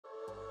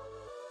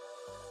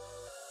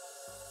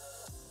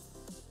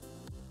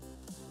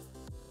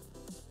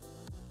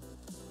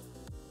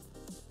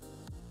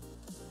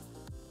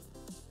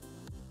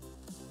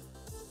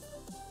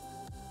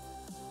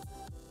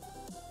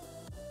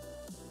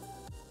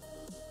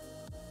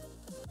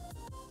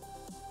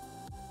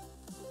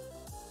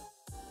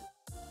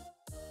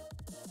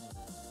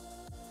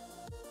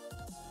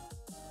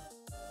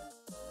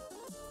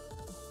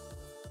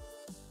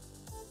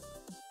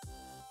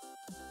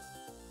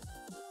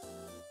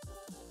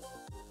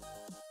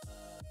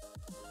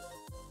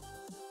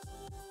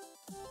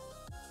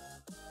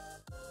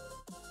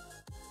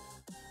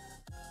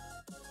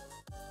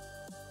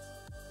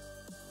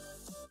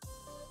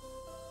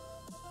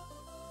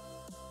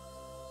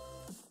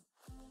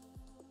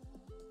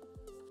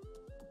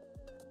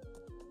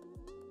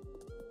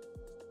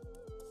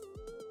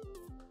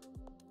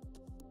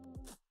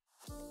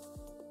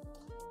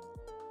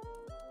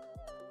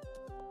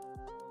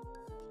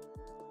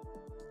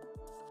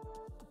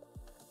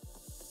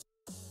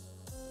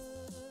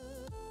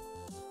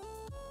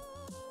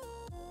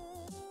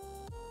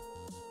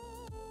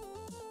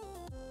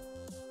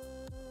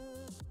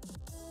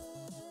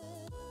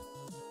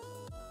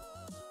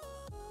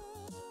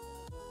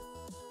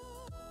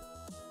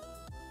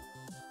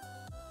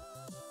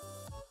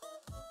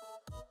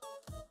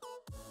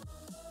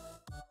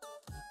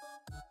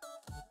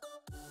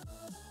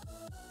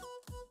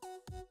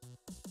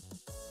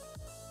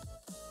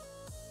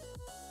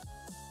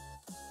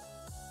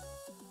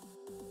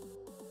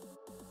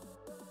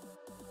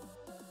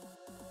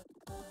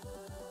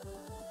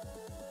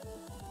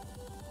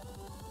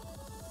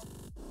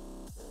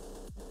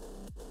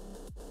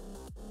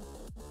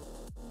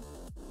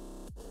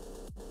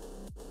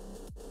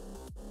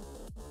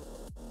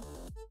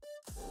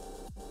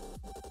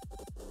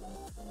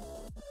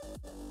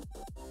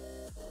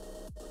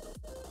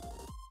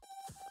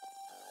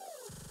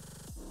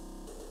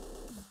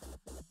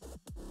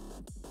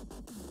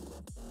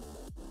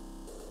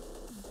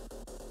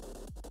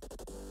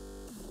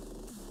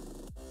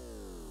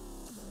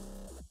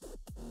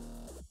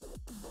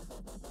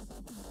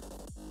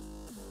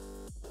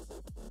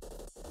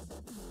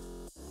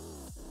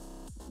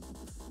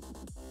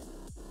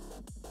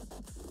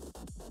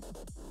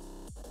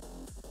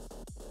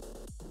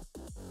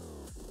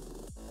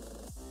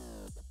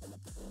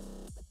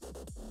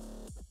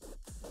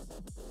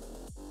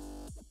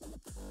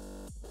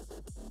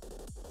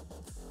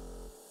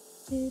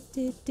Hello.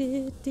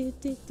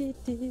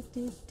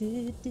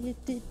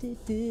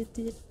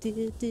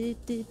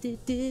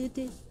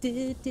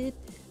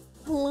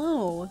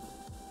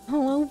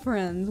 Hello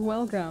friends,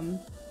 welcome.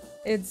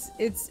 It's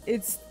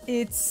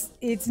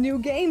new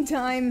game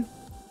time.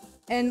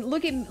 And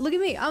look at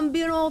me. I'm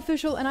being all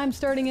official and I'm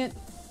starting it.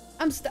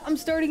 I'm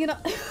starting it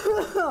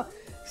on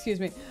excuse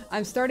me.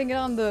 I'm starting it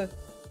on the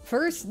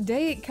first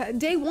day,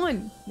 day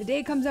one. The day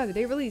it comes out, the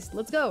day released.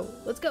 Let's go.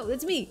 Let's go.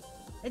 It's me.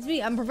 It's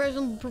me. I'm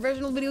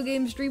professional video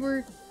game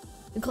streamer.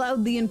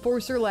 Cloud the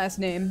Enforcer last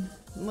name.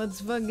 Let's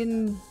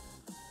fucking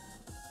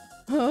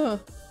do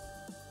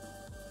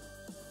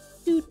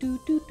do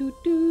do do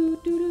do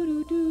do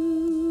do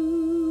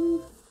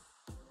do.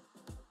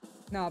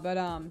 No, but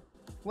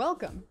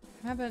welcome.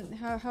 Have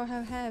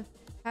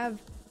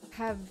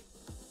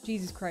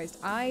Jesus Christ.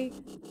 I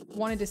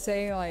wanted to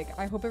say, like,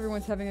 I hope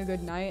everyone's having a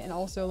good night, and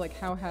also, like,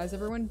 how has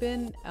everyone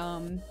been?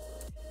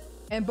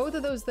 And both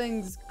of those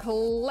things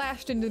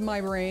clashed into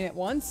my brain at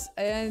once,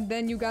 and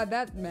then you got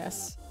that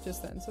mess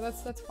just then, so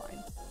that's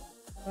fine.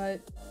 But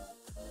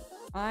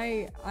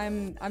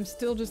I'm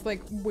still just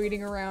like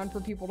waiting around for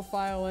people to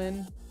file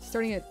in.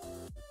 Starting at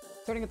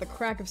the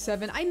crack of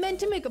 7. I meant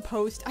to make a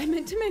post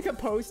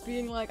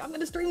being like, I'm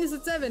gonna stream this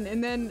at 7,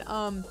 and then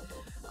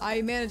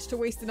I managed to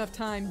waste enough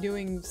time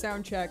doing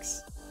sound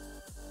checks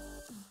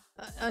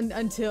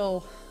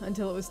until it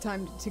was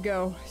time to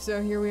go. So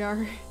here we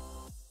are.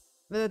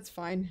 But that's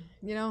fine,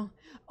 you know?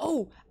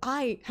 Oh,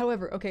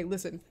 however, okay,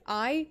 listen.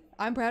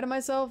 I'm proud of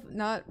myself,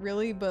 not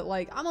really, but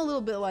like, I'm a little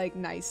bit like,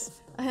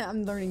 nice.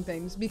 I'm learning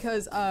things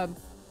because, I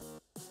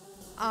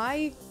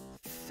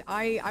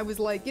was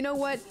like, you know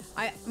what?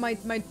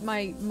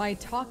 My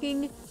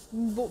talking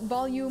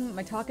volume,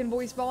 my talking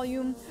voice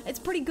volume, it's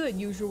pretty good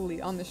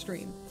usually on the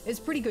stream. It's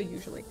pretty good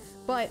usually.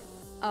 But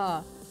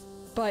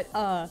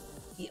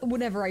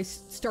whenever I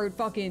start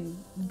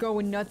fucking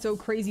going nutso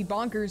crazy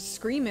bonkers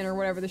screaming or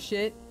whatever the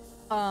shit,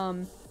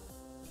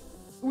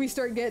 we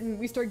start getting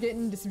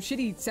into some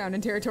shitty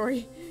sounding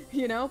territory,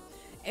 you know?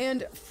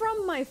 And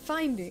from my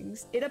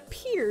findings, it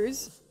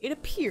appears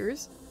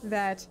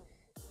that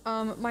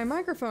my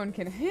microphone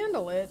can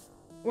handle it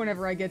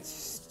whenever I get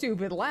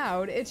stupid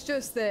loud. It's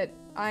just that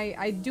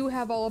I do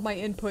have all of my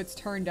inputs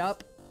turned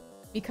up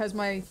because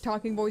my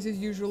talking voice is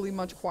usually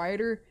much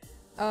quieter,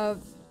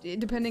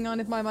 depending on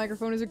if my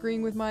microphone is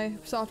agreeing with my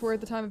software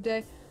at the time of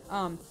day.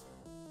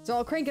 So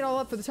I'll crank it all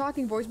up for the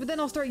talking voice, but then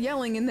I'll start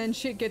yelling and then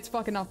shit gets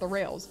fucking off the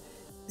rails.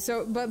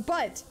 So, but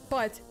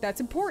that's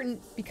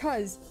important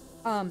because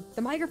the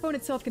microphone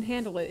itself can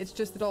handle it. It's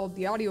just that all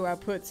the audio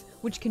outputs,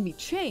 which can be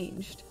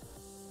changed,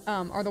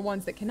 are the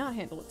ones that cannot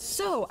handle it.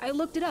 So I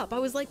looked it up. I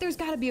was like, there's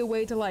gotta be a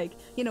way to, like,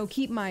 you know,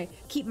 keep my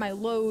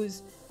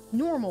lows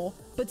normal,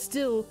 but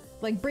still,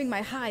 like, bring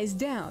my highs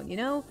down, you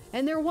know?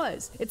 And there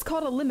was. It's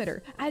called a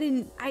limiter.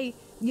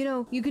 You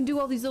know, you can do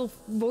all these little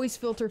voice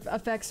filter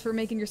effects for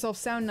making yourself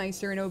sound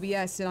nicer in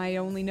OBS, and I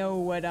only know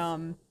what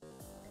a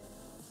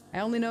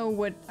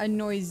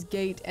noise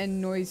gate and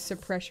noise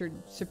suppressor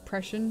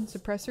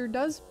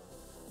does.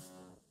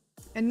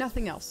 And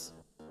nothing else.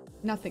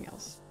 Nothing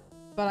else.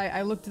 But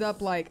I looked it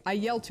up, like, I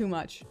yell too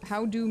much.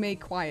 How do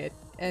make quiet?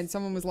 And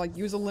someone was like,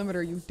 use a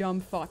limiter, you dumb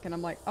fuck. And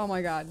I'm like, oh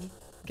my god.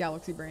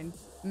 Galaxy brain.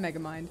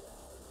 Megamind.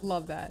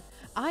 Love that.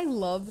 I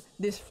love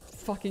this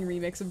fucking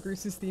remix of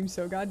Bruce's theme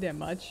so goddamn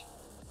much.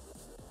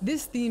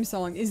 This theme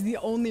song is the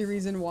only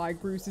reason why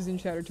Bruce is in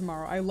Shattered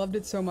Tomorrow. I loved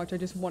it so much, I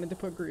just wanted to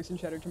put Bruce in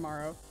Shattered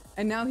Tomorrow.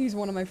 And now he's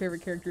one of my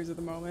favorite characters at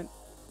the moment.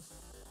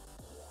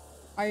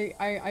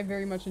 I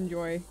very much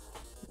enjoy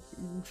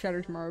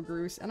Shattered Tomorrow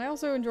Bruce, and I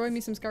also enjoy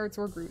me some Skyward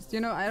Sword Bruce. You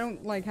know, I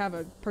don't like have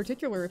a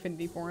particular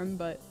affinity for him,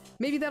 but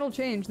maybe that'll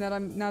change now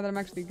that I'm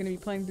actually gonna be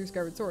playing through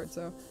Skyward Sword,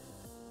 so.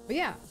 But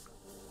yeah.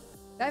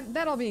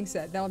 That all being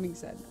said,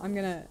 I'm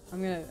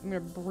gonna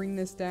bring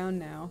this down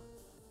now.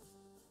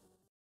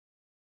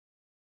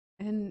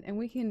 And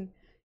we can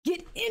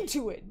get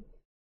into it!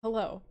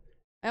 Hello.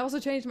 I also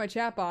changed my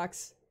chat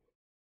box.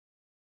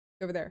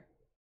 It's over there.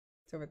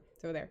 It's over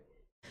there.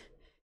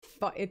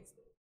 But it's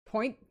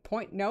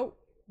no.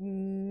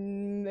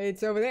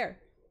 It's over there.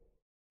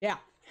 Yeah.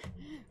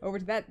 Over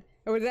to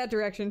that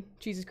direction.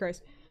 Jesus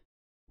Christ.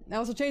 I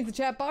also changed the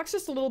chat box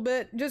just a little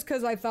bit, just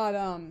cause I thought,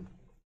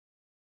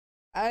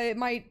 it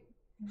might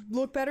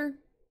look better.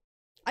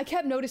 I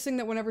kept noticing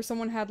that whenever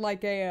someone had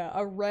like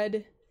a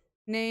red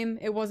name,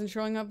 it wasn't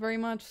showing up very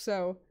much,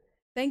 so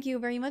thank you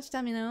very much,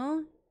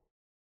 Domino.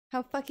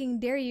 How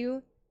fucking dare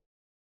you,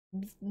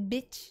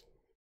 bitch.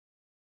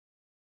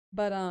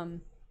 But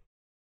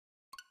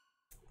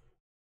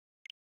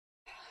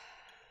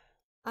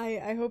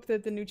I hope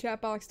that the new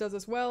chat box does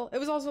as well. It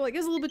was also like,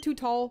 it's a little bit too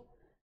tall.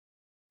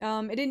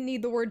 It didn't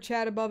need the word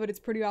chat above it. It's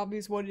pretty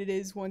obvious what it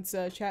is once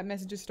chat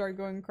messages start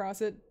going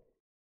across it.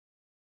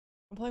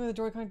 I'm playing with a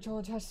Joy-Con controller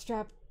attached to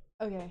strap.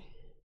 Okay.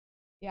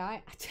 Yeah,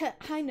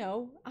 I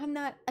know. I'm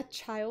not a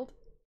child.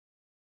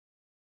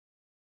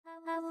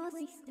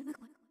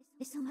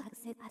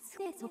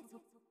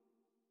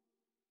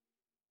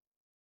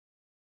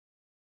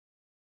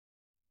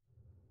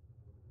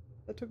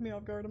 That took me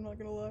off guard, I'm not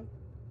gonna lie.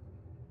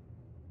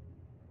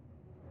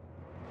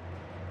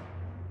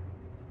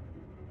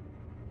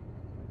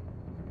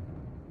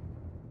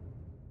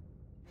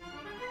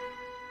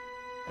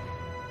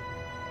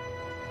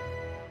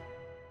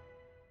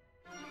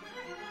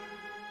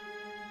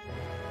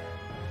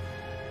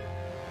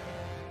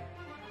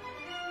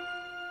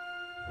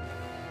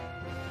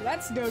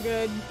 That's no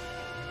good.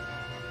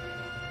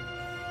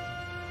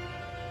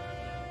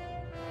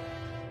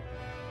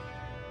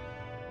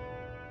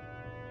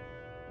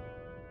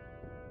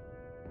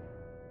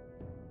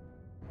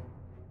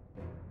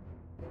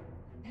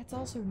 That's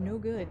also no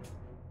good.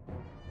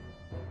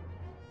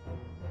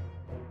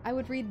 I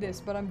would read this,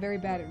 but I'm very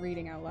bad at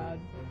reading out loud.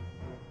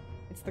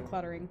 It's the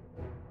cluttering.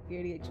 The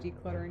ADHD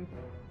cluttering.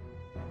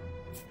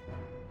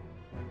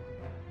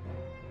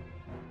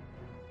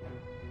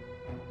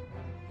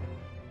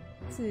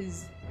 This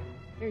is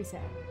very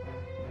sad.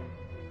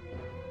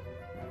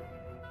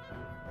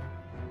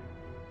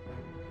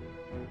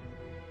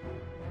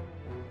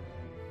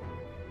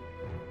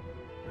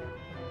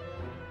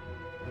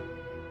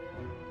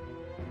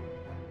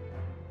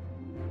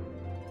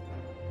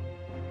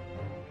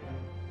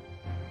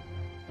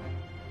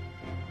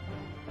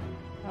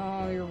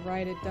 Oh, you're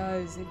right, it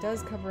does. It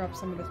does cover up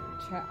some of the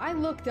chat. I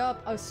looked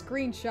up a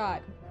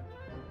screenshot.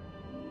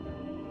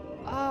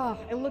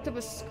 I looked up a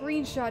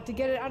screenshot to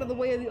get it out of the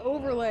way of the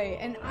overlay,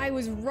 and I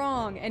was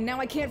wrong, and now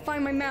I can't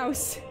find my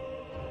mouse.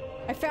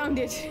 I found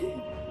it.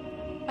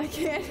 I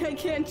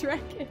can't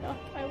track it up.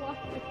 I lost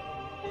it.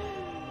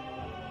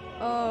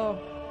 Oh.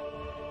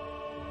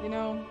 You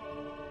know,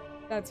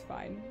 that's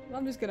fine.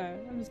 I'm just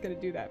gonna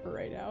do that for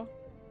right now.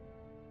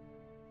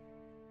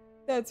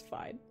 That's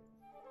fine.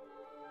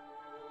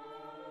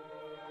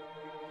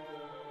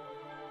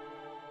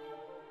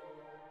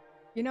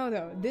 You know,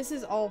 though, this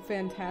is all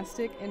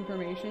fantastic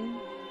information.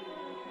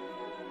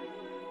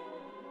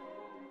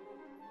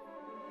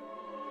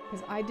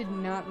 Because I did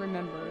not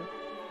remember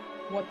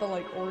what the,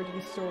 like,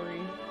 origin story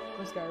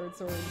for Skyward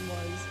Sword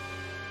was.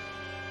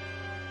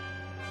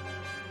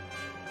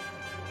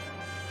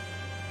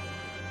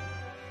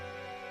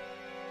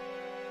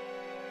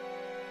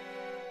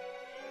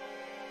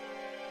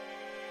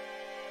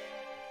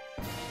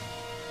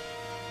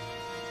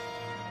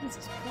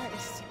 Jesus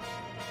Christ.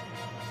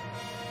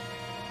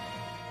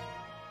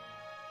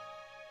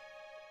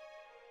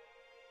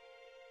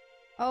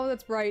 Oh,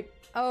 that's bright.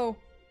 Oh.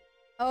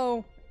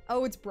 Oh.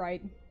 Oh, it's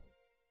bright.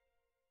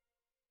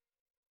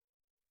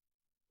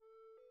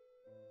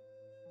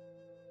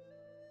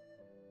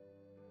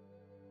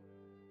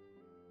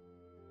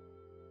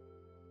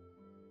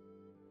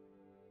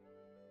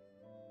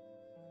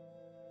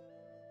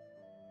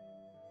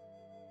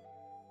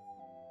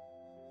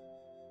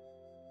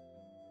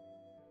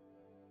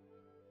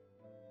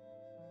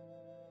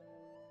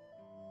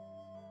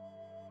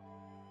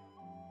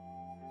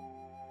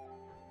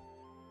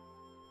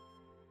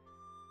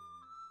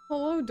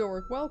 Hello,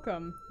 Dork.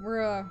 Welcome.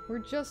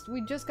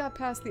 We just got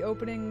past the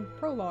opening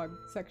prologue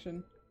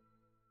section.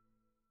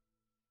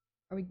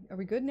 Are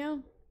we good now?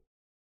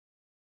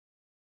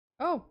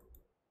 Oh.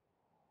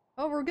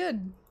 Oh, we're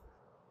good.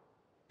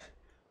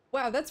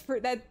 Wow, that's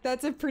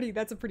a pretty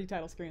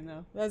title screen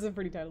though. That's a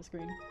pretty title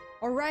screen.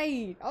 All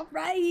right. All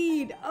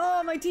right.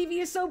 Oh, my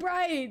TV is so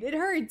bright. It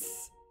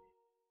hurts.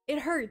 It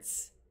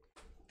hurts.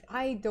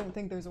 I don't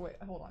think there's a way.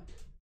 Hold on.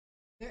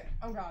 There.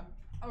 Oh god.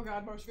 Oh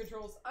god, motion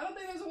controls. I don't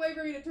think there's a way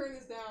for me to turn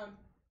this down.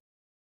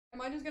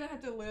 Am I just gonna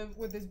have to live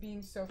with this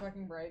being so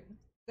fucking bright?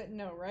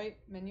 No, right?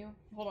 Menu?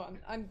 Hold on.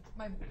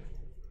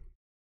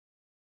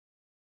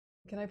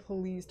 Can I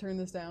please turn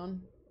this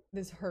down?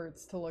 This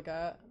hurts to look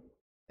at.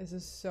 This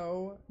is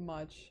so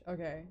much.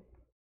 Okay.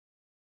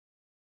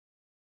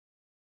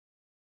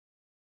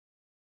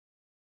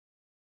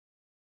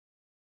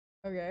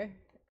 Okay.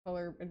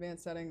 Color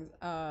advanced settings.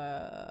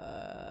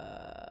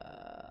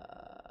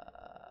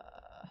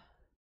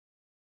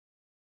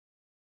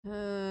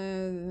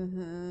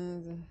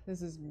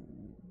 This is,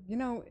 you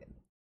know,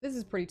 this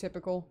is pretty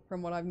typical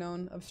from what I've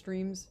known of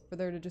streams, for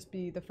there to just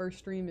be the first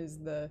stream is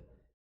the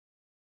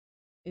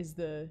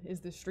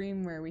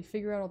stream where we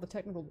figure out all the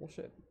technical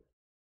bullshit.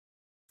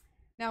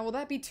 Now, will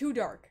that be too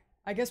dark?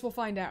 I guess we'll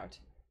find out.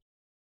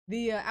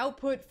 The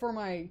output for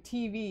my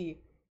TV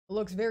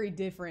looks very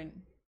different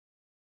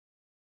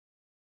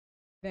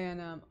than,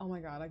 oh my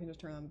god, I can just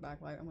turn on the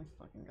backlight. Oh my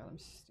fucking god, I'm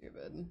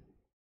stupid.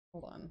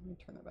 Hold on, let me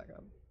turn that back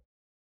up.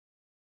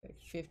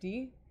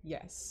 50?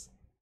 Yes.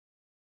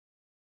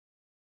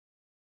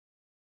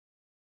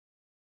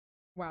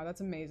 Wow,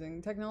 that's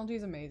amazing. Technology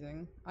is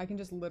amazing. I can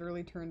just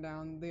literally turn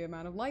down the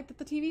amount of light that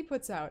the TV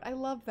puts out. I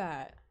love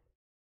that.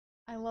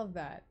 I love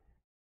that.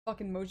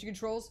 Fucking motion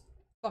controls.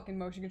 Fucking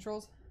motion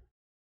controls.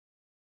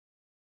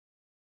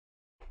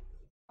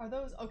 Are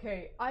those...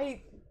 Okay,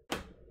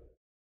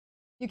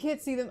 You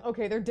can't see them.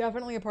 Okay, they're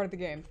definitely a part of the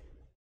game.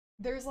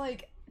 There's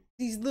like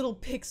these little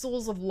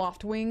pixels of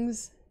loft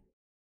wings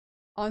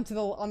on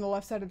the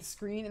left side of the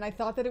screen, and I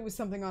thought that it was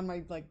something on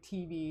my like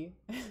TV.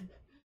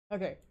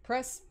 Okay,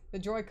 press the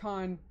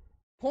Joy-Con.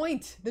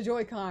 Point the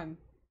Joy-Con.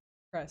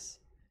 Press.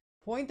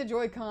 Point the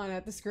Joy-Con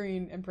at the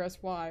screen and press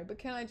Y. But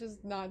can I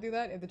just not do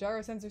that? If the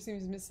gyro sensor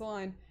seems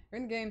misaligned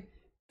during the game,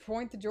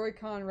 point the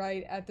Joy-Con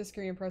right at the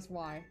screen and press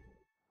Y.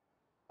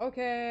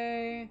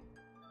 Okay.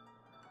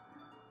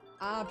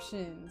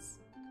 Options.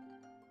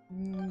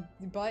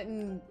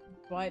 Button.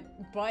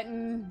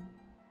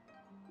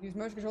 Use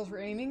motion controls for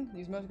aiming.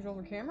 Use motion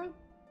controls for camera.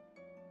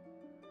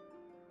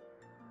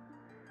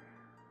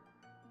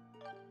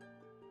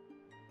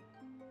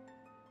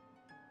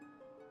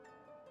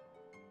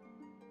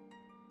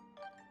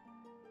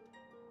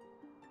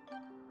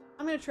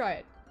 I'm gonna try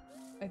it.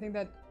 I think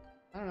that,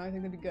 I don't know, I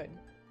think that'd be good.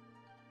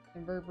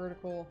 Invert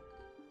vertical.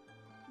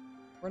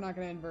 We're not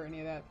gonna invert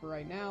any of that for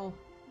right now.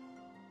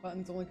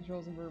 Buttons only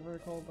controls invert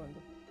vertical. Buttons.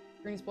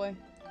 Screen display.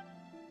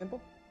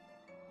 Simple.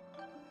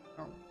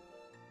 Normal.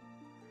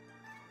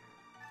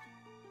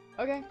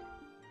 Okay.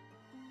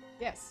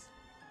 Yes.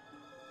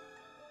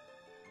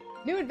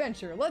 New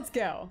adventure. Let's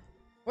go.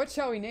 What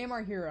shall we name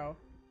our hero?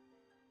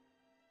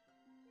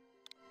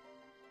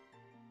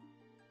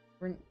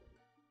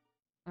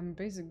 I'm a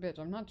basic bitch.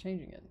 I'm not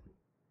changing it.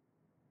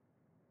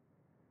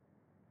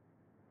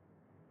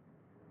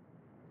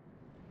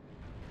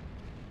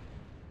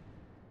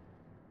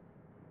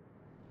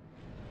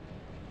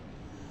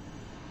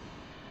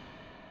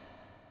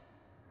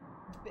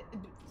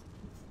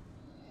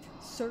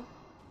 Sir?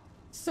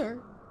 Sir?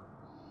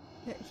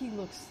 Yeah, he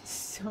looks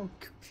so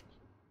goofy.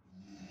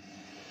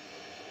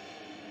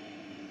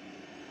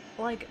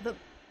 Like,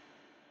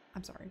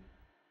 I'm sorry.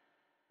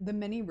 The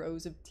many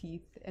rows of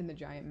teeth and the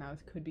giant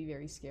mouth could be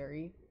very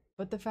scary,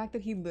 but the fact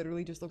that he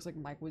literally just looks like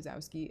Mike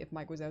Wazowski if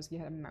Mike Wazowski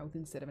had a mouth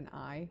instead of an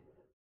eye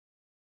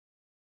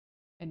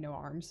and no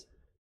arms.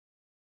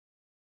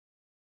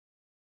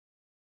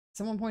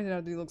 Someone pointed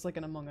out that he looks like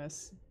an Among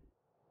Us,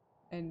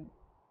 and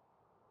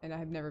I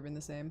have never been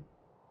the same.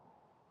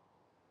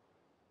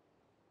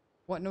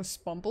 What, no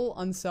Spumple?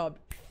 Unsub.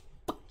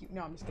 Fuck you.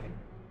 No, I'm just kidding.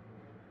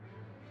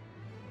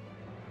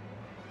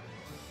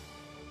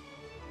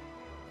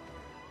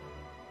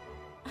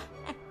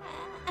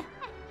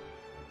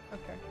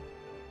 Okay.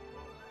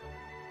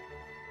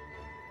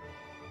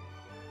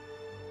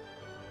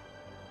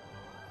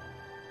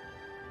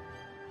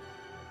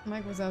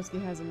 Mike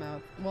Wazowski has a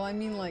mouth. Well, I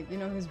mean, like, you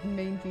know, his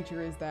main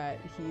feature is that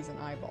he's an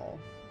eyeball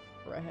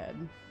for a head.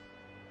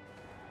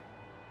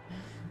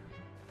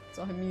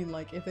 So I mean,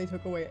 like, if they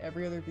took away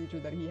every other feature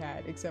that he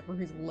had, except for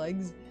his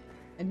legs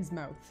and his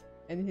mouth,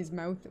 and his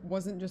mouth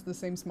wasn't just the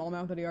same small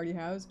mouth that he already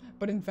has,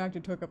 but in fact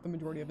it took up the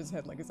majority of his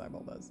head like his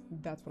eyeball does.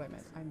 That's what I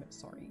meant. I'm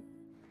sorry.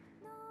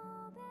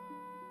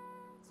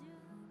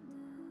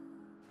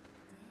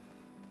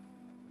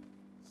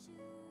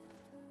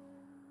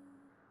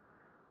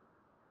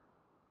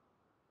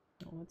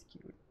 Oh, that's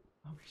cute.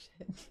 Oh,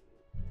 shit.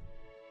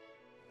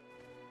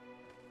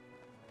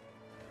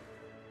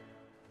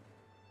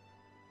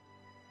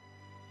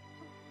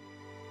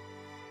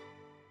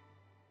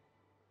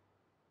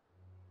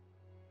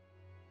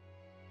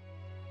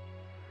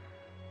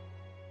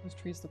 Those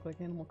trees look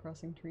like Animal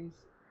Crossing trees.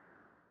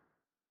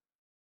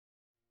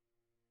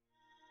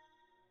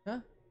 Huh?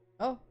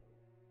 Oh!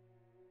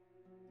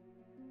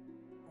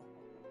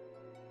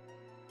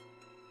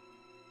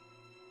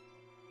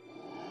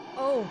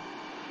 Oh!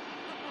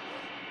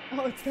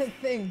 Oh, it's that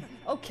thing!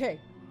 Okay!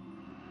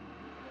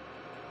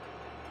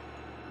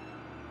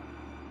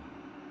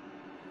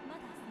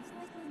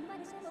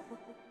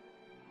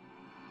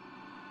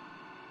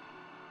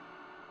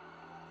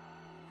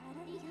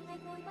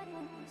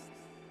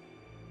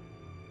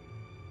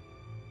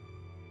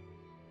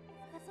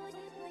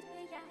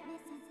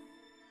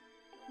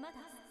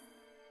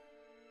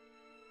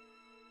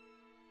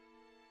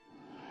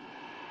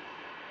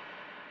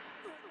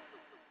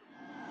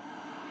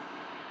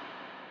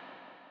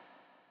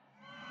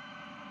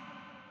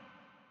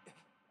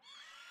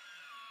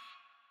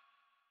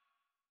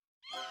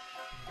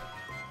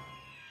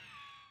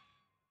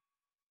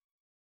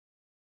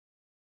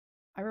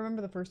 I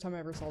remember the first time I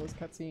ever saw this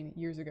cutscene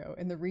years ago,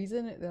 and the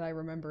reason that I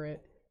remember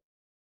it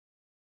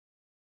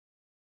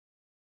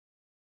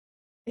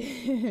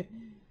it's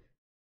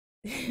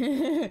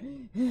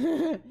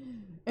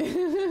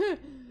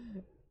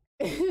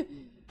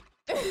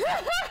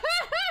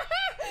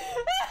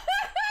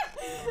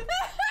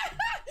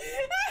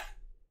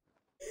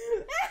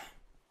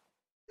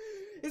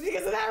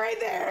because of that right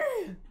there!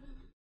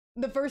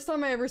 The first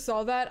time I ever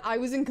saw that, I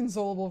was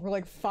inconsolable for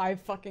like 5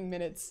 fucking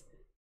minutes.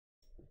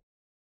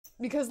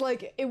 Because,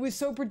 like, it was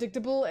so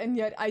predictable, and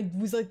yet I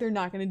was like, they're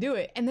not gonna do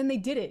it. And then they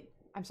did it.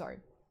 I'm sorry.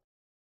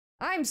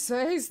 I'm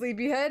sorry,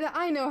 sleepyhead.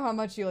 I know how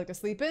much you like to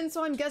sleep in,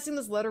 so I'm guessing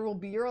this letter will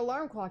be your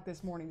alarm clock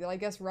this morning. Did I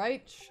guess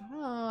right?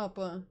 Shut up.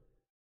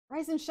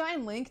 Rise and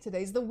shine, Link.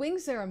 Today's the wing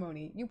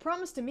ceremony. You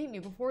promised to meet me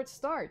before it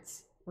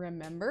starts.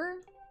 Remember?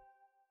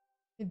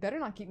 You better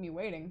not keep me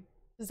waiting.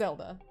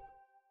 Zelda.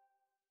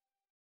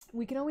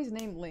 We can always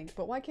name Link,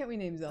 but why can't we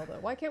name Zelda?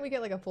 Why can't we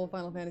get like a full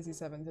Final Fantasy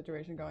VII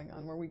situation going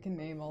on where we can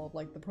name all of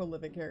like the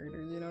prolific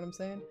characters, you know what I'm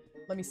saying?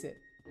 Let me sit.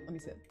 Let me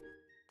sit.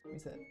 Let me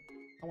sit.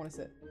 I want to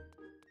sit.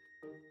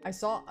 I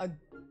saw a...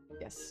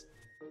 Yes.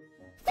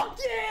 Fuck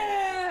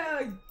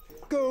yeah!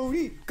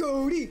 Goaty,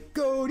 goaty,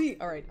 goaty.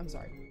 All right, I'm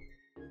sorry.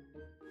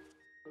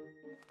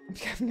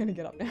 I'm gonna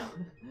get up now.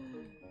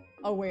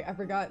 Oh wait, I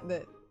forgot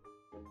that.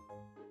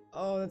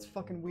 Oh, that's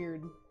fucking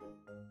weird.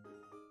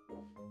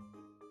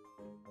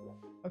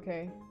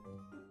 Okay.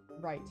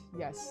 Right,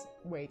 yes.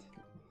 Wait.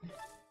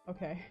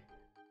 Okay.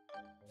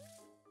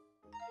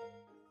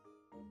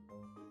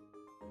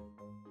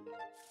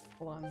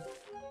 Hold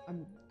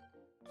on.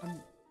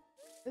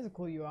 This is a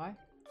cool UI.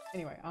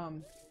 Anyway,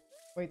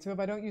 wait, so if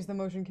I don't use the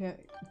motion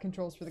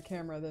controls for the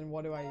camera, then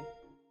what do I...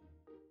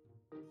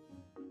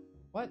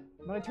 What?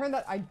 But I turned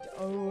that-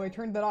 oh, I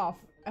turned that off.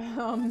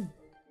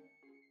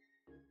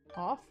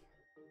 Off?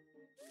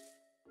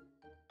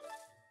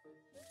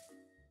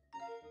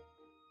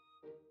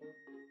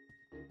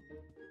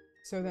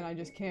 So then I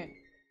just can't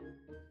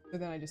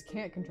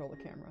control the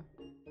camera.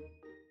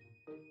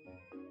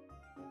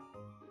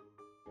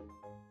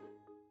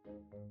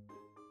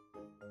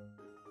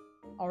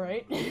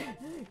 Alright.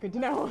 Good to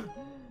know.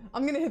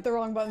 I'm gonna hit the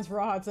wrong buttons for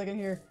a hot second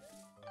here.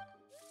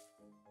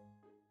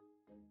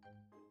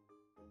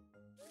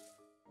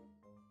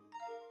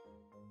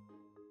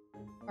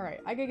 Alright,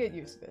 I could get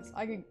used to this.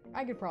 I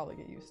could probably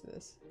get used to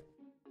this.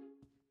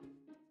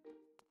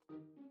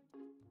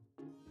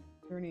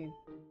 Is there any...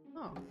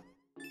 Oh.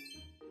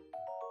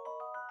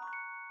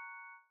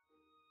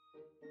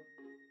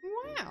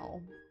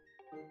 Wow.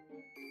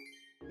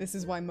 This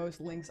is why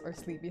most links are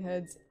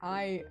sleepyheads.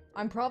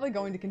 I'm probably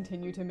going to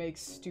continue to make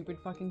stupid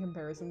fucking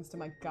comparisons to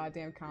my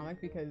goddamn comic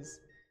because...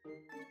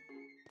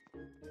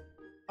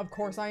 Of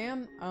course I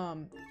am.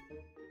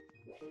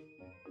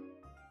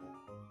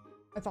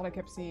 I thought I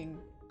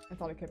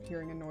kept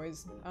hearing a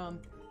noise.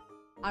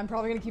 I'm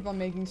probably gonna keep on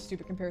making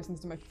stupid comparisons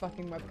to my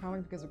fucking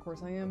webcomic because of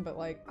course I am, but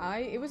like,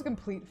 it was a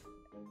complete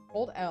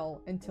hold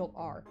L and tilt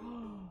R.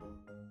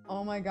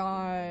 Oh my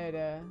god.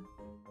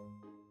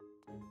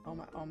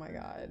 Oh my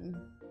god.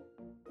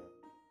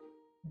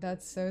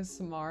 That's so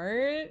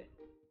smart.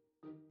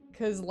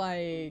 Cause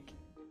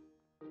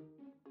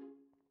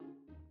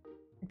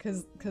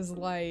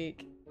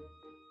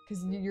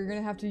you're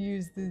gonna have to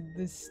use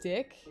the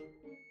stick.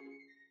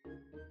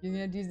 You're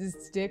gonna have to use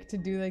this stick to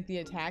do like the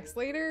attacks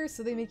later,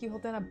 so they make you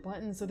hold down a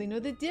button so they know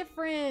the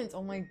difference.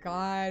 Oh my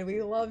god,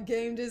 we love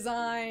game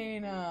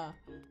design.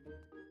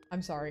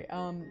 I'm sorry.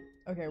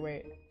 Okay,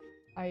 wait.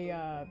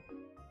 I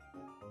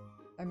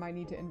might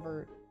need to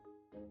invert.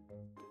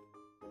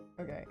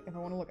 Okay, if I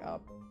want to look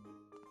up,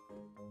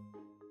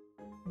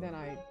 then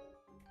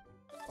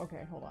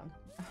okay, hold on.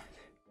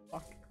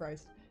 Fuck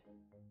Christ.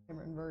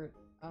 Camera invert.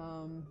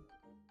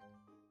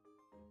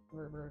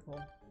 Invert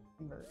vertical.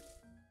 Invert.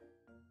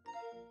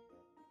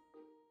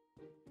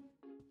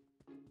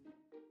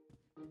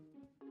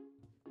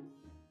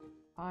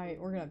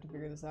 We're gonna have to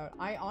figure this out.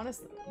 I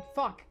honestly,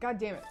 fuck, god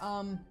damn it.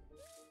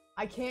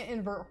 I can't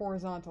invert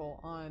horizontal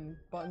on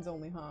buttons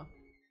only, huh?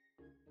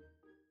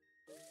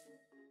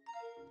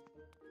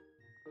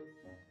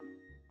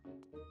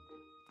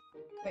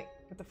 Hey,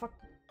 what the fuck?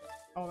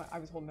 Oh, I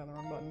was holding down the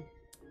wrong button.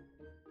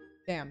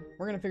 Damn,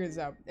 we're gonna figure this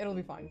out. It'll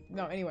be fine.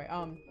 No, anyway,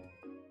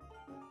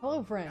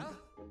 hello friend.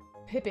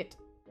 Pippet.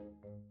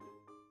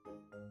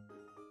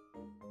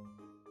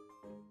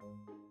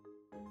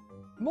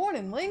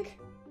 Morning, Link!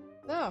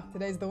 So,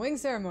 today's the wing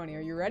ceremony.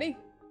 Are you ready?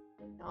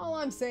 All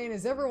I'm saying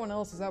is everyone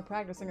else is out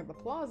practicing at the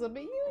plaza,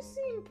 but you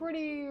seem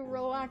pretty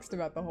relaxed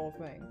about the whole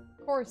thing.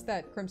 Of course,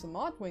 that Crimson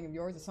Moth wing of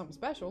yours is something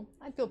special.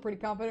 I'd feel pretty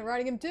confident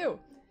riding him too.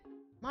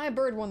 My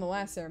bird won the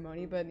last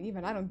ceremony, but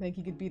even I don't think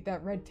he could beat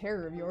that Red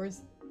Terror of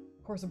yours.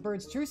 Of course, a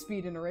bird's true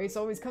speed in a race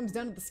always comes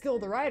down to the skill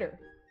of the rider.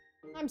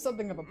 I'm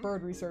something of a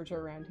bird researcher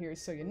around here,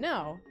 so you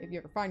know, if you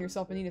ever find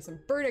yourself in need of some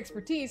bird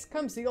expertise,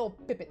 come see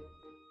old Pippet.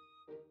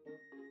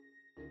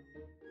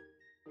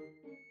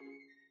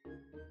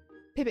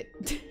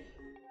 Pippet.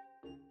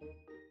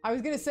 I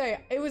was gonna say,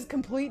 it was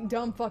complete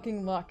dumb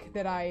fucking luck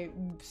that I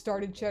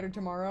started Cheddar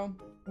Tomorrow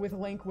with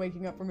Link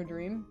waking up from a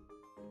dream.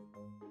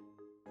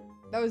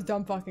 That was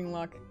dumb fucking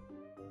luck.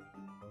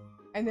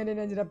 And then it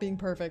ended up being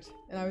perfect,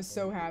 and I was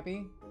so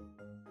happy.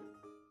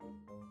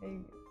 Hey,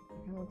 it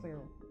kinda looks like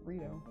a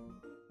Rito.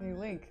 Hey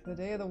Link, the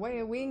day of the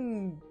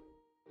wing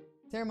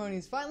ceremony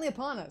is finally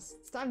upon us.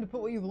 It's time to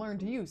put what you've learned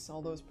to use.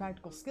 All those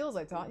practical skills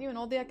I taught you and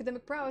all the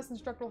academic prowess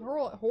instructor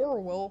horror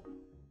will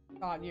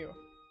taught you.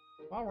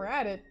 While we're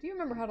at it, do you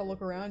remember how to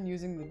look around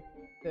using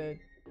the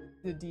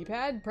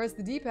D-pad? Press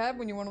the D-pad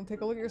when you want to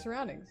take a look at your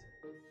surroundings.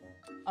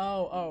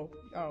 Oh.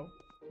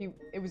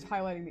 It was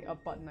highlighting the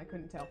up button, I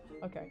couldn't tell.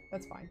 Okay,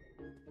 that's fine.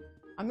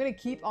 I'm gonna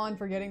keep on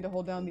forgetting to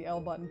hold down the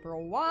L button for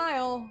a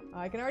while,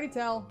 I can already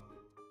tell.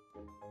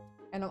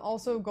 And I'm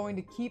also going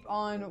to keep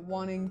on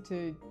wanting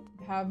to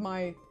have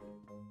my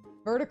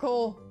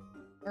vertical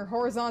or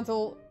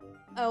horizontal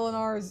L and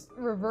R's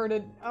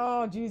reverted.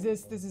 Oh,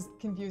 Jesus, this is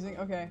confusing.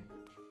 Okay.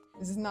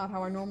 This is not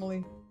how I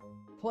normally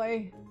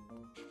play.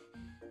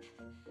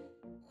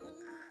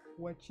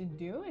 What you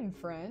doing,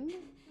 friend?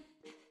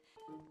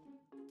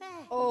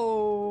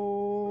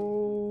 Oh.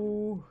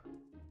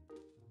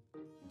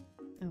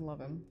 I love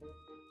him.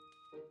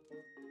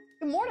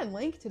 Good morning,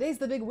 Link. Today's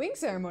the big wing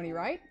ceremony,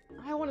 right?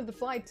 I wanted to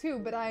fly too,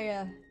 but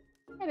I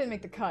didn't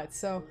make the cut,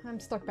 so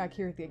I'm stuck back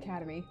here at the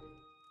academy.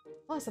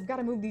 Plus, I've got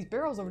to move these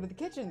barrels over to the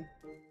kitchen.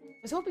 I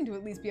was hoping to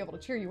at least be able to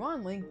cheer you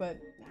on, Link, but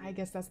I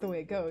guess that's the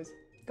way it goes.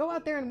 Go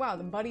out there and wow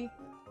them, buddy.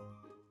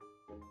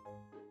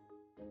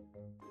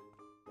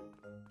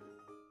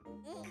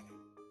 That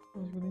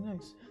was really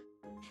nice.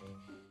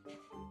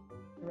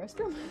 The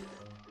restroom?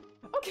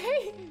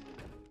 Okay!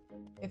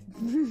 If...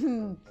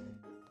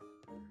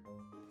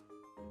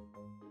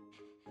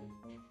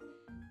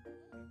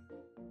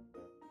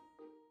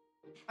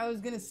 I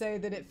was gonna say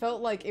that it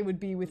felt like it would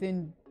be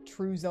within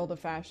true Zelda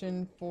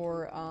fashion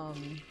for,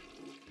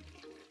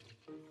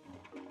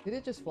 Did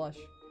it just flush?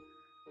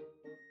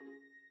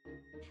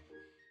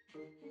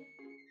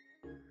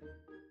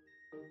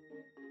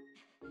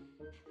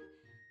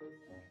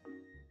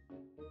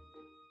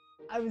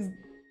 I'm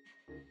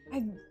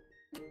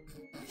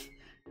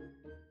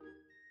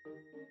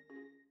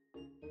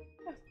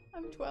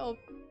 12.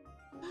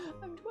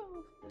 I'm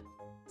 12.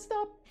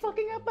 Stop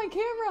fucking up my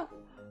camera!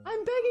 I'm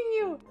begging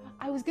you!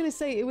 I was gonna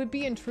say it would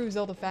be in true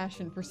Zelda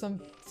fashion for some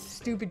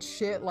stupid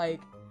shit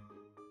like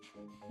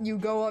you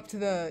go up to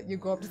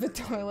the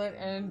toilet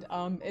and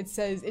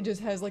it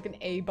just has like an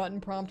A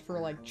button prompt for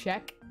like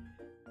check.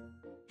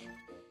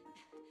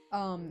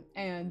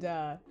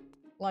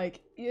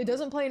 Like it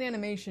doesn't play an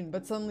animation,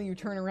 but suddenly you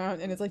turn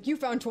around and it's like you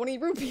found 20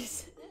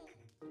 rupees.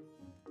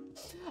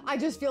 I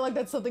just feel like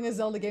that's something a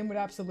Zelda game would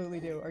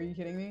absolutely do. Are you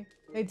kidding me?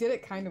 They did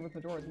it kind of with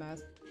Majora's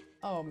Mask.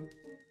 Oh,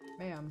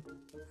 ma'am.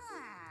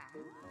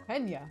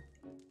 Kenya.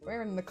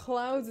 Where in the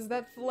clouds is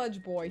that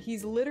Fledge boy?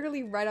 He's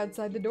literally right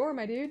outside the door,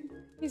 my dude.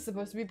 He's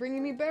supposed to be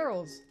bringing me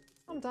barrels.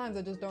 Sometimes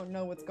I just don't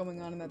know what's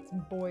going on in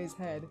that boy's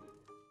head.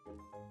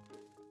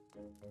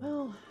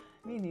 Well,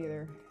 me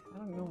neither. I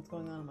don't know what's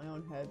going on in my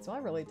own head, so I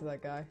relate to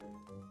that guy.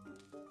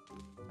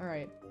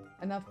 Alright.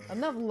 Enough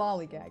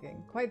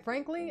lollygagging. Quite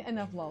frankly,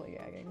 enough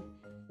lollygagging.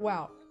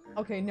 Wow.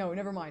 Okay, no,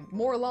 never mind.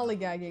 More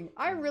lollygagging.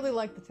 I really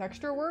like the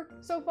texture work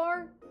so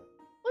far.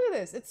 Look at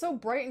this. It's so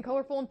bright and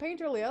colorful and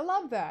painterly. I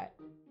love that.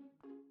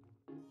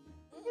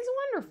 It's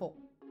wonderful.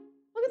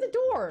 Look at the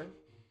door.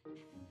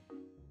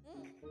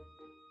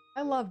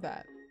 I love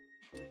that.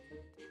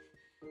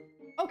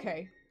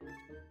 Okay.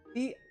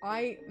 You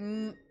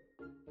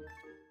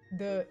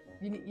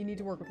need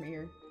to work with me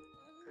here.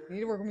 You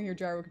need to work with me here,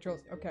 gyro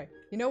controls. Okay.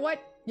 You know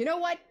what? You know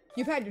what?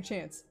 You've had your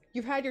chance.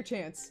 You've had your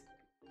chance.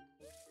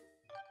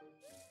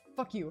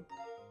 Fuck you.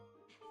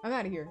 I'm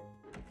out of here.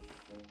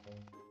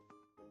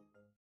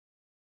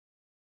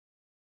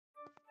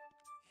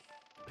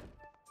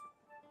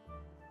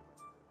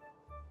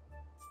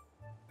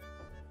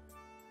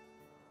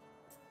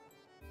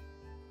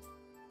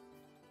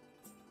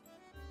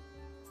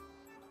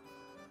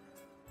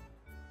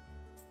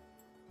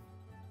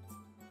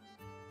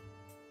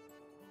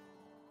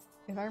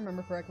 If I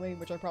remember correctly,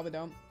 which I probably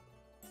don't,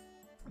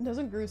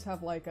 doesn't Groose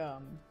have like,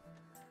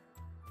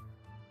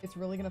 it's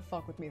really gonna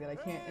fuck with me that I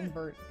can't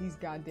invert these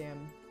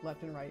goddamn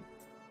left and right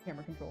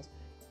camera controls.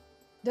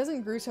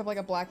 Doesn't Groose have like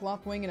a black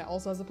loft wing and it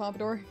also has a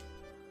pompadour?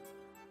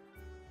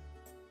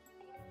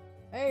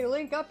 Hey,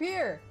 Link up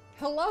here!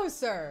 Hello,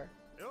 sir!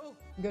 Hello?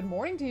 Good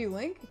morning to you,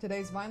 Link.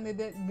 Today's finally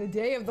the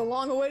day of the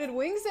long-awaited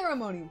wing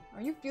ceremony.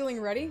 Are you feeling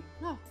ready?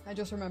 Oh, I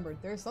just remembered.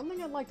 There's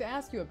something I'd like to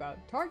ask you about.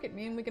 Target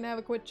me and we can have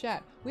a quick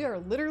chat. We are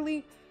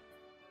literally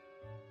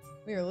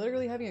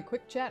having a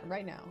quick chat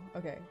right now.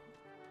 Okay.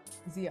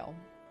 ZL.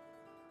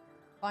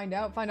 Find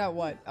out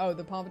what? Oh,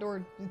 the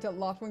pompadour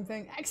loft wing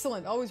thing?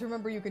 Excellent! Always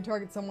remember you can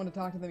target someone to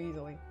talk to them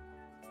easily.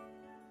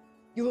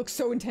 You look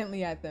so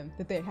intently at them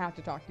that they have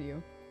to talk to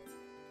you.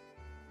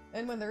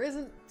 And when there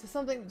isn't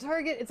something to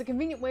target, it's a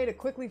convenient way to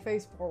quickly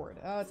face forward.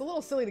 It's a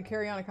little silly to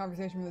carry on a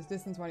conversation from this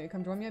distance. Why don't you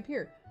come join me up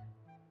here?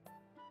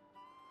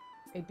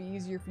 It'd be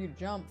easier for you to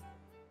jump.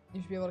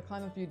 You should be able to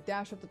climb if you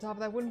dash up the top of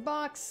that wooden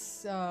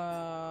box.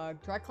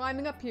 Try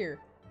climbing up here.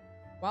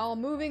 While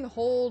moving,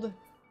 hold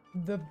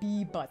the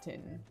B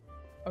button.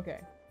 Okay.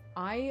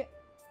 I'm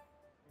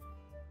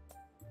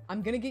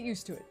gonna get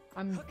used to it.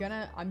 I'm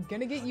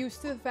gonna get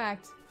used to the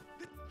fact...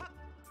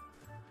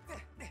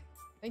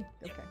 Okay.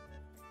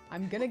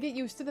 I'm gonna get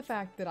used to the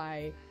fact that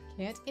I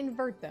can't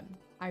invert them.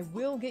 I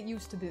will get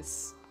used to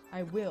this.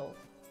 I will.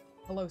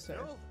 Hello, sir.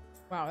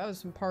 Wow, that was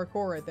some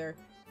parkour right there.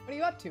 What are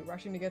you up to?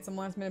 Rushing to get some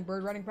last-minute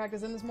bird riding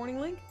practice in this morning,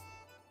 Link?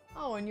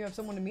 Oh, and you have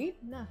someone to meet?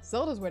 Nah,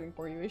 Zelda's waiting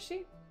for you, is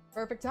she?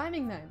 Perfect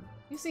timing, then.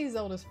 You see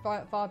Zelda's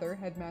father,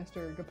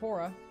 Headmaster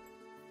Gapora.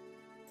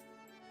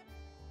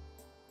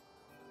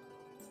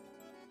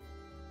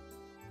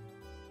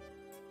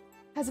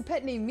 Has a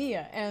pet named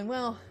Mia, and,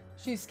 well,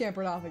 she's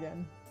scampered off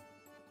again.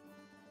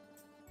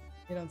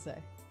 You don't say.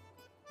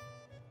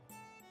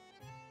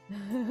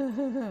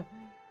 Do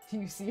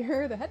you see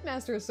her? The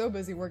headmaster is so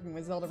busy working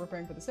with Zelda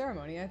preparing for the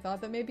ceremony, I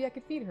thought that maybe I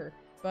could feed her.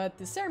 But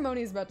the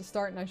ceremony is about to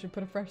start and I should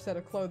put a fresh set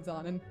of clothes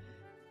on, and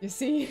you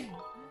see?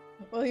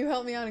 Will you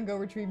help me out and go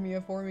retrieve Mia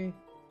for me?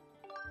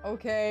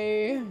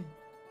 Okay.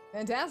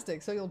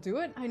 Fantastic, so you'll do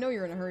it? I know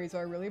you're in a hurry, so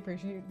I really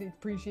appreciate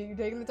you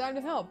taking the time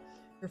to help.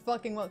 You're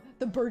fucking well.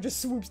 The bird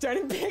just swoops down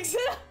and picks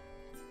it up.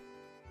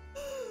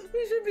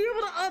 You should be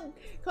able to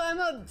climb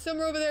up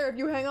somewhere over there. If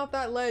you hang off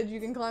that ledge, you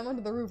can climb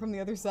onto the roof from the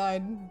other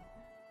side.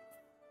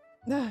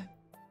 I'm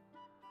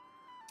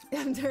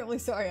terribly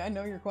sorry. I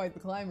know you're quite the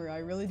climber. I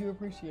really do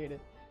appreciate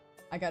it.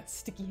 I got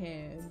sticky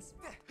hands.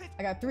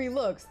 I got 3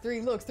 looks,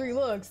 3 looks, 3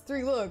 looks,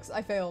 3 looks.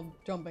 I failed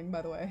jumping,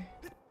 by the way.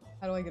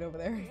 How do I get over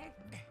there?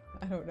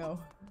 I don't know.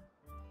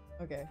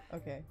 Okay,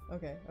 okay,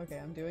 okay, okay.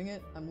 I'm doing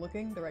it. I'm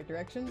looking the right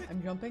direction.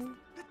 I'm jumping.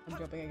 I'm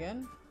jumping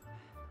again.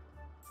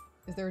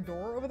 Is there a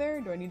door over there?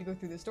 Do I need to go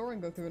through this door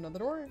and go through another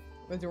door?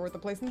 A door with the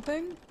placement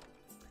thing?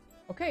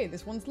 Okay,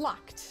 this one's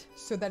locked.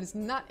 So that is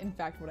not, in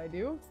fact, what I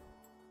do.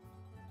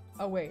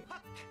 Oh, wait.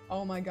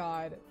 Oh my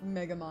god.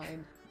 Mega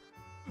mind.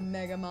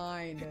 Mega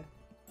mind.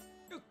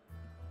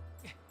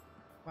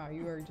 Wow,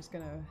 you are just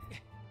gonna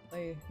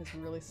play this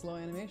really slow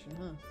animation,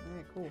 huh?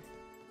 Alright, cool.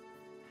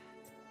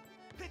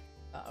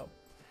 Uh-oh.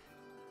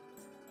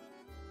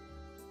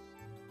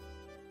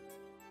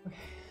 Okay.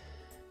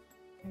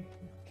 Okay.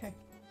 Okay.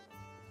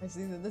 I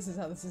see that this is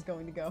how this is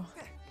going to go.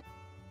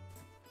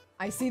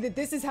 I see that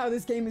this is how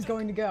this game is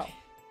going to go.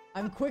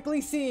 I'm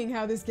quickly seeing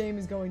how this game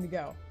is going to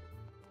go.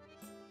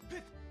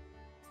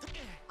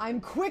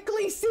 I'm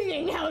quickly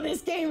seeing how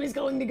this game is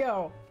going to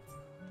go.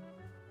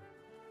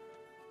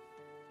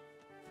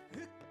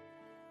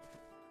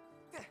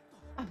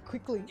 I'm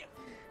quickly.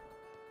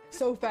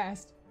 So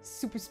fast.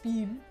 Super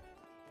speed.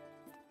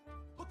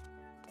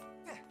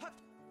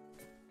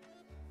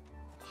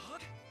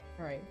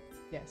 Alright.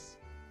 Yes.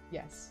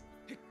 Yes.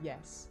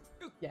 Yes.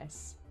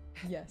 Yes.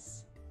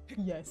 Yes.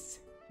 Yes.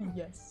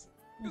 Yes.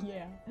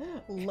 Yeah.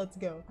 Let's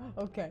go.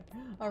 Okay.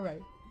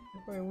 Alright.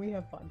 We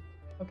have fun.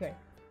 Okay.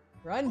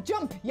 Run.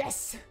 Jump!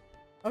 Yes!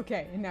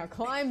 Okay, and now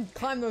climb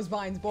those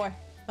vines, boy.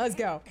 Let's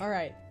go.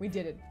 Alright. We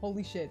did it.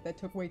 Holy shit. That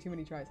took way too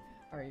many tries.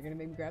 Alright, you're gonna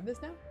make me grab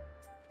this now?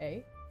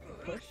 A.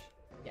 Push.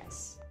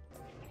 Yes.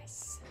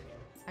 Yes.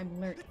 I'm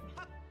learning.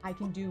 I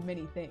can do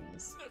many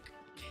things.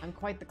 I'm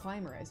quite the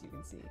climber, as you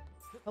can see.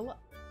 Hello.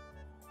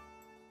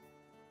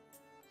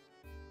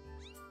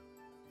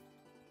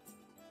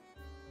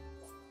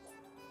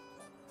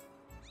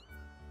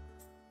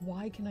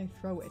 Why can I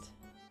throw it?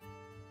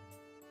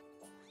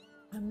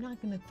 I'm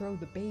not gonna throw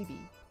the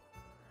baby.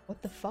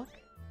 What the fuck?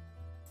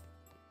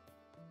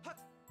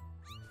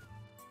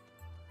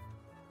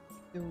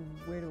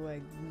 Where do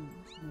I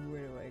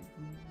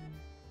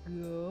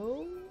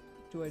go?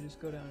 Do I just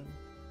go down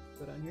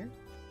here?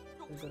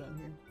 Do I go down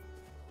here?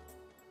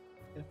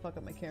 Gonna fuck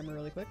up my camera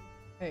really quick.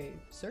 Hey,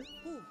 sir?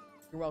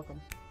 You're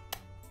welcome.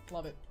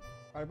 Love it.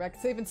 Brought her back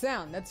safe and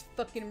sound. That's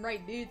fucking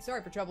right, dude.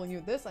 Sorry for troubling you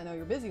with this. I know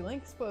you're busy,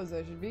 Link. Suppose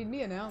I should feed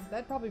Mia now.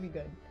 That'd probably be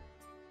good.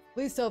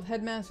 Please tell the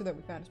headmaster that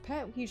we found his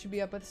pet. He should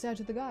be up at the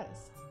statue of the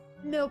goddess.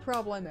 No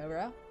problemo,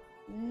 bro.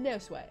 No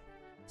sweat.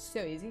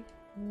 So easy.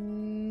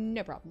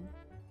 No problem.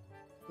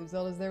 If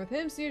Zelda's there with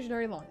him, so you should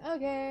hurry along.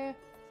 Okay.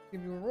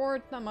 Give you a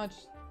reward. Not much.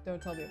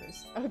 Don't tell the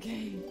others.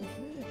 Okay.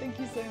 Thank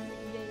you so much.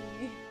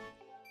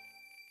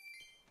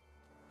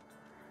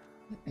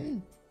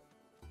 Yay.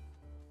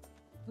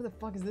 Who the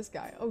fuck is this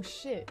guy? Oh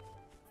shit.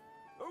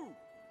 Oh.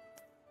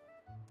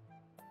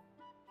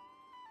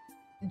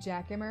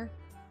 Jackhammer.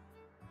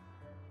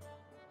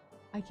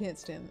 I can't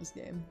stand this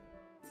game.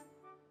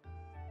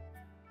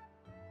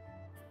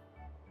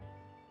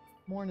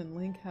 Morning,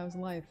 Link. How's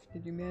life?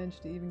 Did you manage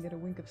to even get a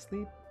wink of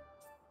sleep?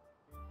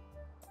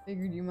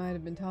 Figured you might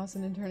have been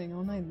tossing and turning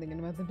all night thinking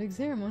about the big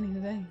ceremony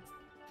today.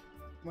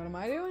 What am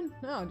I doing?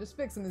 No, just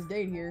fixing this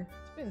gate here.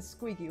 It's been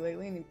squeaky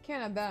lately and you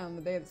can't have that on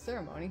the day of the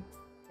ceremony.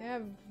 You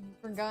haven't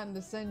forgotten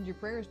to send your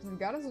prayers to the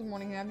goddess this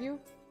morning, have you?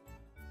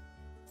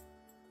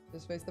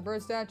 Just face the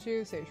bird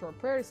statue, say a short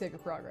prayer to save your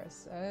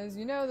progress. As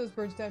you know, those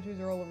bird statues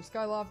are all over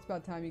Skyloft. It's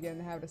about time you get in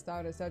the habit of style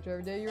at a statue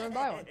every day you run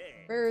by one.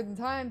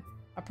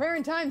 A prayer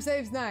in time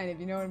saves 9, if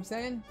you know what I'm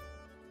saying.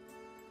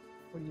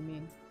 What do you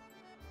mean?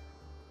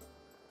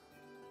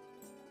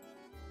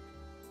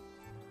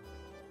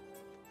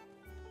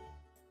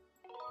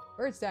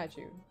 Bird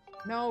statue.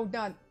 No,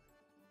 not.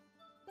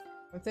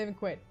 Let's save and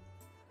quit.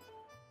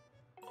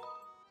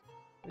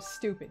 It was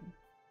stupid.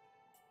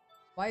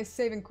 Why is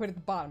save and quit at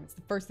the bottom? It's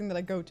the first thing that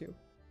I go to.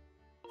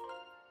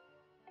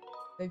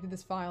 Save to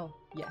this file.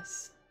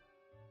 Yes.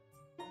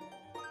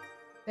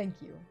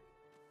 Thank you.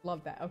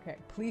 Love that. Okay.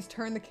 Please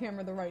turn the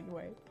camera the right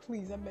way.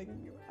 Please, I'm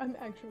begging you. I'm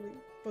actually...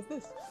 What's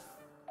this?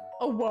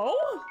 A whoa?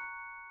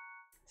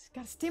 It's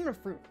got a stamina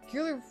fruit.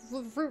 Peculiar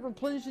fruit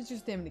replenishes your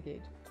stamina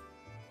gauge.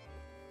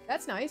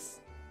 That's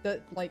nice.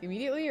 Like,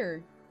 immediately,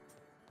 or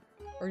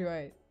do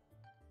I...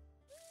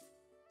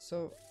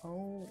 So,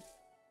 oh...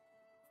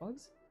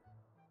 Bugs?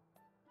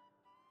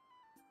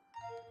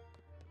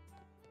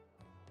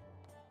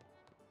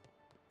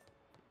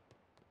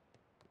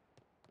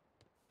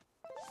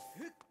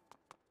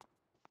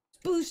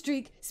 Boo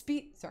streak!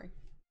 Speed! Sorry.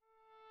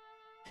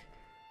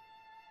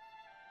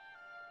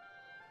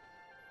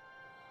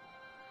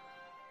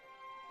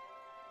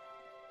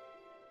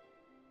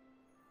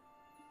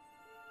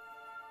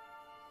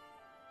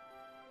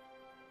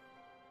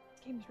 This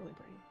game is really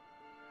pretty.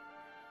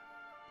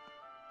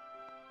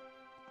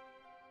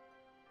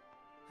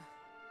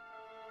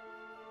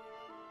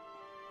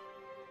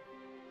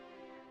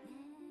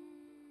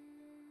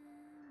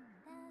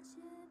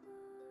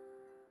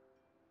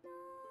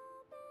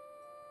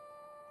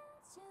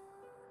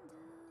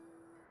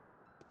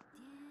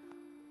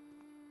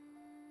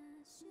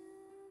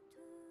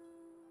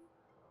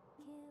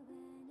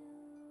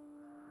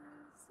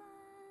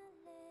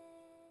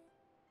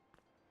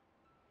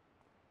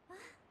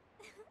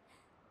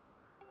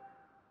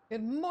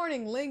 Good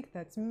morning, Link.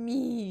 That's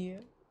me.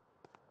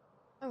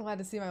 I'm glad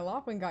to see my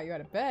Loftwing got you out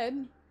of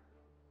bed.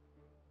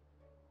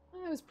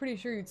 I was pretty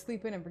sure you'd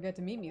sleep in and forget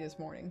to meet me this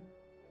morning.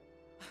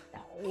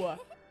 No.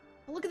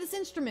 Look at this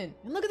instrument,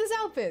 and look at this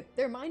outfit!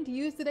 They're mine to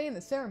use today in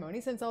the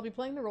ceremony since I'll be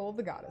playing the role of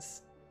the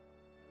goddess.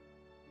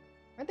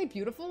 Aren't they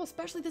beautiful?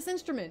 Especially this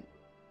instrument.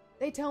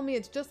 They tell me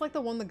it's just like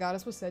the one the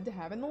goddess was said to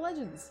have in the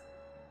legends.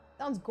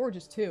 Sounds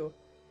gorgeous too.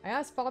 I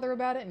asked Father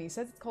about it and he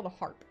says it's called a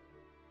harp.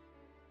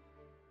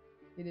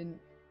 You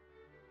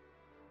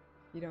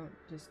don't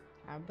just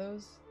have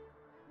those?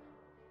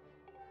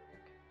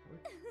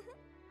 Okay.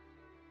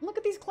 Look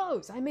at these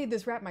clothes! I made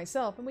this wrap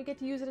myself and we get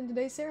to use it in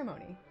today's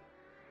ceremony.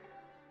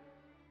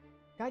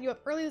 Got you up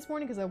early this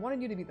morning because I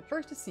wanted you to be the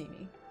first to see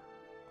me.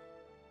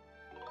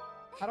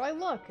 How do I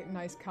look?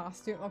 Nice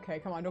costume. Okay,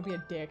 come on, don't be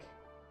a dick.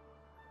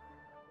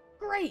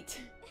 Great!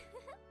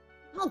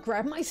 I'll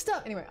grab my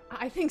stuff. Anyway,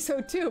 I think so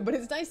too, but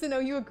it's nice to know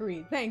you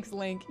agree. Thanks,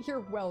 Link.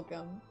 You're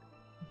welcome.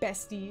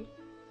 Bestie.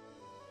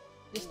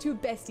 Just two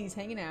besties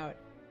hanging out.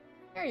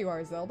 There you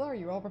are, Zelda. Are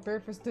you all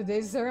prepared for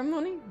today's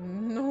ceremony?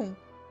 No.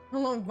 I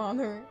won't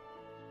bother.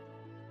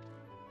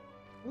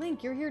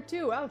 Link, you're here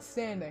too.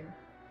 Outstanding.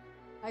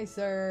 Hi,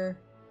 sir.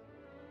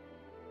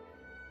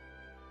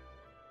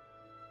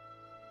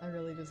 I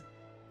really just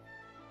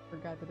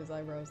forgot that his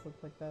eyebrows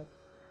looked like that.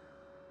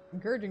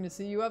 Encouraging to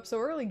see you up so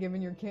early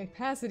given your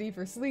capacity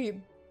for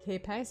sleep.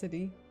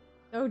 Capacity?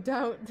 No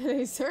doubt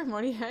today's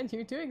ceremony had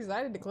you too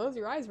excited to close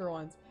your eyes for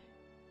once.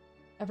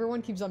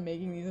 Everyone keeps on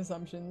making these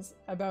assumptions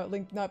about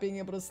Link not being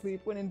able to sleep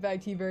when in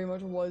fact he very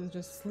much was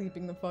just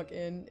sleeping the fuck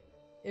in.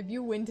 If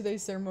you win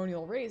today's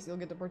ceremonial race, you'll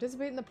get to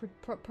participate in the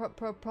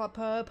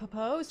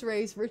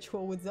post-race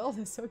ritual with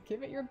Zelda, so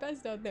give it your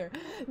best out there.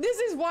 This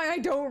is why I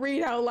don't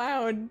read out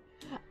loud.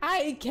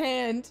 I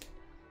can't.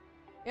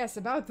 Yes,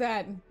 about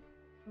that.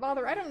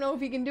 Father, I don't know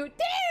if he can do it.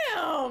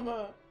 Damn!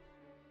 What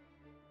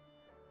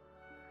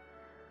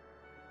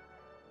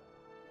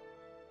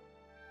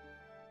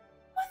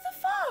the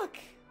fuck?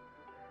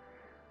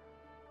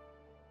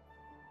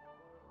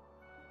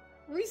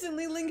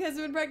 Recently, Link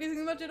hasn't been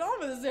practicing much at all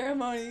for the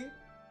ceremony.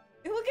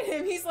 And look at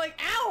him, he's like,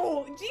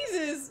 ow!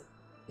 Jesus!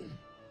 And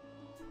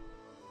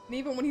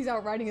even when he's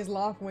out riding his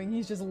Loftwing,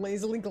 he's just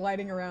lazily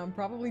gliding around,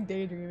 probably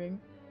daydreaming.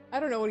 I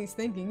don't know what he's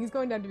thinking. He's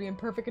going to have to be in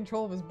perfect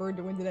control of his bird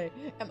to win today.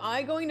 Am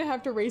I going to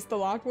have to race the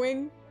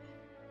Loftwing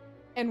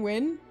and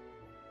win?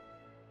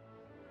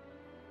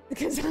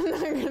 Because I'm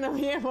not gonna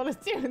be able to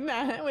do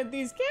that with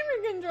these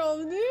camera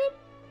controls, dude!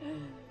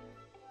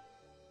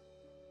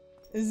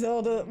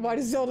 Zelda, why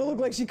does Zelda look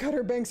like she cut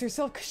her bangs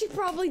herself? Because she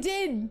probably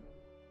did!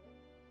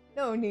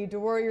 No need to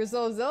worry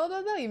yourself,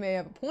 Zelda, though you may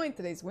have a point.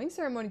 Today's wing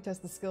ceremony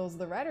tests the skills of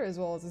the rider as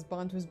well as his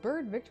bond to his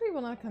bird. Victory will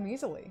not come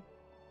easily.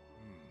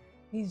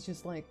 He's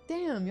just like,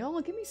 damn,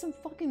 y'all, give me a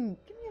fucking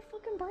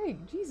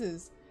break,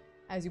 Jesus.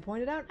 As you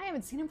pointed out, I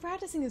haven't seen him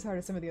practicing as hard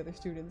as some of the other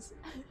students.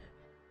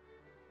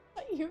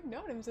 You've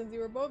known him since you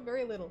were both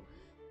very little.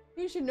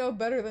 You should know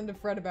better than to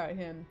fret about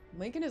him.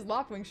 Link and his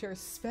Loftwing share a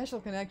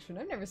special connection.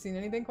 I've never seen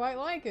anything quite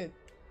like it.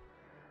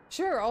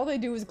 Sure, all they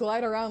do is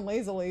glide around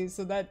lazily,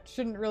 so that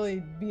shouldn't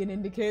really be an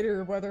indicator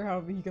of whether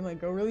how he can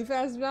like go really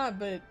fast or not,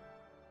 but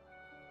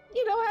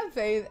you know, have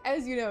faith.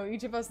 As you know,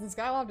 each of us in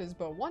Skyloft is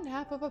but one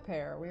half of a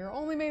pair. We are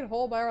only made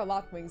whole by our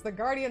Loftwings, the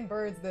guardian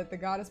birds that the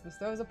goddess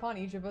bestows upon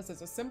each of us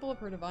as a symbol of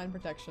her divine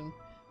protection.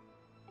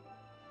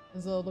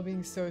 Zelda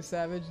being so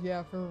savage,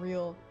 yeah, for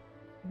real.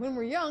 When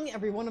we're young,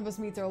 every one of us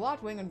meets our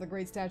Loftwing under the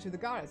great statue of the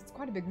goddess. It's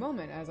quite a big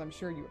moment, as I'm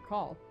sure you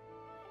recall.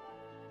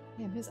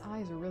 Damn, his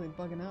eyes are really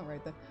bugging out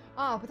right there.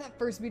 Ah, but that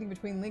first meeting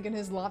between Link and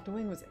his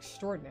Loftwing was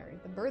extraordinary.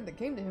 The bird that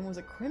came to him was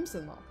a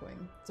crimson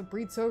Loftwing. It's a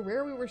breed so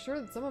rare we were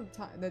sure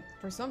that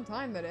for some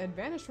time that it had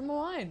vanished from the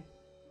line.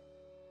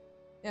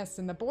 Yes,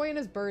 and the boy and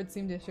his bird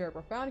seemed to share a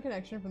profound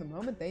connection from the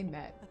moment they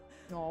met.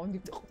 Oh,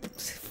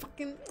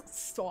 fucking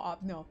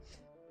stop, no.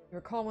 You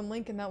recall when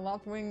Link and that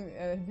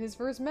Loftwing, his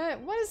first met?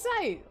 What a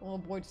sight! The little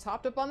boy just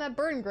hopped up on that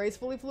bird and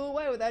gracefully flew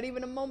away without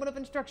even a moment of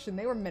instruction.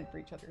 They were meant for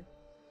each other.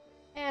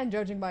 And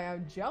judging by how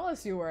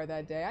jealous you were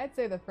that day, I'd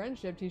say the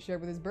friendship he shared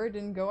with his bird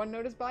didn't go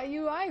unnoticed by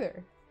you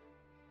either.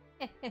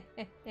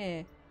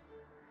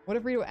 What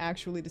if Rito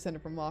actually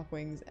descended from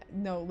Loftwings?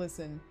 No,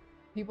 listen.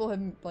 People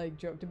have, like,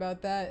 joked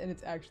about that, and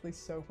it's actually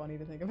so funny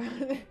to think about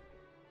it.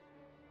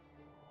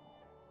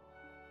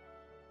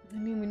 I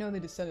mean, we know they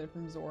descended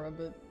from Zora,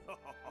 but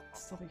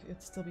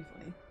it'd still be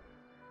funny.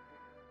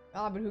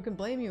 Ah, but who can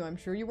blame you? I'm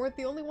sure you weren't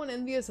the only one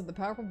envious of the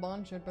powerful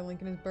bond shared by Link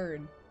and his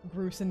bird.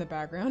 Groose in the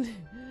background.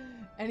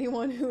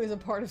 Anyone who is a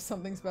part of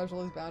something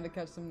special is bound to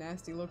catch some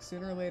nasty looks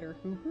sooner or later.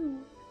 Hoo-hoo.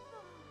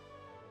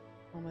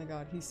 Oh my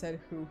god, he said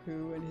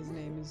hoo-hoo and his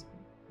name is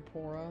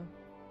Pora.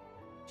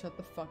 Shut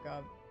the fuck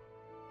up.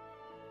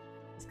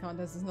 This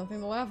contest is nothing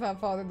to laugh at,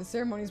 Father. The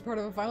ceremony is part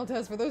of a final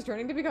test for those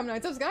training to become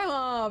Knights of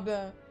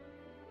Skyloft!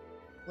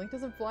 Link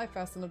doesn't fly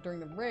fast enough during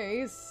the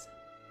race.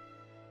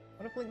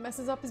 What if Link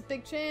messes up his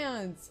big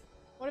chance?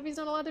 What if he's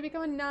not allowed to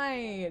become a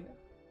knight?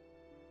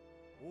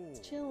 Let's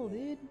chill,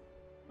 dude.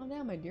 Calm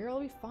down, my dear.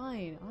 I'll be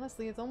fine.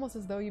 Honestly, it's almost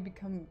as though you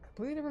become a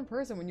completely different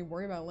person when you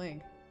worry about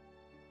Link.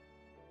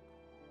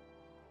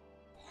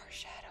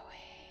 Foreshadowing.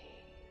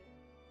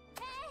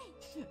 Hey!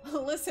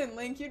 Listen,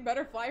 Link, you'd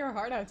better fly your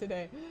heart out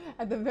today.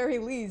 At the very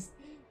least,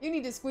 you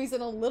need to squeeze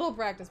in a little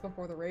practice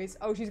before the race.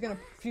 Oh, she's gonna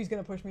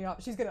push me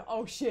up. She's gonna,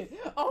 oh shit.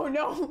 Oh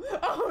no.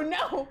 Oh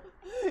no.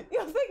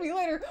 You'll thank me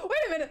later. Wait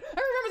a minute.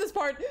 I remember this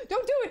part.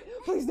 Don't do it.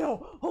 Please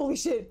no. Holy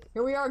shit.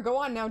 Here we are. Go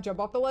on now.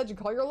 Jump off the ledge and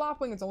call your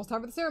Loftwing. It's almost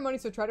time for the ceremony,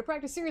 so try to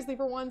practice seriously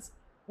for once.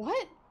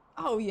 What?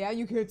 Oh yeah,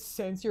 you could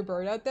sense your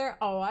bird out there?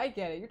 Oh, I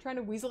get it. You're trying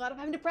to weasel out of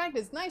having to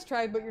practice. Nice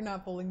try, but you're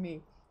not fooling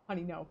me.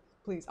 Honey, no.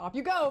 Please, off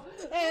you go.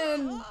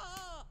 And...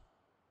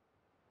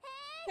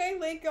 Okay,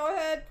 Link, go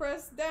ahead.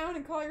 Press down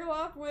and call your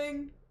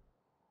Loftwing.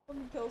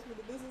 Something tells me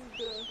that this isn't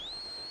gonna...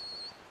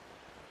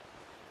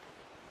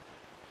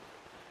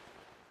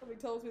 Something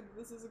tells me that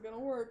this isn't gonna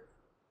work,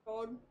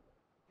 dog.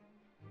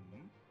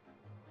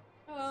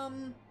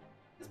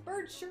 This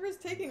bird sure is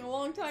taking a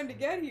long time to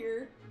get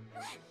here.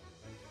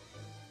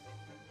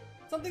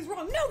 Something's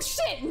wrong. No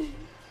shit!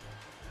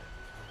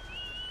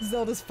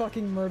 Zelda's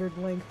fucking murdered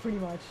Link, pretty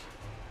much.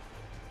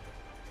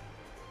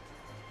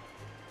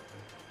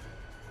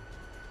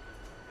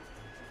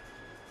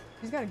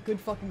 He's got a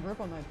good fucking grip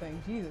on that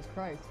thing. Jesus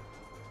Christ.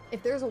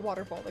 If there's a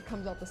waterfall that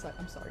comes off the side,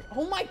 I'm sorry.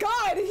 Oh my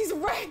god! He's a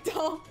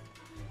ragdoll!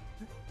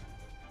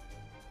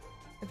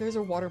 If there's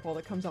a waterfall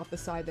that comes off the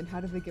side, then how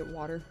do they get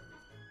water?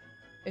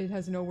 It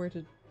has nowhere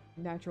to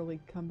naturally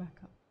come back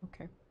up.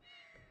 Okay.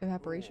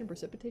 Evaporation,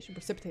 precipitation,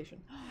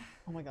 precipitation.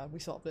 Oh my god, we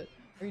solved it.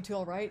 Are you two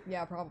alright?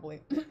 Yeah,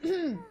 probably.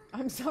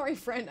 I'm sorry,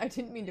 friend. I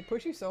didn't mean to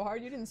push you so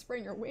hard. You didn't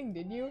sprain your wing,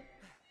 did you?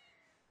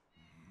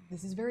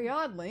 This is very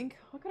odd, Link.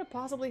 What could have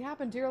possibly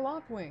happened to your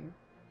Loftwing?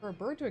 For a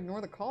bird to ignore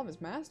the call of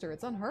his master,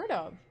 it's unheard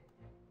of.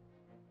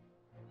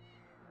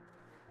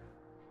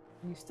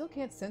 You still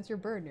can't sense your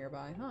bird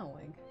nearby, huh,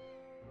 Link?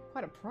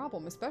 Quite a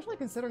problem, especially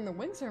considering the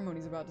wing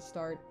ceremony's about to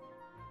start.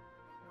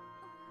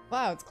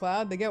 Clouds,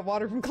 Cloud. They get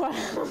water from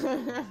clouds.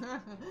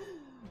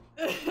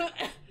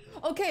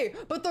 Okay,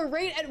 but the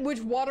rate at which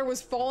water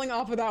was falling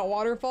off of that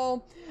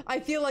waterfall,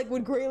 I feel like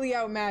would greatly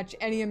outmatch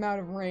any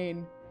amount of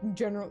rain.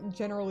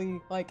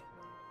 Generally, like,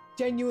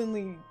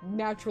 genuinely,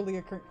 naturally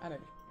occurring. I don't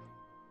know.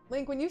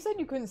 Link, when you said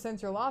you couldn't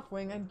sense your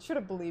Loftwing, I should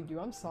have believed you.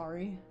 I'm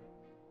sorry.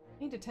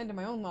 I need to tend to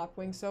my own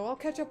Loftwing, so I'll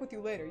catch up with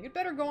you later. You'd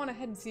better go on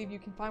ahead and see if you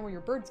can find where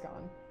your bird's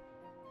gone.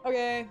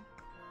 Okay.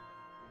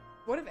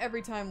 What if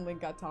every time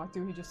Link got talked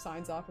to, he just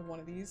signs off with one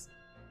of these?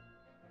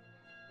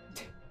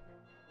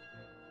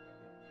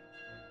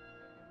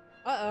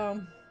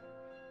 Uh-oh.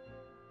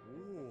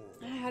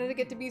 How did it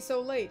get to be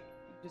so late?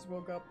 You just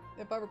woke up.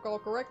 If I recall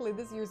correctly,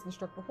 this year's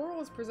instructor Horrell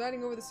is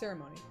presiding over the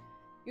ceremony.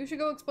 You should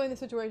go explain the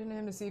situation to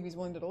him to see if he's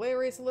willing to delay a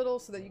race a little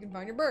so that you can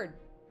find your bird.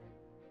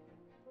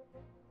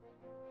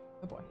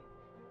 Oh boy.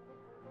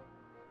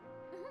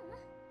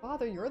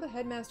 Father, you're the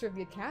headmaster of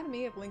the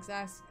academy. If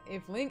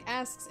Link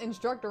asks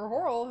Instructor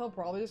Horrell, he'll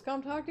probably just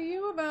come talk to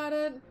you about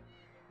it.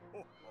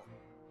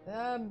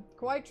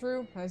 Quite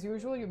true. As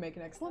usual, you make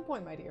an excellent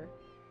point, my dear.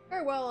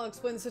 Very well, I'll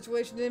explain the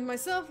situation to him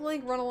myself.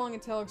 Link, run along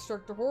and tell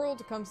Instructor Horrell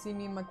to come see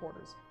me in my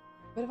quarters.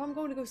 But if I'm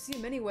going to go see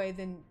him anyway,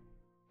 then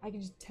I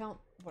can just tell him.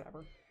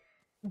 Whatever.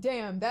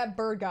 Damn, that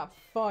bird got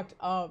fucked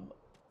up.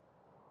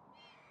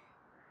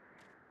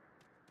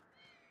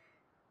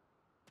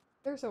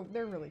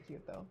 They're really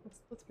cute though.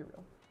 Let's be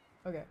real.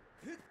 Okay.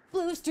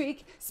 Blue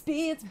streak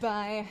speeds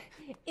by.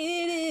 It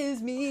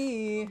is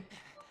me.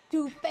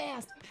 Too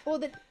fast for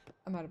the.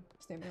 I'm out of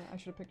stamina. I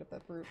should have picked up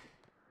that fruit.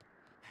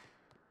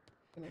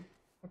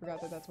 I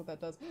forgot that that's what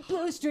that does.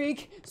 Blue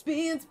streak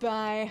speeds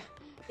by.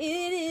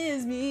 It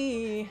is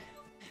me.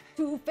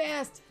 Too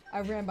fast.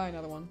 I ran by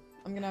another one.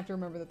 I'm gonna have to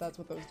remember that that's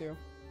what those do.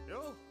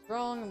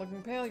 Strong and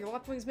looking pale. Your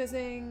Loftwing's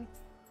missing.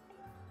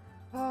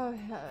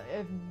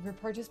 If your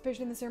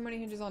participation in the ceremony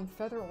hinges on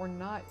feather or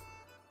not.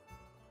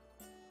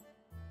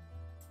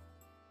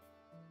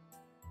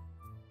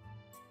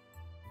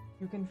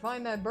 You can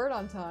find that bird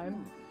on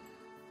time.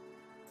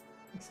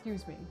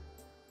 Excuse me.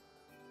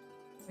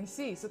 I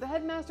see, so the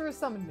headmaster has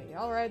summoned me.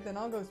 Alright, then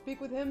I'll go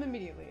speak with him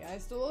immediately. I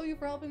still owe you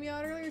for helping me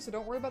out earlier, so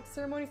don't worry about the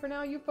ceremony for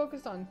now. You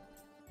focus on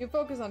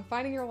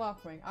finding your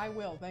Loftwing. I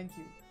will, thank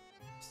you.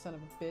 Son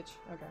of a bitch.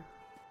 Okay.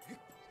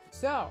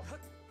 So.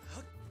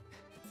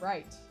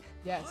 Right.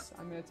 Yes,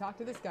 I'm gonna talk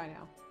to this guy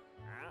now.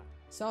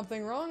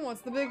 Something wrong?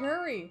 What's the big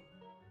hurry?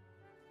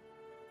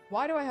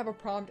 Why do I have a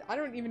prompt? I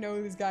don't even know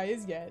who this guy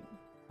is yet.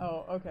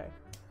 Oh, okay.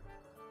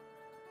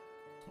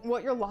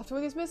 What, your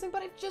Loftwing is missing?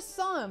 But I just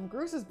saw him!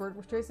 Groos's bird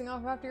was chasing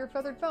off after your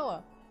feathered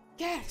fella.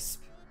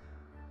 Gasp!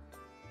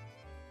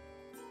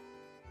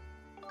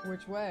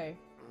 Which way?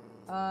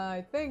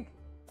 I think...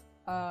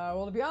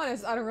 well, to be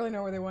honest, I don't really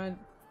know where they went.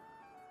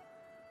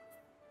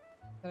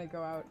 Then I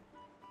go out.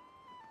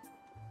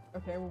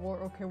 Okay,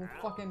 well,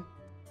 fucking...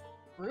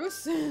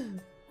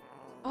 Groos?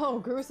 Oh,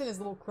 Groos and his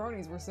little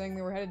cronies were saying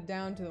they were headed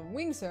down to the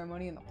wing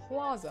ceremony in the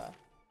plaza.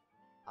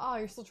 Oh,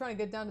 you're still trying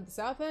to get down to the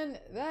south end?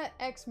 That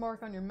X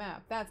mark on your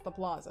map, that's the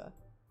plaza.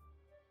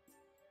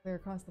 Clear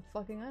across the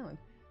fucking island.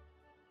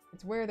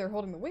 It's where they're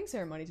holding the wing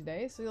ceremony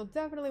today, so you'll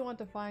definitely want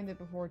to find it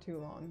before too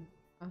long.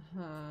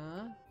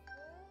 Uh-huh.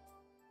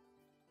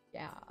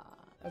 Yeah,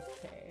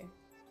 okay.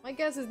 My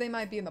guess is they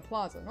might be in the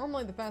plaza.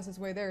 Normally the fastest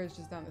way there is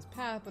just down this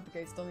path, but the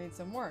gate still needs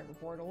some work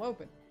before it'll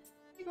open.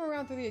 You go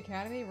around through the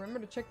academy, remember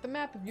to check the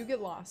map if you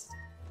get lost.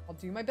 I'll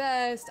do my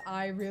best.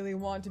 I really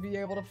want to be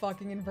able to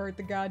fucking invert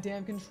the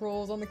goddamn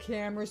controls on the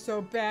camera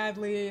so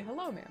badly.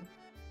 Hello, ma'am.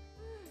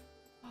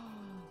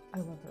 I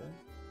love her.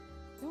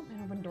 Don't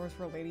man open doors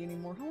for a lady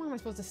anymore. How long am I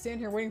supposed to stand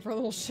here waiting for a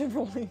little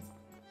chivalry?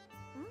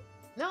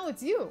 No,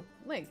 it's you.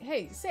 Link,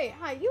 hey, say,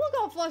 hi, you look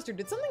all flustered.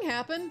 Did something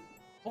happen?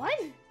 What?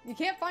 You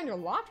can't find your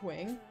locked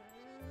wing?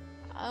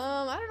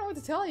 I don't know what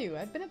to tell you.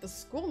 I've been at the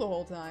school the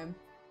whole time.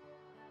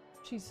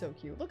 She's so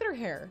cute. Look at her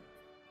hair.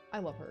 I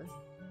love her.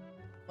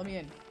 Let me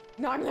in.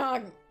 Knock,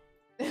 knock!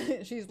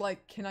 She's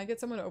like, can I get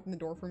someone to open the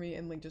door for me?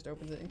 And Link just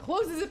opens it and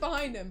closes it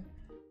behind him.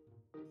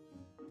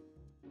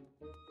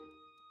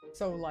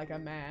 So like a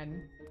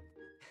man.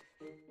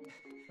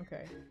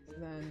 Okay, so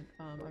then,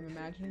 I'm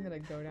imagining that I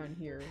go down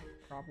here,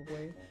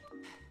 probably.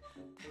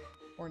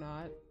 Or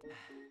not.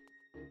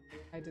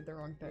 I did the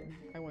wrong thing.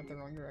 I went the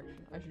wrong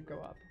direction. I should go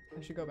up.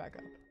 I should go back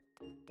up.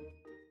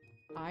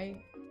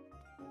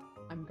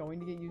 I'm going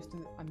to get used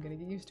to I'm gonna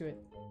get used to it.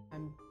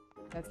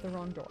 That's the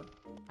wrong door.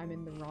 I'm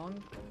in the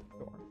wrong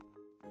door.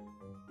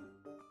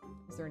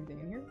 Is there anything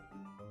in here?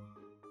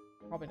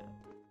 Probably not.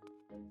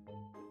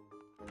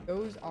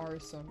 Those are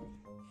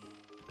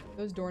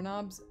those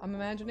doorknobs, I'm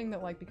imagining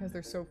that, like, because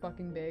they're so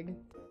fucking big,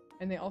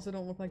 and they also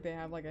don't look like they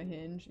have, like, a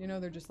hinge, you know,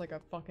 they're just like a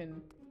fucking...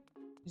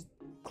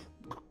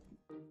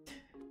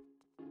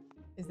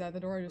 Is that the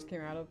door I just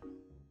came out of?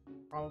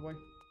 Probably.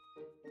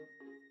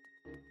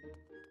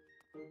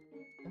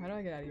 How do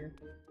I get out of here?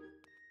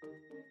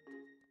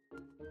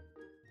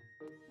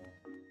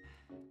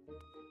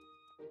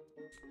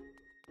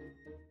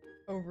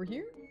 Over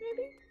here,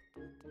 maybe?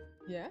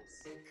 Yes?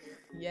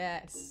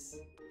 Yes.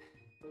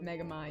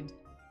 Mega mind.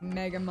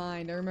 Mega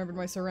mind. I remembered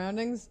my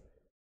surroundings.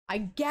 I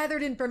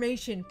gathered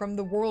information from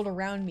the world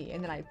around me,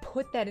 and then I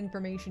put that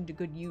information to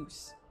good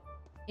use.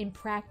 In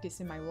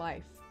practice in my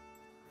life.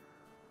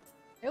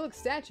 Hey, look,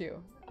 statue.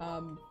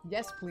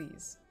 Yes,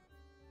 please.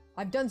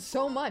 I've done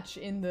so much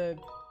in the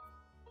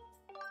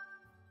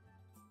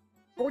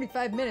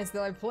 45 minutes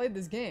that I've played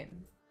this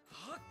game.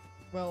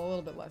 Well, a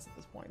little bit less at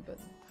this point, but...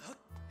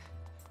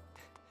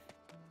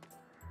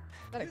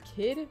 Is that a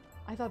kid?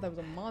 I thought that was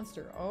a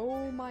monster.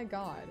 Oh my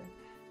god.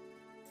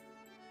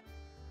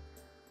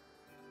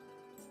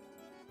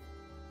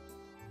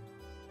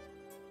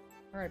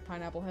 Alright,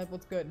 Pineapple Head,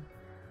 what's good?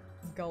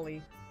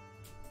 Gully.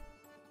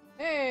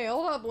 Hey,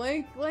 hold up,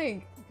 Link!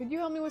 Link! Could you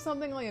help me with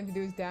something? All you have to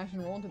do is dash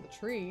and roll into the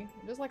tree.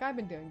 Just like I've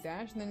been doing.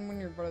 Dash, and then when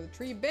you're in front of the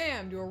tree,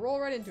 bam! Do a roll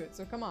right into it,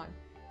 so come on.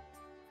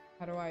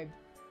 How do I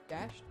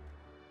dash?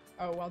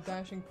 Oh, while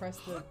dashing, press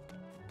the...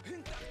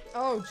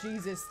 Oh,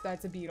 Jesus,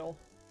 that's a beetle.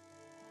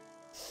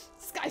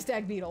 Sky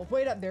Stag Beetle!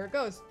 Wait up, there it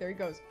goes. There he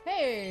goes.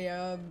 Hey,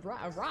 a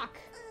rock!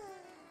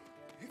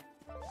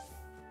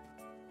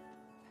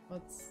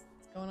 What's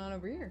going on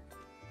over here?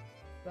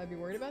 Should I be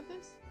worried about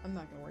this? I'm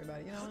not gonna worry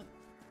about it, you know what?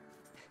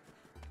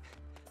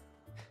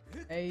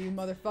 Hey, you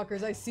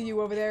motherfuckers, I see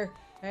you over there.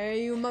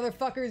 Hey, you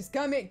motherfuckers,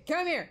 come here,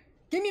 come here!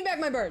 Give me back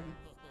my bird!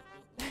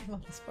 I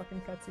love this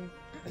fucking cutscene.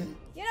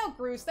 You know,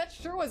 Groose, that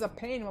sure was a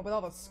pain with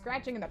all the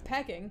scratching and the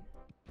pecking.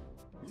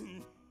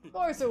 Of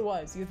course it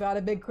was. You thought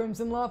a big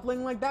Crimson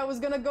Loftling like that was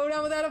gonna go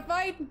down without a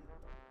fight?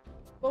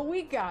 Well,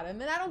 we got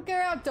him, and I don't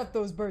care how tough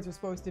those birds are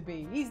supposed to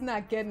be. He's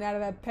not getting out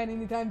of that pen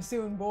anytime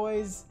soon,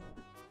 boys.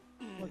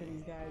 Look at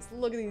these guys.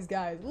 Look at these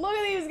guys. Look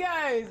at these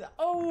guys!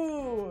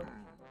 Oh!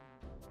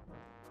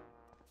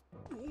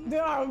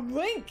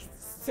 Link!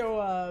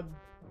 So,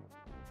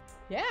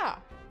 yeah.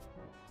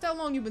 How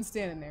long you been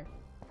standing there?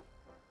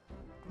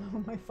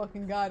 Oh my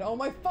fucking god. Oh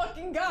my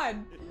fucking god!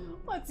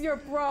 What's your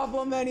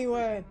problem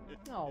anyway?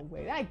 Oh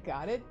wait, I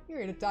got it. You're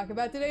here to talk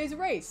about today's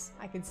race.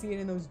 I can see it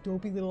in those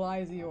dopey little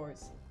eyes of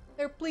yours.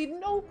 They're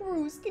pleading, oh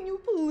Bruce, can you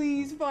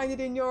please find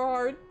it in your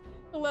heart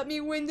to let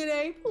me win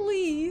today,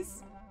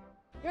 please?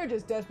 You're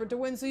just desperate to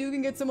win so you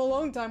can get some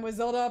alone time with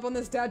Zelda up on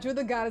the statue of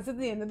the goddess at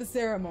the end of the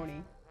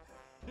ceremony.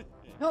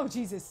 Oh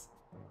Jesus.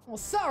 Well,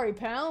 sorry,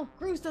 pal.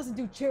 Groose doesn't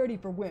do charity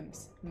for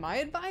whims. My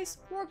advice?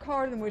 Work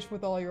hard and wish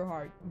with all your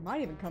heart. You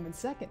might even come in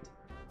second.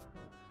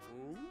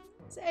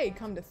 Say,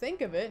 come to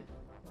think of it,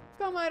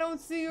 come I don't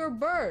see your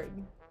bird.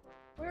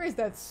 Where is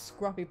that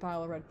scruffy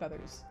pile of red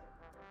feathers?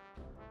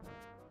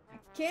 I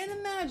can't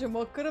imagine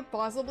what could have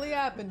possibly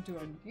happened to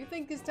him. Do you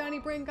think his tiny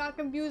brain got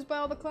confused by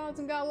all the clouds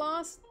and got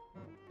lost?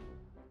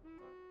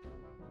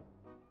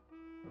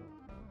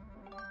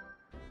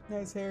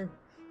 Nice hair.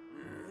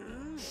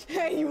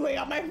 Hey, you lay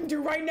out my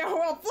do right now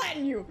or I'll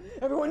flatten you!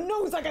 Everyone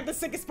knows I got the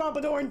sickest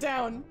pompadour in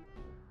town!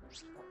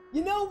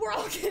 You know, we're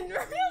all getting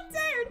real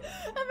tired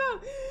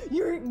about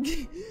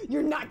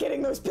you're not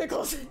getting those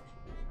pickles!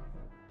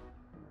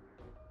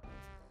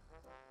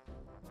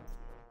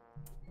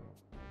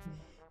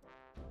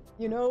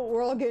 You know,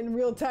 we're all getting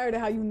real tired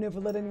of how you never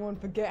let anyone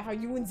forget how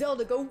you and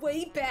Zelda go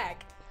way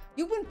back!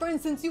 You've been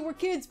friends since you were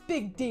kids,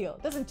 big deal.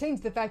 Doesn't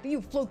change the fact that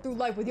you float through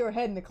life with your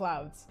head in the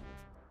clouds.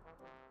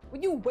 Will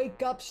you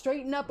wake up,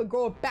 straighten up, and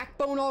grow a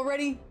backbone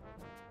already?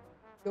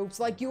 Jokes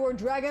like you are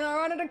dragging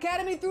our honored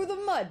academy through the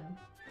mud.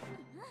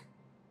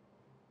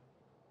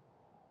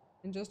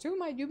 And just who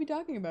might you be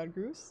talking about,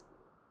 Goose?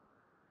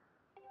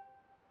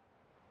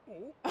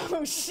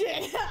 Oh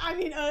shit! I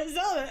mean,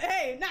 Zelda,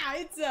 hey, nah,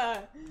 it's,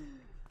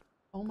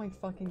 oh my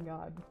fucking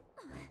god.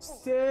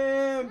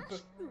 Simp!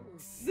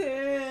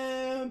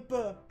 Simp!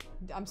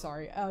 I'm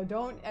sorry,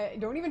 don't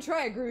even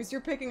try it, Goose.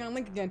 You're picking on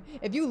Link again.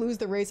 If you lose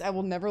the race, I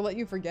will never let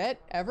you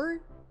forget,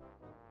 ever.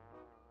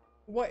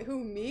 What,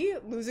 who, me?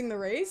 Losing the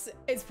race?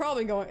 It's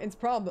probably going,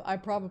 I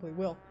probably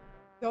will.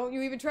 Don't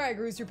you even try it,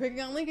 Goose. You're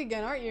picking on Link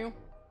again, aren't you?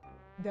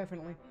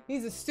 Definitely.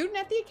 He's a student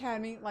at the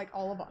academy, like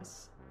all of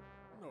us.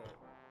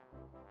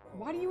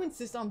 Why do you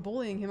insist on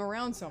bullying him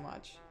around so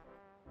much?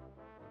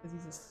 Because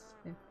he's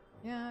a...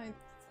 Yeah,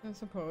 I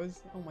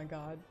suppose. Oh my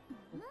god.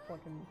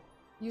 Fucking...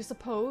 You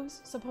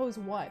suppose? Suppose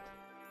what?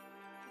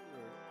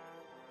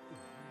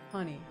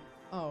 Honey.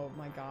 Oh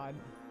my god.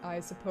 I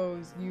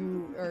suppose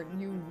you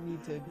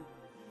need to...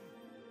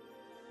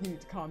 You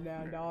need to calm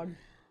down, dog.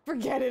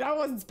 Forget it! I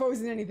wasn't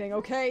supposing anything,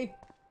 okay?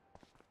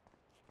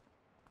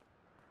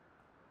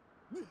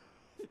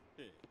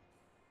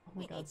 Oh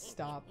my god,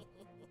 stop.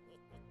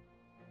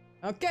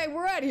 Okay,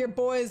 we're out of here,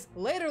 boys.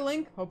 Later,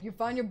 Link. Hope you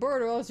find your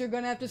bird or else you're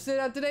gonna have to sit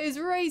out today's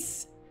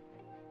race.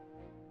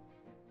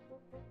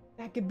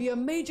 That could be a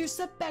major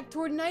setback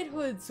toward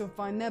knighthood, so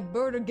find that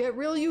bird or get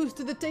real used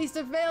to the taste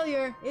of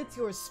failure. It's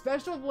your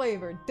special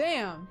flavor.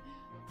 Damn.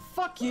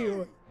 Fuck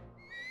you.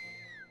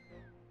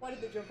 Why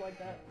did they jump like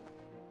that?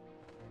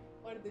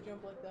 Why did they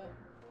jump like that?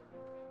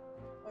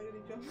 Why did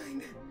they jump like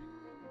that?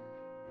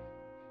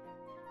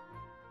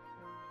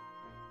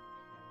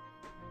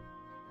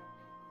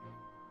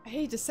 I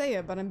hate to say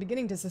it, but I'm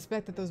beginning to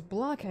suspect that those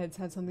blockheads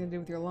had something to do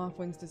with your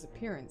Loftwing's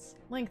disappearance.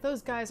 Link,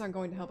 those guys aren't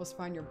going to help us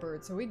find your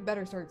bird, so we'd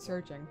better start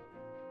searching.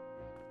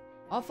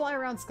 I'll fly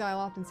around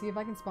Skyloft and see if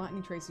I can spot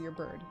any trace of your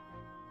bird.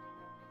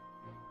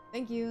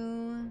 Thank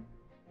you.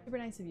 Super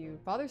nice of you.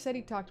 Father said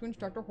he'd talk to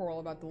Instructor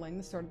Horrell about delaying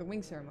the start of the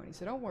wing ceremony,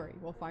 so don't worry.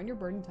 We'll find your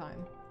bird in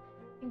time.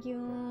 Thank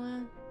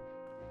you.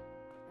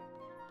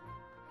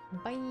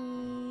 Bye.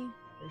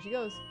 There she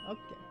goes.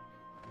 Okay.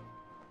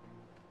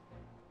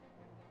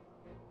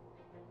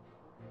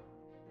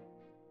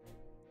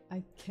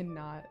 I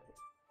cannot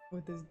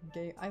with this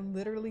game. I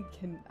literally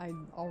can.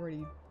 I'm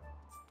already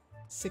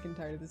sick and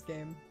tired of this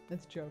game.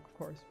 That's a joke, of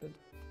course, but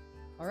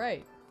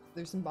alright.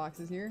 There's some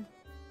boxes here.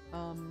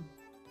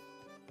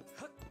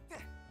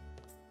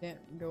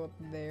 Can't go up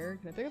there.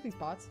 Can I pick up these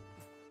pots?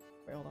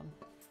 Wait, hold on.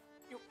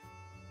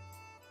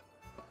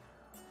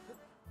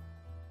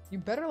 You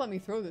better let me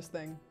throw this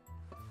thing.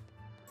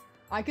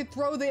 I could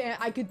throw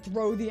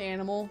the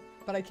animal,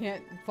 but I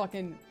can't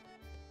fucking...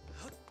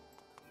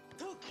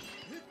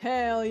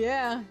 Hell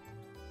yeah!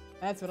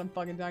 That's what I'm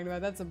fucking talking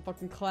about. That's some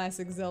fucking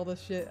classic Zelda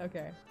shit.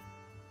 Okay.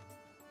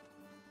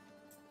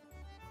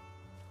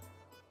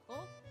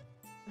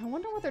 I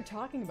wonder what they're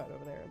talking about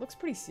over there. It looks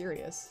pretty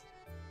serious.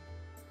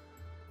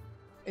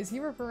 Is he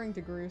referring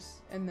to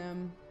Groose and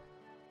them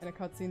in a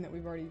cutscene that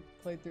we've already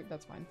played through?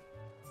 That's fine.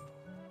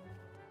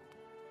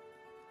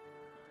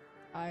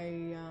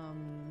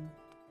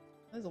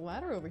 There's a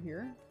ladder over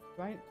here.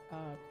 Do I,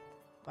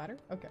 ladder?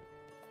 Okay.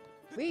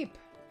 Leap!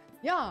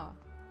 Yeah!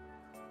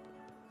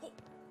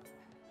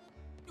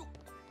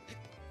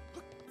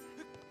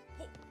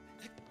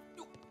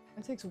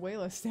 That takes way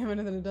less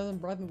stamina than it does in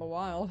Breath of the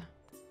Wild.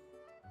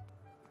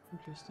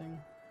 Interesting.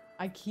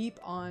 I keep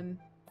on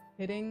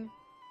hitting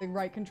the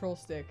right control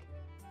stick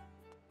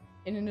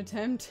in an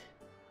attempt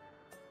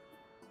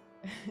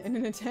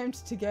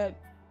to get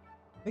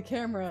the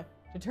camera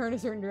to turn a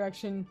certain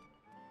direction,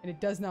 and it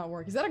does not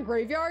work. Is that a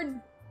graveyard?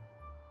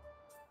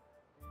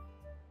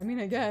 I mean,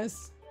 I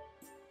guess.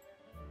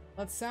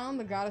 Let's sound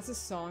the goddess's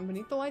song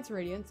beneath the light's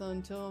radiance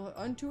until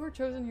unto her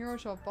chosen hero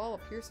shall fall a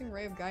piercing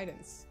ray of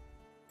guidance.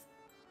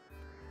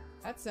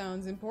 That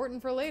sounds important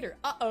for later.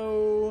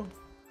 Uh-oh!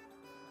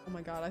 Oh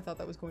my god, I thought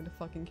that was going to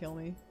fucking kill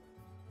me.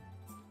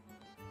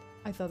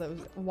 I thought that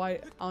was-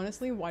 why-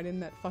 honestly, why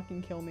didn't that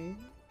fucking kill me?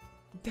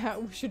 That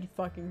should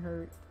fucking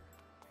hurt.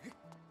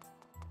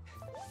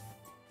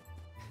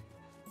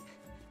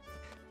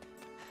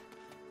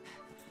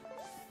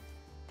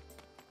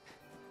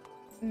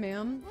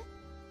 Ma'am?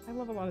 I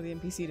love a lot of the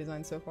NPC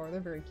designs so far,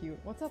 they're very cute.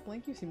 What's up,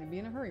 Link? You seem to be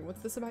in a hurry.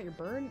 What's this about your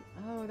bird?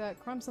 Oh, that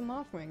Crumpson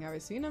Loftwing. Have I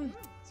seen him?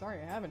 Sorry,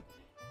 I haven't.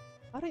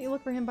 Why don't you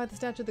look for him by the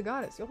statue of the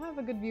goddess? You'll have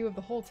a good view of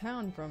the whole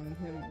town from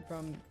him,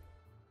 from...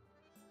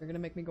 You're gonna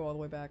make me go all the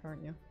way back,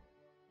 aren't you?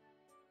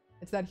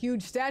 It's that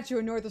huge statue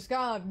in north of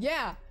Skyward.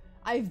 Yeah!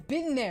 I've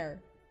been there!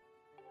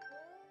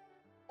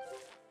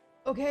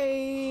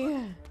 Okay...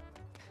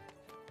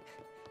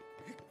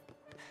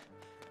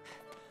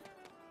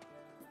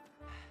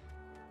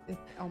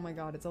 oh my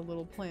god, it's a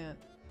little plant.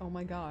 Oh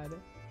my god.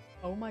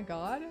 Oh my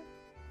god?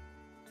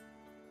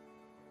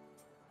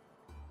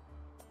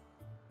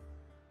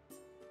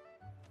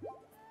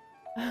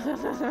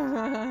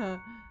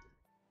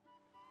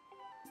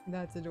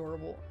 That's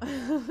adorable.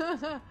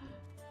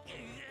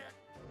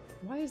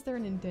 Why is there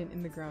an indent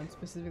in the ground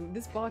specifically?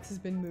 This box has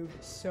been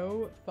moved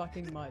so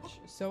fucking much,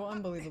 so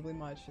unbelievably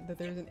much, that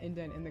there's an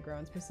indent in the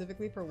ground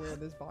specifically for where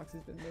this box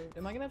has been moved.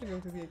 Am I gonna have to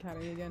go through the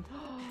academy again?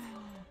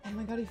 Oh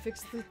my god, he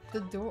fixed the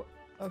door.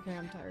 Okay,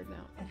 I'm tired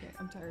now. Okay,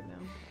 I'm tired now.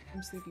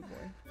 I'm sleepy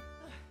boy.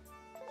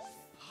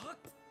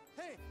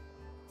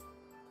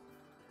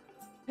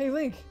 Hey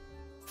Link!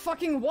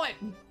 Fucking what?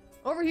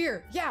 Over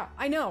here! Yeah,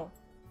 I know!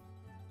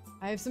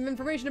 I have some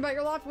information about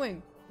your loft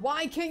wing.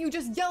 Why can't you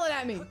just yell it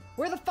at me?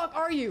 Where the fuck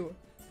are you?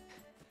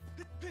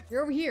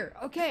 You're over here.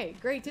 Okay,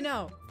 great to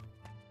know.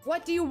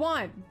 What do you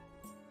want?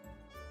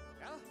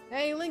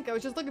 Hey Link, I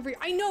was just looking for you.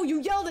 I know,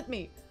 you yelled at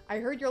me! I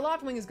heard your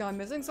loft wing has gone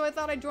missing, so I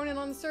thought I'd join in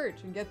on the search.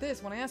 And get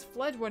this, when I asked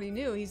Fledge what he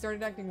knew, he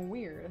started acting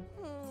weird.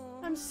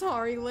 I'm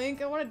sorry,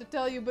 Link. I wanted to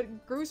tell you,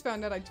 but Groose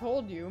found out I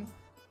told you.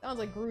 Sounds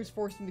like Groose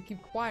forced him to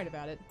keep quiet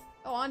about it.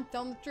 Go on,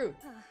 tell him the truth.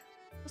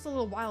 Just a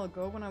little while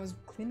ago, when I was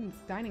cleaning the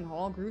dining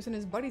hall, Groose and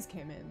his buddies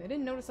came in. They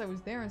didn't notice I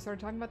was there and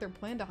started talking about their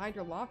plan to hide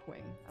your loft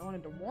wing. I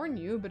wanted to warn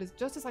you, but it's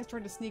just as I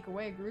started to sneak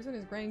away, Groose and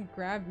his gang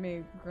grabbed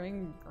me.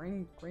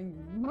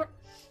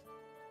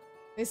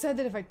 They said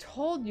that if I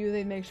told you,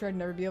 they'd make sure I'd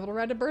never be able to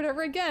ride a bird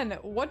ever again.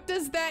 What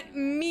does that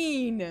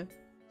mean?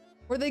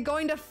 Were they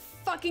going to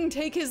fucking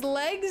take his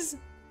legs?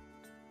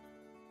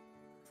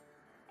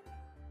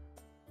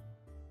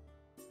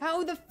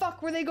 How the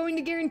fuck were they going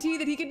to guarantee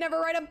that he could never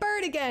ride a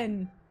bird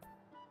again?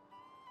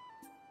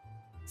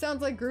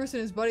 Sounds like Groose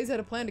and his buddies had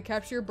a plan to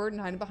capture your bird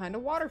and hide it behind a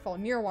waterfall,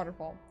 near a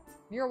waterfall.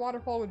 Near a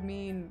waterfall would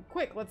mean,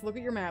 quick, let's look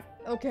at your map.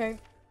 Okay.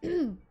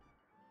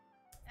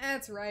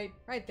 That's right,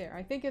 right there.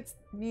 I think it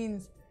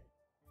means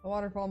a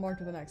waterfall marked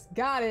to the next.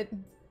 Got it.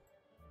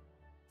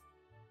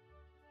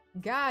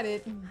 Got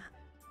it.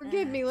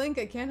 Forgive me, Link.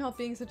 I can't help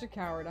being such a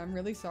coward. I'm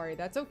really sorry.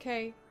 That's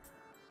okay.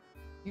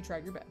 You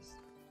tried your best.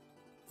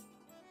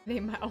 They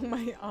might,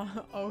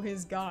 oh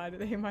his god,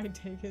 they might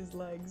take his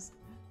legs.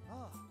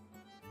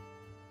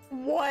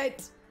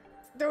 What?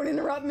 Don't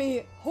interrupt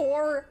me,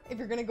 whore! If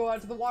you're gonna go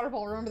out to the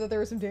waterfall, remember that there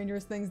are some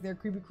dangerous things there,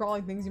 creepy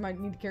crawling things, you might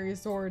need to carry a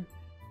sword.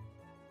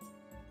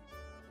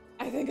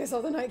 I think I saw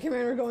the Knight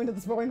Commander go into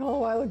the sparring hall a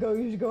while ago.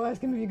 You should go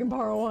ask him if you can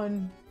borrow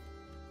one.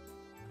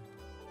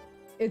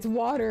 It's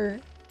water.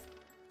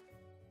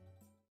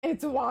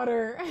 It's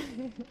water.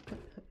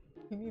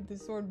 You need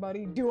this sword,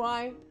 buddy. Do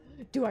I?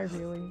 Do I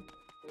really?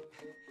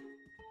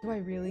 Do I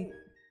really?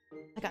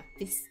 I got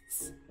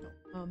fists.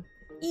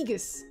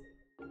 Aegis.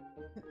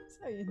 That's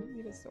how you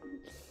need a sword.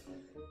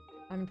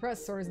 I'm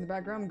impressed. Sword is in the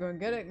background. Go and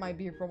get it. Might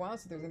be here for a while,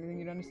 so if there's anything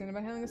you don't understand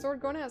about handling a sword,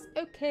 go and ask.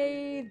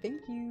 Okay,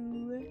 thank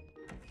you.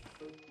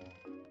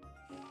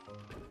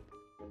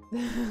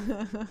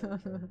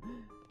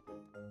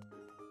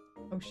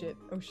 Oh shit,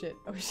 oh shit,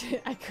 oh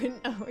shit. I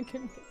couldn't miss the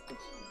shit.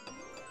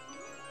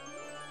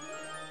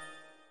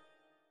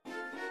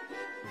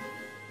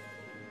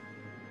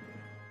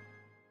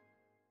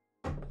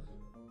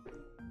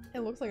 It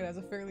looks like it has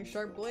a fairly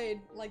sharp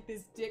blade, like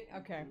this dick.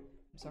 Okay,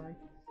 I'm sorry.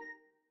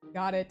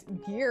 Got it.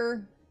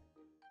 Gear.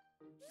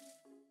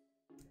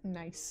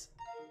 Nice.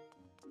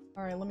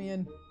 Alright, let me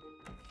in.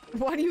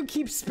 Why do you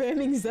keep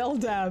spamming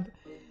Zeldab?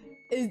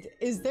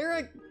 Is there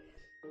a...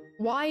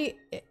 Why...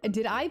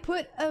 Did I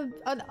put a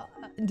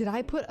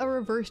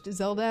reversed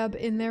Zeldab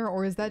in there,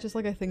 or is that just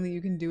like a thing that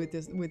you can do with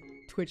this, with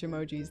Twitch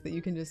emojis, that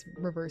you can just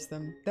reverse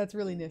them? That's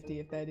really nifty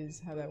if that is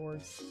how that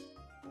works.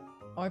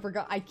 Oh, I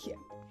forgot. I can't...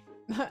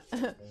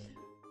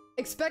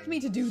 Expect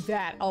me to do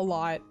that a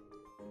lot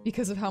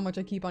because of how much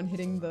I keep on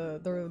hitting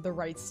the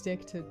right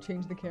stick to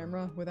change the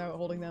camera without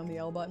holding down the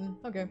L button.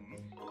 Okay.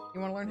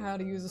 You want to learn how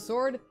to use a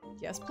sword?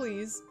 Yes,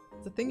 please.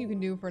 It's a thing you can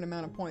do for an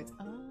amount of points.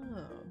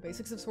 Oh,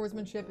 basics of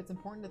swordsmanship. It's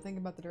important to think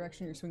about the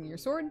direction you're swinging your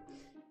sword.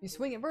 If you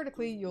swing it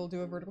vertically, you'll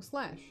do a vertical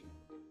slash.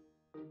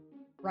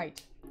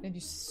 Right. And if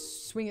you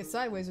swing it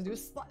sideways, you'll do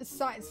a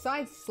side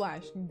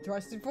slash. And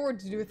thrust it forward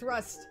to do a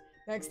thrust.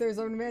 Next, there's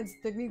an advanced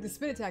technique, the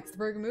spin attack. It's the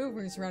perfect move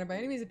when you're surrounded by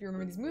enemies if you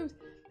remember these moves.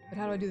 But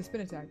how do I do the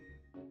spin attack?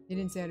 You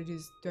didn't say how to do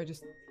this. Do I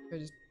just...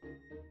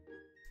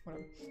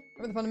 Whatever.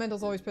 Remember the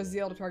fundamentals, always press the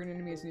L to target an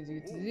enemy as soon as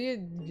you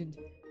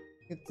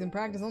get some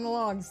practice on the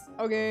logs.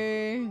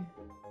 Okay.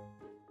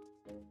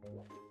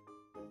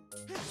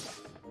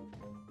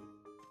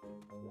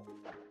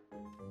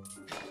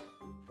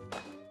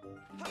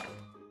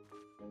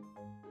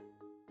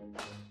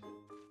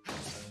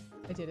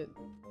 I did it.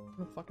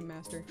 I'm a fucking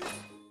master.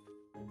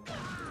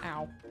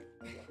 Ow.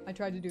 I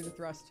tried to do the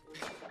thrust.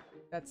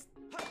 That's...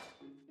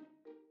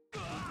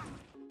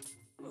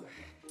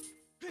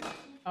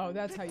 Oh,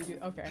 that's how you do-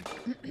 okay.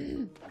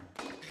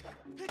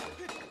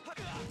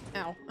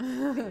 Ow.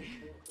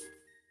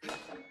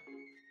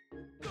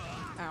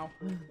 Ow.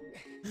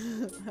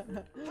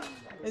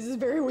 This is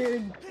very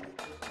weird.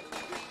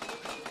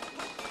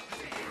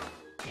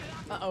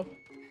 Uh-oh.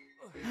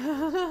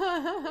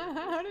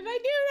 How did I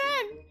do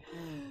that?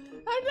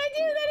 How did I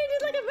do that? I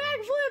did like a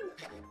backflip!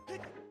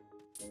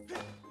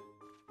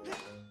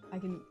 I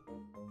can...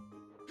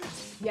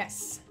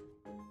 Yes.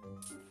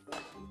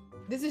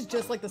 This is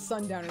just like the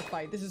Sundowner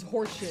fight. This is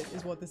horseshit,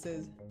 is what this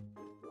is.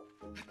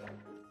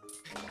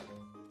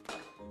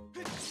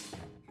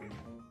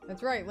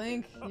 That's right,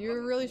 Link.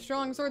 You're a really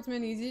strong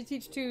swordsman, easy to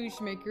teach too. You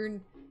should make your...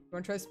 You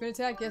wanna try spin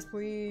attack? Yes,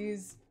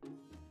 please.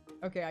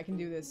 Okay, I can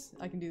do this.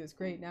 I can do this.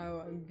 Great,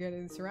 now I'm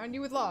gonna surround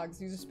you with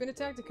logs. Use a spin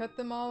attack to cut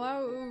them all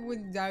out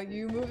without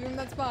you moving from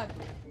that spot.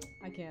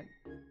 I can't.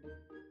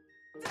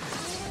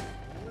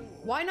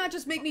 Why not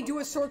just make me do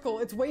a circle?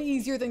 It's way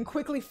easier than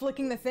quickly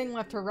flicking the thing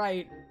left to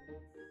right.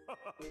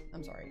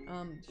 I'm sorry.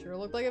 Sure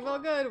looked like it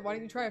felt good. Why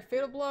don't you try a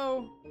fatal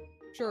blow?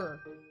 Sure.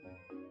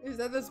 Is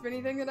that the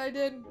spinny thing that I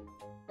did?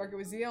 Fuck it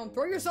with ZL and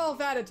throw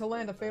yourself at it to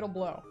land a fatal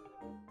blow.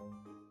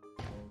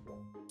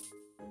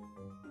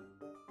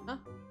 Huh?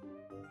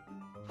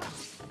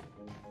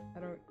 I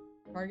don't...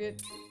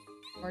 Target.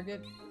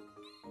 Target.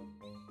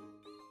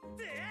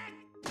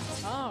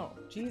 Oh,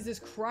 Jesus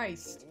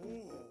Christ.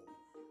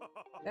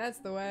 That's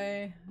the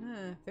way.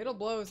 Fatal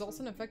blow is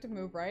also an effective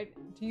move, right?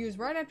 To use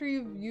right after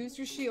you've used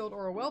your shield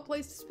or a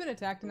well-placed spin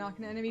attack to knock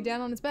an enemy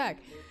down on its back.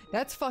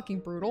 That's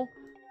fucking brutal.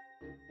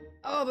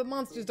 Oh, but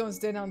monsters don't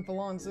stay down for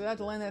long, so they have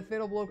to land that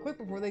fatal blow quick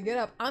before they get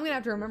up. I'm gonna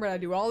have to remember how to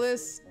do all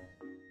this.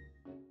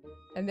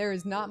 And there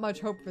is not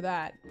much hope for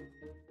that.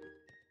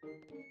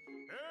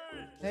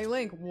 Hey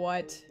Link,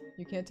 what?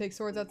 You can't take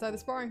swords outside the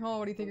sparring hall.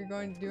 What do you think you're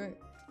going to do?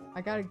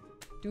 I gotta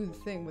do the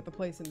thing with the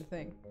place in the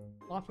thing.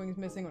 Loftwing is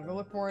missing. I'm gonna go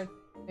look for it.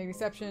 Make an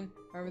exception.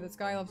 However, that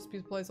Skyloft is a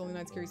peaceful place. Only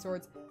knights carry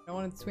swords. I don't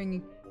want it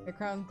swinging. Get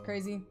crown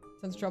crazy.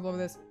 Sense of trouble over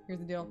this. Here's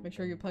the deal. Make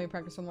sure you play and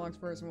practice on the logs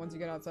first, and once you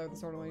get outside with the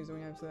sword, only use it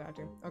when you absolutely have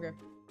to. Okay.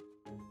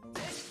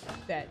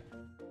 Bet.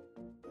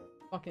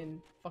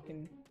 Fucking.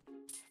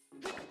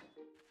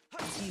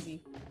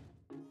 Easy.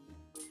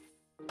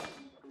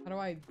 How do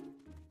I...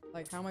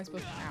 Like, how am I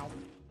supposed to... Ow.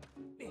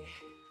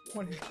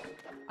 What?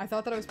 I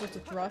thought that I was supposed to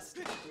thrust.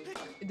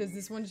 Does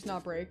this one just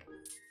not break?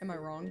 Am I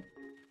wrong?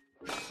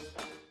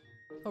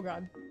 Oh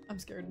god, I'm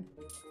scared.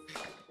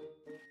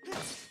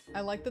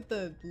 I like that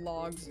the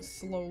logs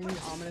slowly,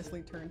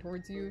 ominously turn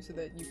towards you so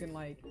that you can,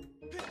 like...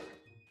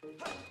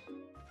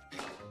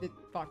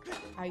 Fuck.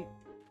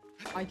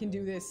 I can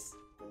do this.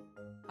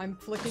 I'm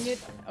flicking it.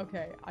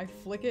 Okay, I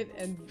flick it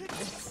and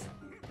it's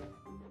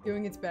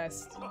doing its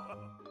best.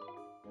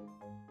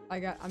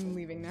 I'm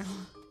leaving now.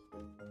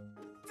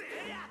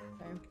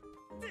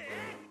 Okay.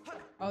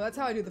 Oh, that's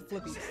how I do the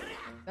flippies.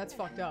 That's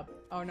fucked up.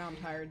 Oh, now I'm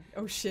tired.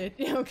 Oh shit.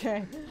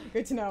 Okay.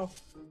 Good to know.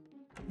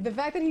 The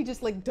fact that he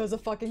just like does a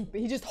fucking-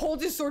 he just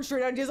holds his sword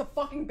straight out and does a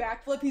fucking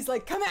backflip, he's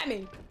like, come at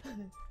me!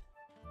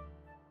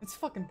 It's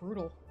fucking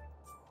brutal.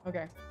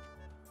 Okay.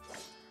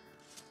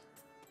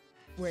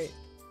 Wait.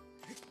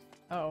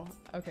 Oh,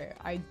 okay.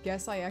 I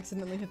guess I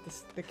accidentally hit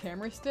the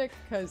camera stick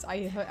because I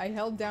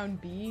held down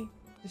B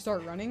to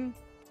start running,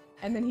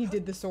 and then he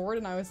did the sword,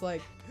 and I was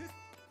like,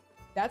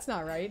 that's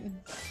not right.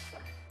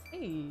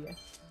 Hey.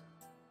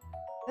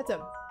 That's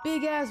a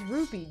big-ass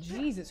rupee.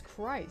 Jesus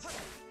Christ.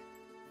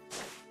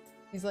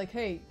 He's like,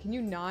 hey, can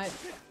you not...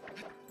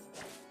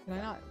 Can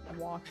I not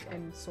walk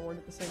and sword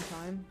at the same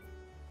time?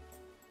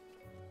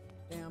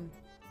 Damn.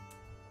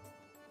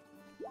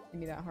 Give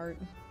me that heart.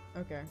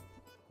 Okay.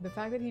 The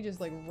fact that he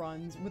just, like,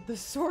 runs with the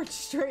sword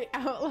straight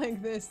out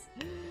like this.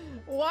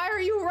 Why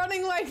are you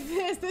running like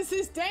this? This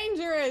is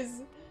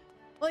dangerous!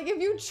 Like, if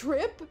you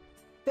trip,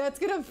 that's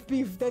gonna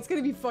be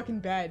fucking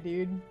bad,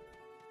 dude.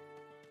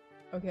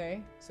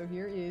 Okay, so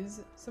here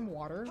is some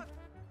water.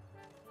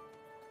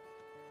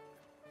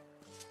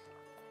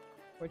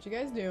 What you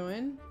guys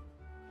doing?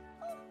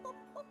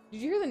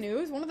 Did you hear the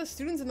news? One of the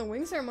students in the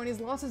wing ceremony has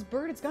lost his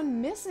bird. It's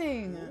gone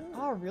missing.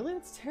 Oh, really?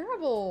 That's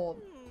terrible.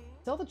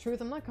 To tell the truth,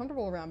 I'm not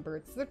comfortable around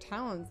birds. It's their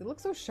talons. They look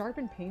so sharp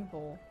and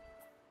painful.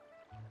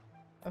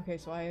 Okay,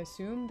 so I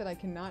assume that I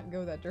cannot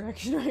go that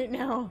direction right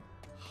now.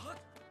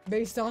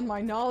 Based on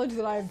my knowledge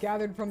that I have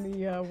gathered from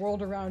the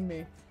world around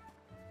me.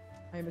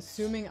 I am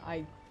assuming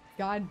I...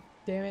 God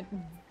damn it.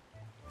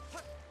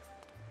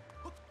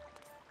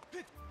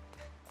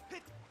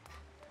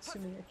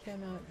 Assuming I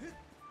cannot...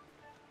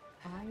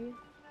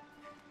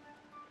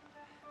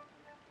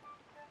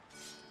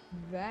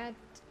 That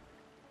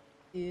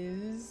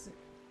is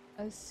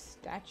a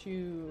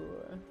statue.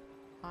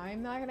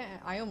 I'm not gonna...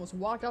 I almost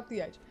walked off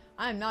the edge.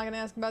 I'm not gonna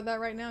ask about that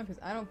right now because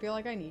I don't feel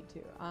like I need to.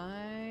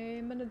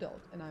 I'm an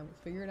adult and I will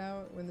figure it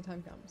out when the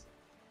time comes.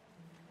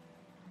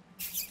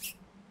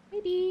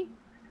 Maybe.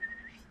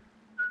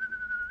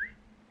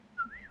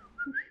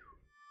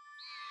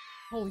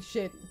 Holy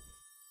shit.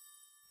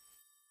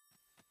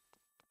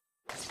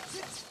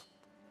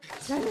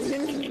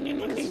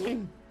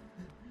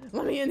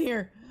 Let me in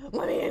here!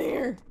 Let me in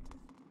here!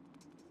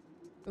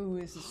 Ooh,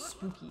 this is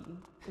spooky.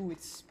 Ooh,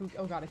 it's spooky.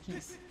 Oh god, a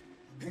keys.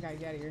 I gotta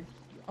get out of here.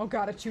 Oh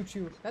god, a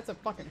choo-choo. That's a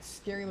fucking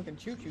scary looking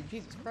choo-choo.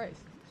 Jesus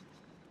Christ.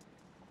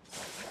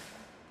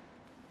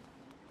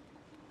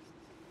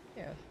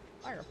 Yeah,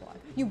 firefly.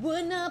 You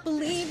would not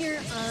believe your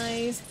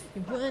eyes.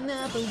 You would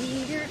not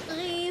believe your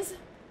eyes.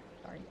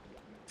 Sorry.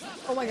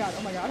 Oh my god,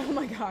 oh my god, oh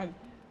my god.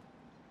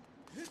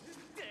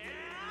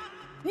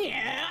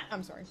 Yeah!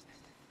 I'm sorry.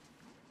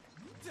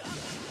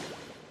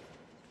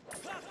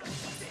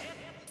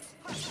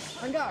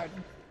 On guard.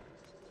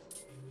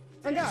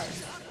 On guard.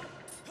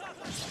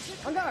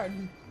 On guard.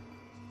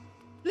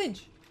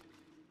 Flinch!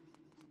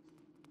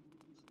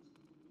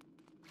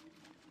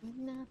 Would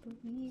not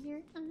believe your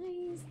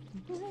eyes.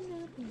 Would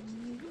not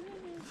believe your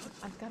eyes.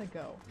 I've gotta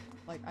go.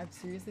 Like, I've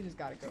seriously just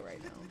gotta go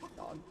right now,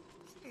 dog.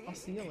 I'll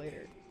see you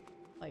later.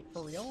 Like,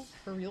 for real?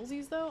 For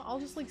realsies, though? I'll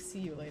just, like, see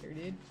you later,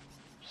 dude.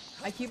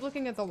 I keep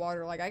looking at the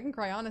water, like, I can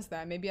cryonus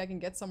that. Maybe I can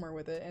get somewhere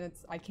with it, and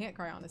it's- I can't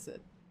cryonus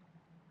it.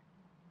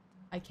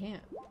 I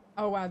can't.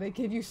 Oh, wow, they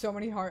give you so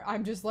many hearts.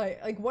 I'm just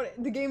like, what?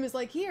 The game is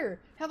like, here,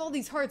 have all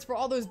these hearts for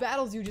all those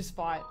battles you just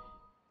fought.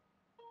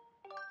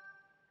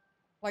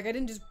 Like, I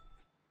didn't just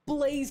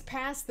blaze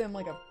past them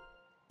like a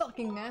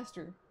fucking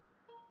master.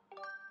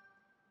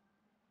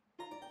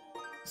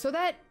 So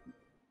that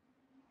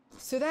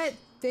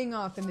thing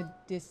off in the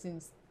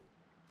distance.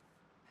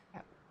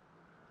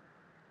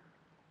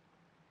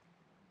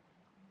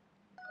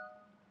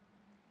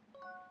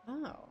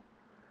 Oh.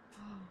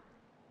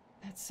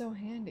 That's so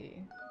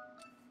handy.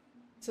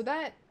 So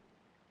that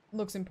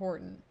looks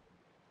important.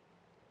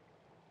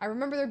 I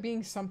remember there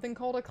being something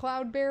called a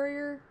cloud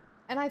barrier,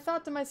 and I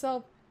thought to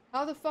myself,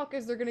 how the fuck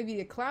is there gonna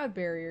be a cloud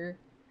barrier?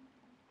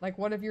 Like,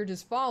 what if you're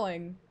just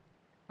falling?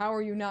 How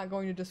are you not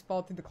going to just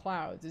fall through the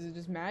clouds? Is it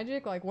just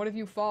magic? Like, what if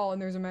you fall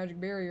and there's a magic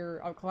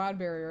barrier, a cloud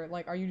barrier?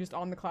 Like, are you just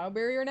on the cloud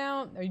barrier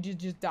now? Are you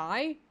just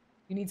die?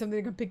 You need something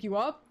to come pick you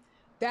up?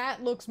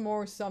 That looks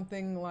more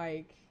something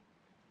like...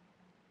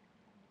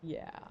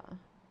 Yeah.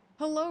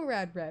 Hello,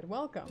 Rad Red.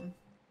 Welcome.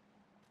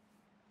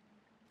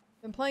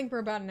 Been playing for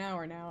about an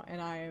hour now, and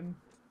I am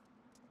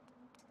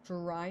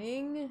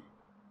trying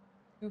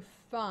to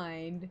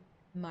find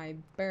my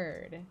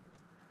bird.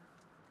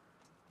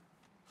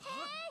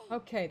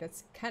 Okay,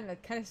 that's kind of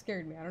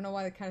scared me. I don't know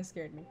why that kind of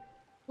scared me.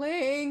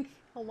 Link!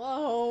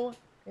 Hello!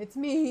 It's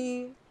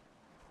me!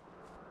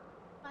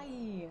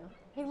 Hi!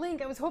 Hey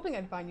Link, I was hoping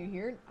I'd find you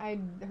here.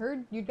 I'd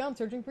heard you'd gone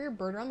searching for your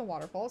bird around the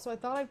waterfall, so I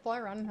thought I'd fly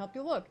around and help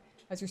you look.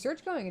 How's your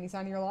search going? Any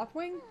sign of your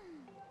loftwing?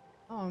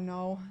 Oh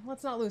no,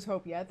 let's not lose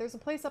hope yet. There's a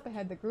place up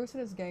ahead that Groose and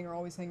his gang are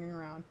always hanging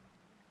around.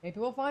 Maybe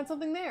we'll find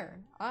something there.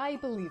 I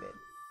believe it.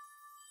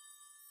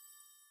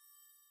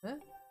 Huh?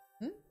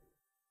 Hmm?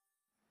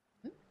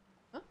 Hmm?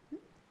 Huh? Hmm?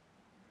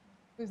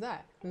 Who's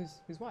that? Who's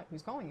what?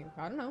 Who's calling you?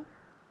 I don't know.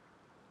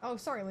 Oh,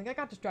 sorry, Link. I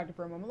got distracted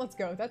for a moment. Let's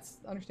go. That's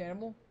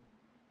understandable.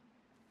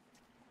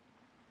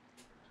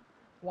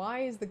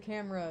 Why is the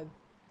camera...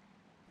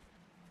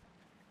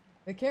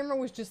 The camera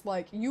was just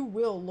like, you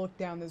will look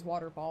down this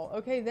waterfall.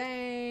 Okay,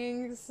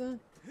 thanks.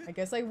 I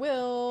guess I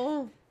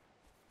will.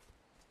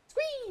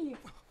 Squee!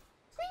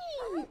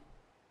 Squee!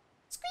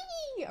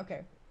 Squee!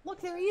 Okay.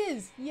 Look, there he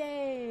is!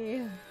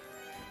 Yay!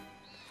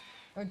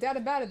 No doubt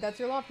about it, that's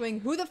your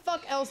loftwing. Who the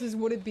fuck else's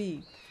would it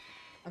be?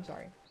 I'm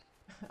sorry.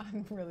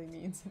 I'm really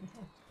mean sometimes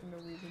for no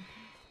reason.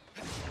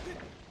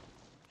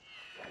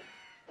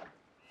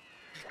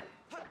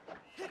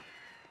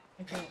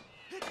 I can't.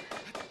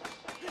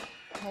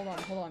 Hold on.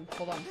 Hold on.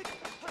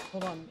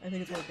 I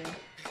think it's working.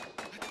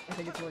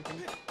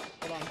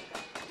 Hold on.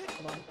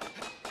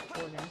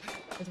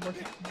 It's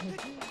working.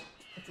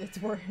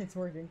 It's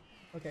working.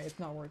 Okay, it's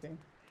not working.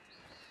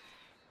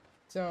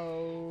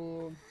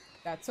 So...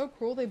 That's so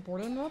cool, they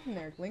boarded him up in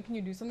there. Link, can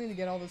you do something to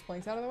get all those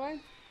planks out of the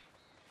way?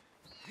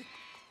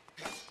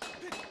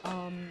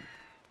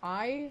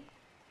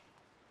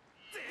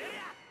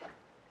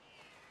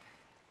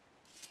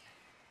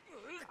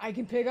 I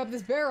can pick up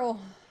this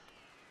barrel.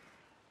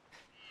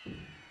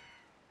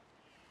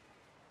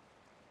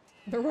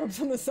 The rope's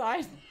on the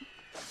side.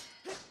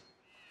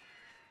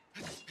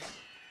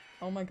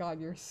 Oh my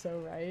god, you're so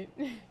right.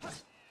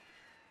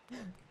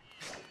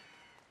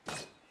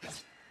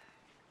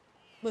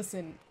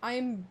 Listen,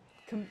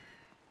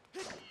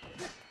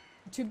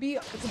 to be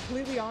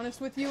completely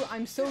honest with you,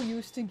 I'm so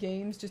used to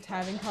games just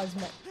having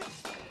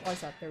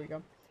What's up? There we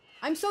go.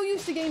 I'm so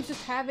used to games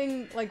just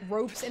having, like,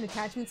 ropes and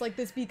attachments like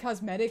this be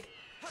cosmetic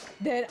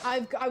that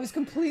I was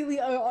completely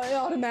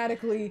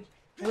automatically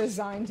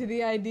resigned to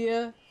the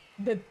idea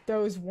that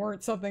those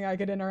weren't something I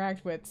could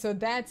interact with. So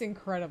that's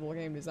incredible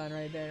game design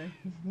right there.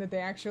 That they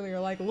actually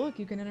are like, look,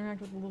 you can interact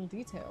with the little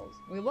details.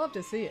 We love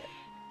to see it.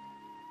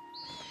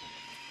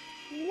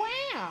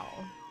 Wow!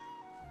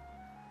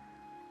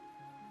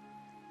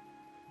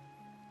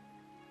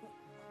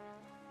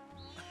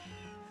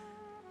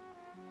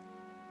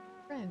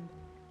 Friend.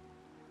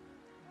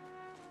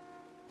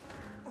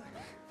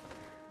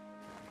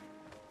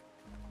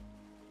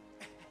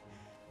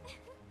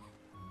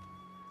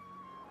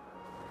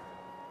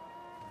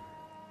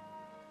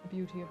 The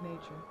beauty of nature.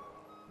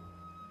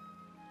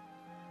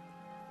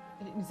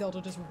 And Zelda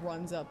just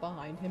runs up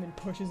behind him and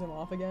pushes him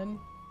off again.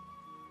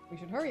 We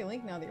should hurry,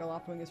 Link. Now that your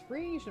loftwing is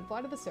free, you should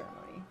fly to the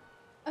ceremony.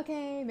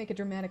 Okay, make a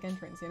dramatic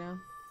entrance, you know?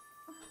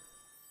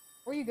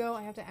 Before you go,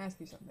 I have to ask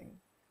you something.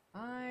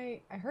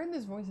 I heard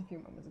this voice a few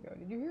moments ago.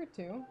 Did you hear it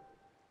too?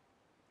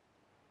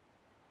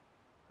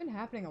 It's been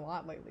happening a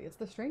lot lately. It's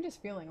the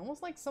strangest feeling,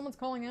 almost like someone's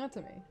calling out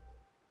to me.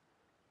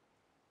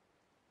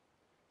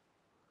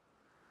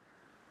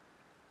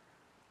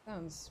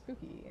 Sounds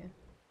spooky.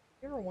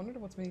 You ever wondered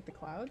what's beneath the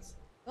clouds?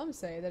 Some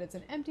say that it's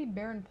an empty,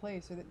 barren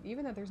place, or that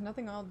even that there's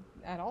nothing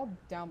at all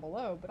down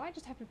below, but I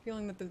just have a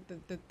feeling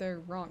that they're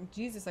wrong.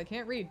 Jesus, I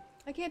can't read.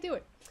 I can't do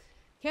it.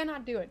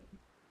 Cannot do it.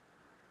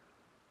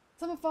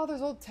 Some of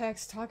Father's old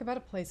texts talk about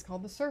a place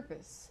called the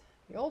Surface.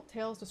 The old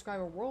tales describe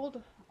a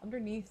world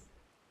underneath,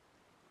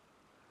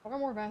 far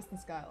more vast than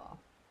Skyloft.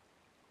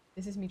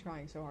 This is me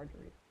trying so hard to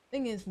read.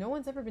 Thing is, no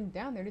one's ever been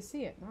down there to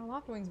see it, and our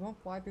loftwings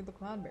won't fly through the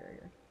cloud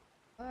barrier.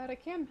 But I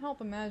can't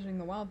help imagining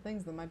the wild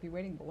things that might be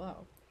waiting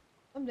below.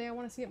 Someday I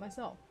want to see it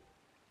myself.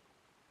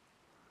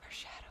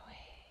 Foreshadowing.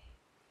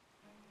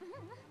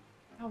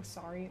 Oh,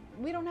 sorry.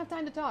 We don't have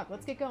time to talk.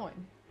 Let's get going.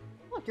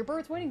 Look, your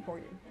bird's waiting for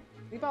you.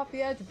 Leap off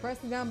the edge and press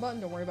the down button.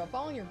 Don't worry about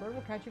falling. Your bird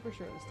will catch you for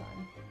sure this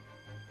time.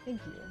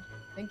 Thank you.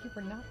 Thank you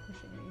for not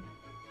pushing me.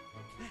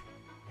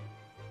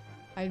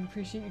 I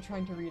appreciate you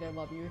trying to read. I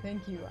love you.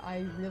 Thank you.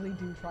 I really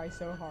do try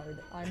so hard.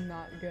 I'm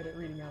not good at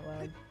reading out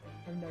loud.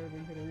 I've never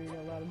been good at reading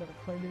out loud. I've never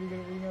claimed to be good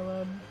at reading out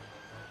loud.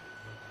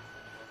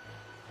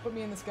 Put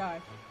me in the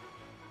sky.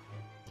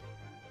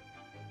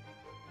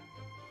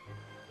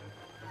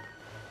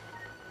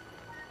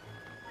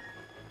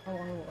 How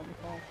long will it let me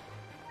fall?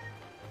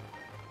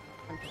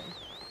 I'm kidding.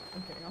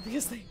 I'm kidding,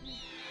 obviously.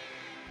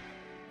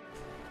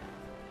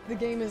 The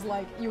game is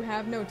like, you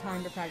have no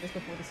time to practice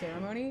before the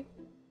ceremony.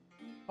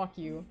 Fuck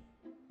you.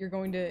 You're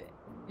going to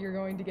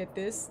get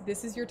this.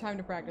 This is your time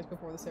to practice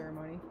before the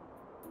ceremony.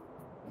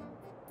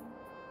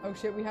 Oh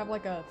shit, we have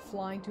like a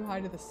flying too high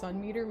to the sun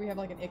meter. We have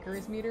like an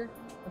Icarus meter.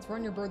 Let's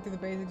run your bird through the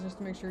basics just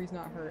to make sure he's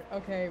not hurt.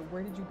 Okay,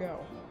 where did you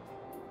go?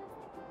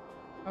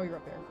 Oh, you're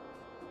up there.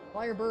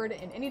 Fly your bird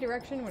in any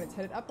direction. When it's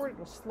headed upward, it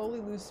will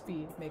slowly lose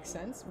speed. Makes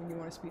sense. When you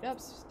want to speed up,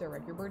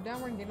 direct your bird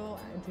downward and get a little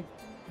to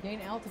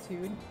gain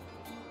altitude.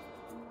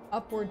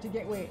 Upward to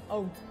get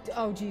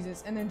oh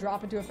Jesus, and then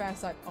drop it to a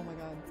fast side. Oh my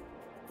god,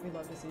 we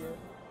love to see it.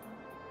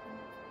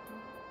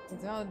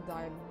 It's now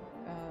dive,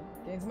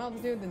 gain some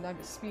altitude, then dive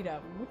to speed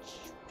up.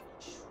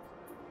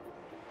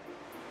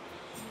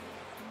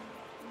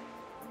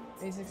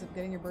 Basics of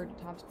getting your bird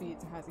to top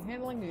speed. So how's he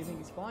handling? Do you think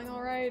he's flying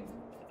all right?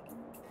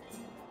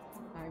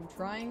 I'm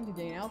trying to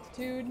gain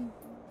altitude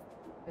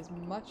as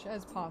much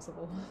as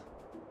possible.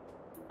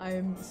 I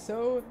am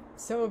so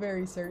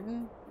very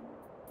certain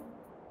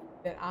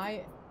that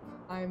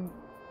I'm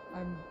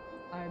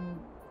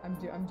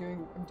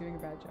doing a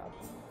bad job.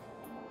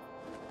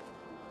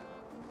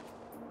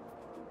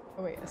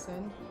 Oh wait,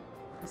 ascend,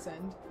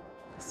 ascend,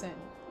 ascend.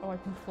 Oh, I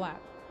can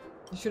flap.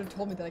 You should have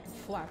told me that I could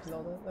flap,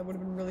 Zelda. That would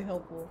have been really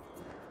helpful.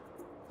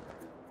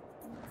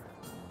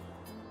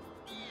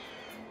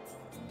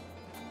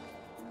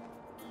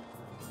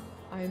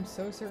 I am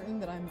so certain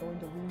that I'm going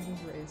to lose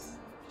this race.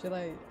 Should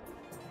I...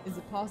 Is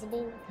it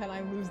possible? Can I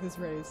lose this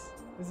race?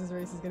 This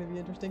race is going to be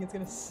interesting. It's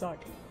going to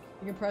suck.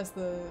 You can press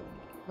the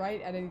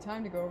right at any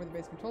time to go over the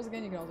base controls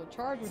again. You can also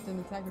charge, which is an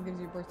attack that gives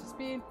you a burst of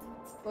speed.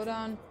 Slow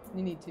down.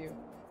 You need to.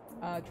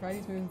 Try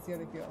these moves and see how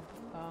they feel.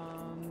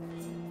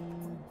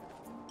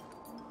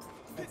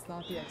 That's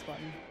not the X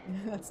button.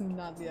 That's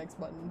not the X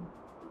button.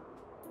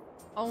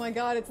 Oh my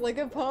god, it's like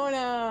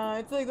Epona!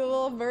 It's like the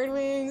little bird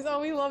wings! Oh,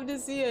 we love to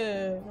see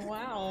it!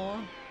 Wow.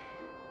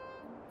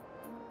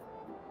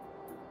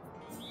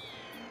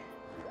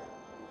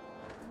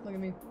 Look at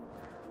me.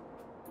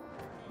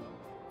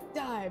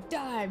 Dive!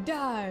 Dive!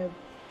 Dive!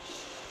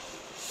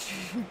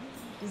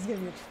 This is gonna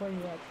be a train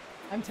wreck.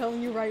 I'm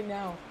telling you right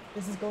now,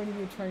 this is going to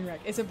be a train wreck.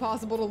 Is it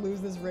possible to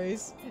lose this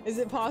race? Is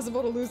it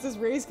possible to lose this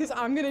race? Because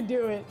I'm gonna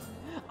do it.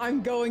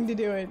 I'm going to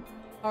do it.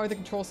 How are the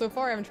controls so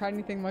far? I haven't tried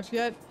anything much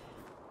yet.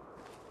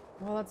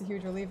 Well, that's a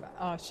huge relief.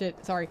 Oh,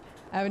 shit. Sorry.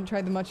 I haven't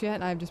tried them much yet,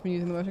 and I've just been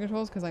using the motion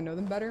controls because I know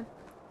them better.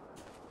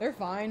 They're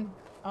fine.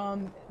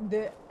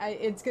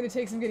 It's gonna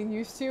take some getting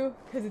used to,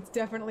 because it's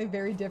definitely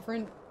very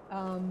different.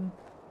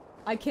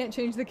 I can't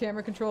change the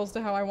camera controls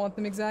to how I want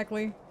them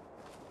exactly.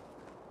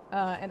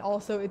 And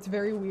also, it's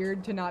very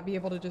weird to not be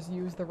able to just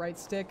use the right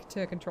stick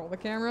to control the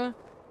camera,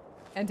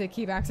 and to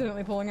keep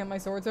accidentally pulling out my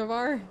sword so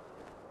far.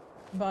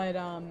 But,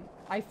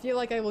 I feel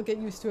like I will get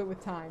used to it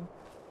with time.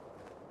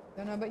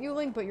 Don't know about you,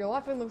 Link, but your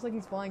Loftwing looks like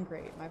he's flying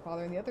great. My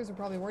father and the others are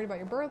probably worried about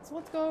your birth, so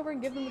let's go over and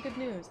give them the good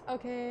news.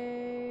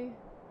 Okay.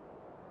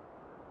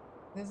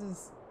 This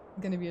is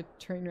gonna be a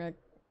train wreck.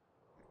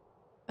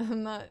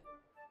 I'm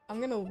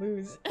gonna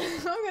lose.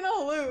 I'm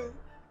gonna lose!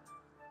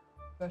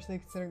 Especially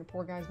considering the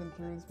poor guy's been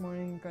through this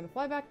morning. Going to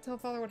fly back and tell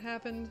father what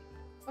happened.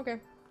 Okay.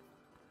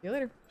 See you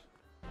later.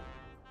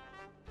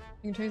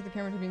 You can change the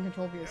camera to being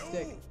controlled via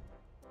stick.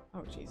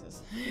 Oh,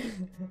 Jesus.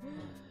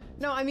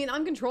 No, I mean,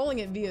 I'm controlling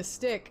it via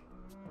stick.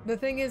 The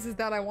thing is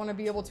that I want to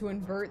be able to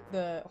invert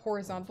the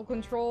horizontal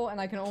control, and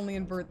I can only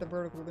invert the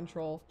vertical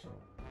control.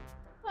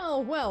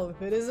 Oh, well,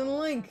 if it isn't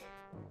Link.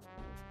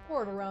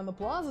 Word around the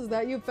plaza is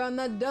that you found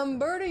that dumb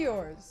bird of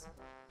yours.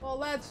 Well,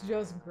 that's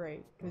just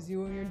great, because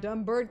you and your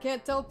dumb bird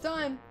can't tell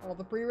time. All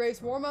the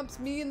pre-race warm-ups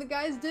me and the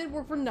guys did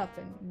were for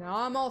nothing. Now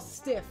I'm all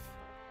stiff.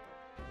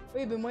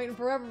 We've been waiting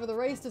forever for the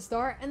race to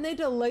start, and they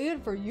delay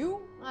it for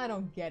you? I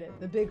don't get it.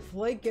 The big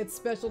flake gets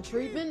special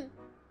treatment?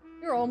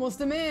 You're almost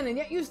a man, and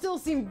yet you still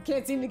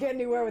can't seem to get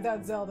anywhere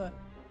without Zelda.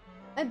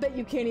 I bet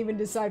you can't even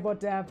decide what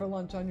to have for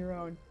lunch on your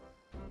own.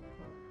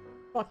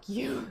 Fuck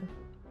you.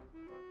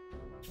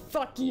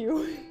 Fuck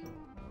you.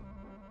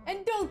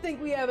 And don't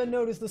think we haven't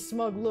noticed the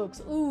smug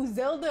looks. Ooh,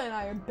 Zelda and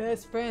I are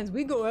best friends.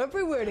 We go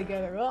everywhere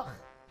together. Ugh.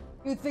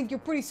 You think you're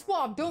pretty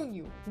suave, don't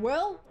you?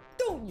 Well,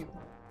 don't you?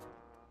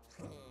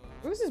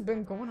 Bruce has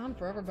been going on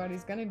forever, but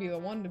he's gonna be the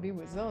one to be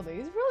with Zelda.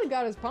 He's really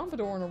got his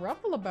pompadour in a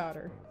ruffle about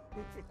her.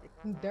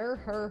 Dare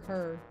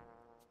her.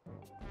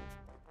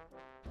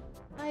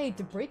 I hate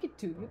to break it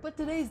to you, but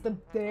today's the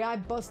day I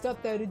bust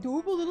up that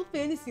adorable little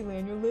fantasy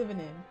land you're living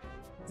in.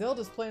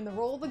 Zelda's playing the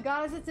role of the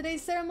goddess at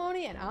today's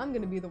ceremony, and I'm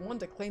gonna be the one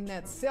to claim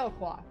that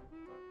sailcloth.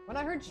 When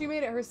I heard she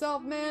made it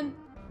herself, man,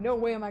 no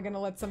way am I gonna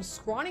let some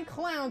scrawny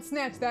clown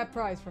snatch that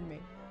prize from me.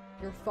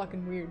 You're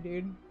fucking weird,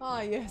 dude.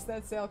 Ah, yes,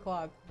 that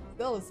sailcloth.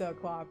 Zelda's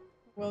sailcloth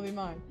will be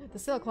mine. The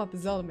sailcloth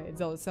that Zelda made.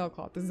 Zelda's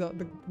sailcloth.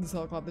 The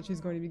sailcloth that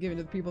she's going to be giving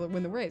to the people that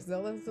win the race.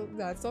 Zelda's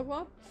that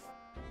sailcloth?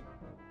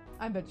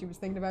 I bet she was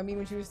thinking about me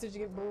when she was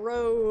stitching it,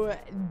 bro.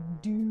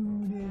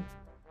 Dude.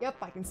 Yep,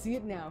 I can see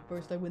it now.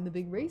 First I win the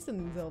big race, and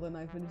then Zelda and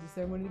I finish the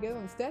ceremony together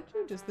on the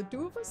statue, just the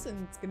two of us,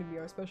 and it's gonna be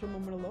our special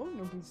moment alone.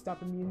 Nobody's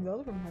stopping me and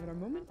Zelda from having our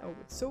moment. Oh,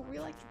 it's so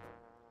real, I can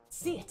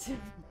see it.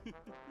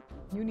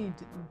 You need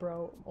to,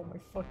 bro. Oh my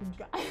fucking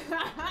god.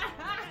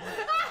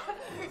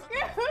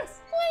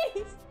 Yes,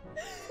 please!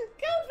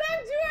 Come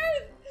back to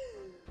Earth!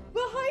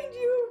 Behind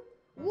you!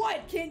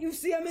 What? Can't you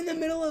see I'm in the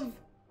middle of...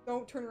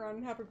 Don't turn around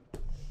and have a...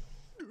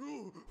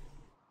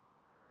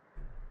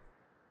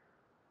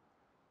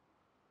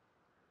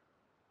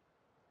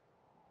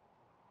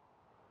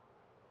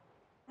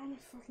 Oh my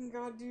fucking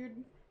god,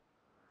 dude.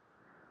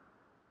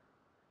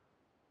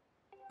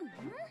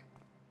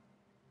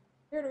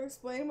 Here to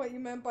explain what you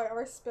meant by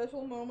our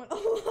special moment.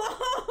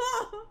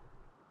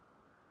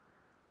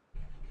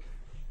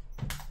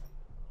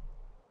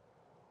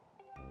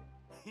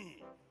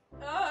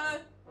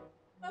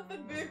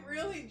 Nothing big,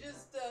 really.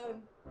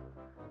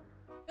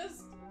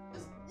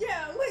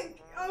 Yeah,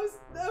 Link. I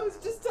was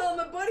just telling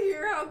my buddy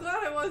here how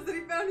glad I was that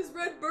he found his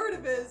red bird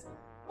of his.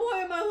 Boy,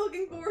 am I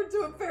looking forward to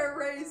a fair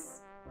race.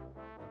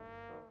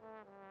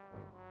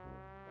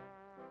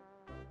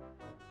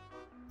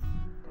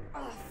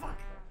 Oh, fuck.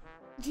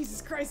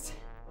 Jesus Christ.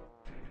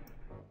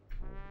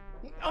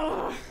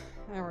 Oh,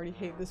 I already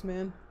hate this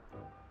man.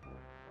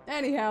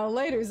 Anyhow,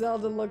 later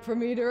Zelda look for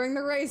me during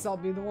the race. I'll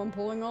be the one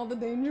pulling all the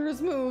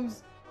dangerous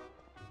moves.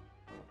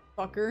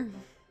 Fucker.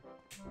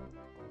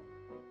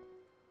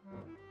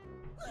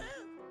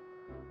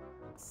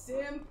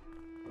 Simp.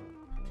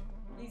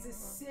 He's a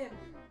simp.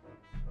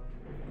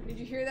 Did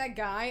you hear that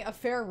guy? A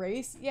fair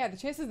race? Yeah, the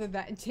chances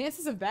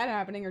of that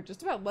happening are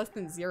just about less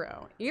than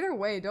 0. Either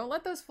way, don't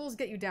let those fools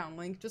get you down,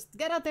 Link. Just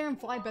get out there and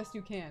fly best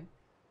you can.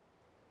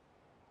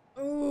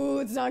 Ooh,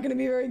 it's not gonna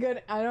be very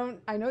good. I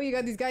know you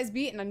got these guys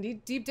beat, and I'm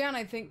deep down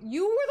I think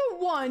you were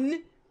the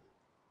one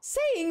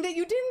saying that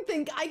you didn't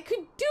think I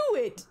could do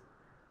it.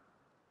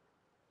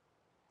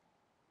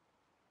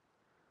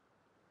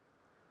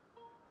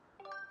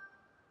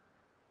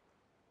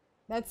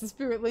 That's the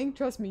spirit, Link.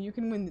 Trust me, you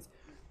can win this.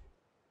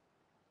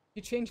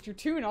 You changed your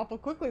tune awful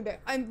quickly there.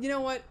 You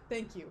know what?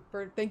 Thank you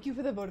for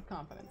the vote of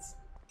confidence.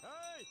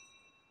 Hey!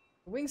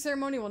 The wing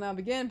ceremony will now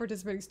begin.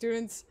 Participating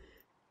students,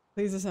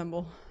 please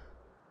assemble.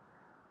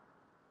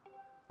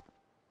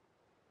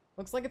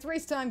 Looks like it's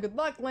race time. Good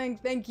luck,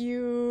 Link. Thank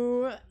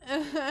you.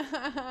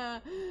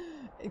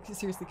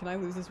 Seriously, can I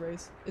lose this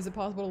race? Is it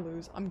possible to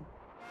lose?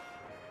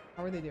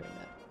 How are they doing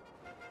that?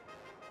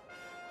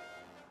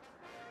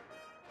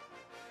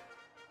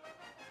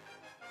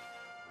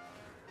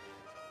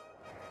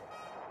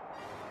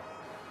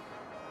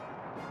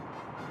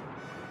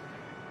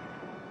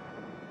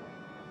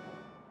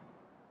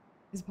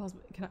 Is it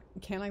possible?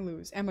 Can I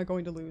lose? Am I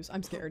going to lose?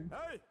 I'm scared.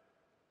 Hey!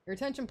 Your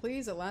attention,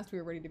 please. At last we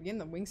are ready to begin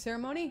the wing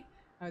ceremony.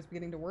 I was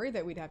beginning to worry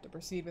that we'd have to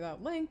proceed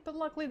without Link, but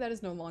luckily that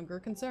is no longer a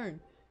concern.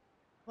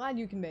 Glad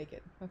you can make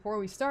it. Before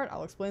we start,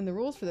 I'll explain the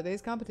rules for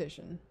today's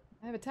competition.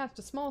 I have attached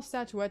a small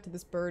statuette to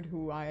this bird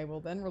who I will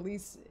then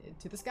release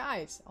to the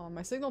skies. On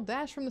my signal,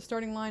 dash from the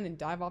starting line and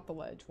dive off the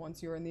ledge.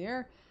 Once you are in the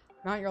air,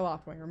 mount your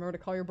loft wing. Remember to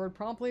call your bird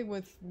promptly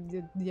with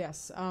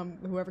yes.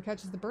 Whoever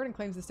catches the bird and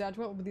claims the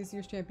statuette will be this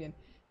year's champion.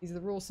 These are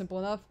the rules, simple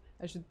enough,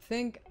 I should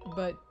think,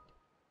 but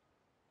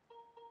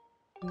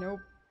nope.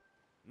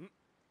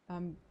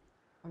 I'm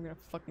gonna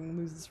fucking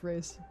lose this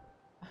race.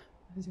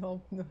 As you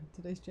all know,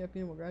 today's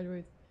champion will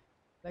graduate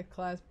that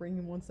class, bring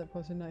him one step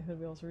closer to knighthood.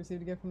 We also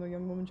received a gift from the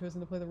young woman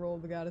chosen to play the role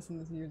of the goddess in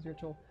this year's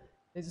ritual.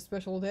 It's a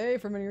special day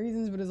for many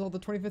reasons, but it's all the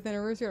 25th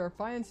anniversary of our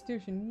fine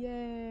institution.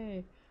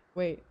 Yay!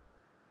 Wait.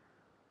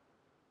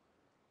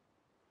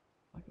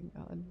 Fucking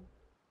god.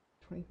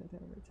 25th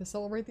anniversary. To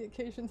celebrate the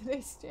occasion,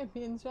 today's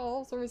champion shall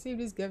also receive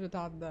his gift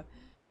atop the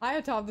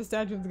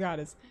statue of the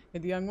goddess.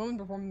 And the young woman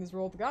performing this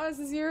role of the goddess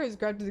this year is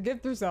granted the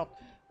gift herself.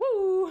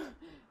 Woo!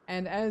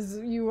 And as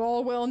you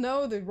all well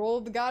know, the role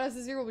of the goddess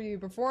this year will be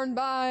performed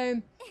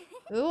by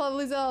the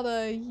lovely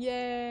Zelda.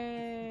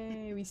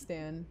 Yay! We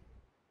stand.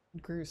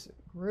 Groose.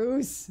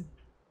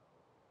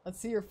 Let's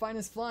see your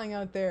finest flying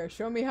out there.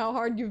 Show me how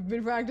hard you've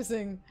been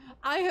practicing.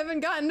 I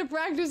haven't gotten to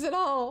practice at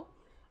all.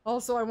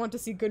 Also, I want to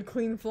see good,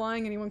 clean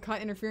flying. Anyone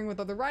caught interfering with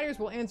other riders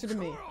will answer to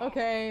me.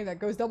 Okay, that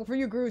goes double for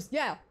you, Groose.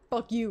 Yeah,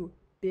 fuck you,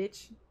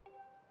 bitch.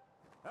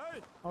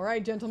 Hey.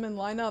 Alright, gentlemen,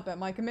 line up. At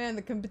my command,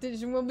 the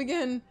competition will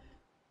begin.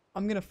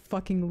 I'm gonna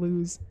fucking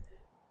lose.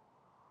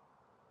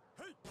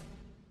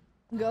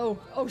 Go.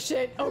 Oh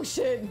shit, oh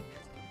shit.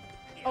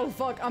 Oh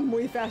fuck, I'm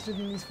way faster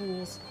than these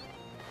fools.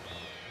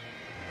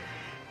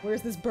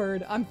 Where's this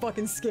bird? I'm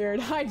fucking scared.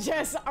 Hi,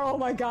 Jess! Oh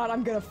my god,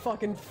 I'm gonna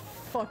fucking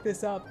fuck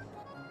this up.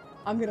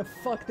 I'm gonna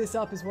fuck this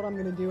up is what I'm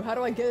gonna do. How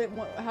do I get it?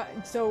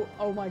 So,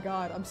 oh my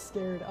god, I'm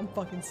scared. I'm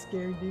fucking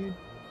scared, dude.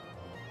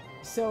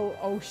 So,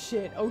 oh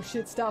shit,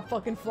 stop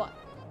fucking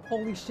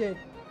holy shit,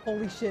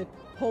 holy shit,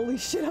 holy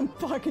shit, I'm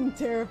fucking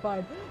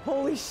terrified.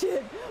 Holy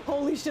shit,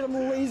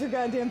 I'm laser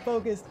goddamn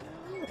focused.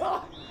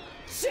 Ah,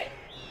 shit!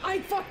 I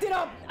fucked it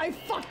up! I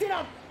fucked it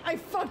up! I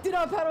fucked it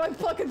up! How do I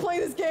fucking play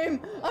this game?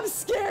 I'm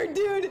scared,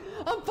 dude!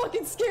 I'm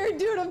fucking scared,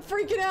 dude! I'm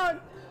freaking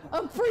out!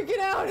 I'm freaking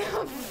out!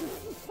 I'm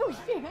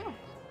freaking out!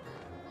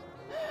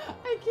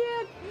 I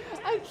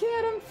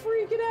can't, I'm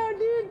freaking out,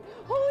 dude!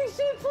 Holy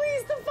shit,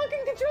 please! The fucking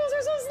controls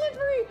are so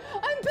slippery!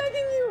 I'm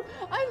begging you!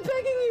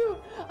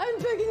 I'm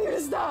begging you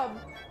to stop!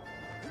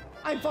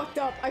 I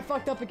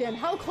fucked up again.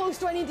 How close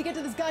do I need to get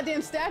to this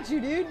goddamn statue,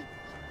 dude?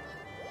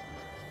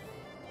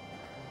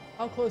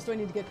 How close do I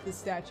need to get to this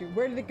statue?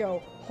 Where did it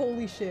go?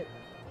 Holy shit.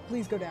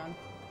 Please go down.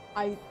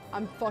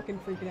 I'm fucking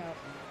freaking out.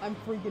 I'm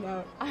freaking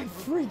out. I'm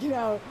freaking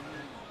out.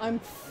 I'm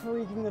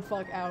freaking the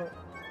fuck out.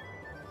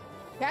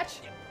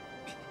 Catch?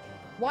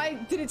 Why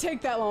did it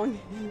take that long?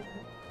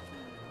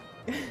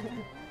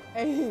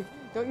 Hey,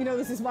 don't you know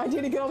this is my day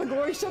to get all the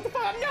glory? Shut the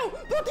fuck up! No!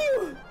 Fuck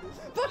you!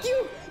 Fuck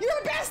you! You're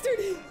a bastard!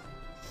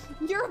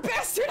 You're a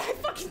bastard! I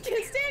fucking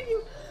can't stand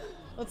you!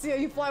 Let's see how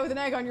you fly with an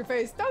egg on your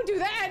face. Don't do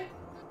that!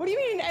 What do you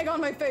mean an egg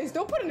on my face?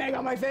 Don't put an egg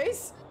on my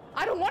face!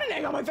 I don't want an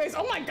egg on my face!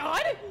 Oh my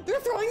god!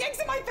 They're throwing eggs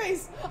in my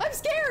face! I'm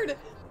scared!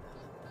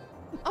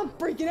 I'm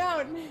freaking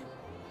out!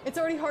 It's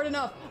already hard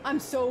enough. I'm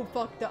so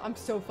fucked up. I'm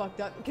so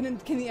fucked up.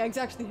 Can the eggs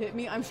actually hit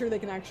me? I'm sure they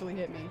can actually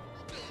hit me.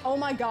 Oh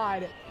my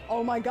god.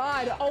 Oh my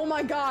god. Oh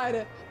my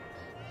god.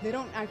 They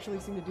don't actually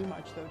seem to do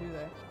much though, do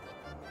they?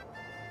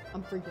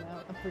 I'm freaking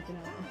out. I'm freaking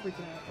out. I'm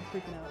freaking out. I'm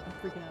freaking out. I'm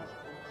freaking out.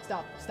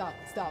 Stop. Stop.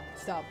 Stop.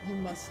 Stop.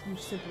 You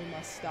simply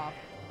must stop.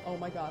 Oh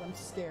my god, I'm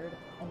scared.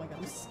 Oh my god,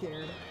 I'm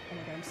scared. Oh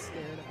my god, I'm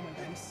scared. Oh my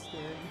god, I'm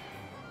scared.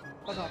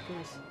 Fuck off,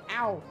 Bruce.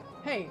 Ow!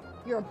 Hey,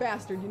 you're a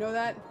bastard, you know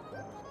that?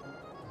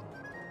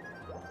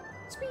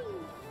 Squee!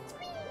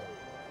 Squee!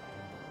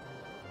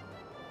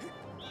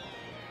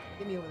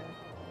 Get me over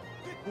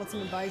there. Want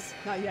some advice?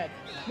 Not yet.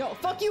 No,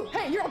 fuck you!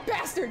 Hey, you're a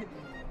bastard!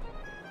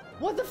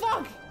 What the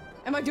fuck?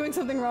 Am I doing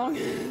something wrong?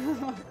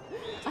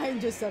 I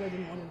just said I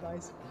didn't want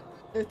advice.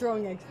 They're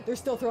throwing eggs. They're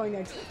still throwing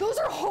eggs. Those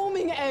are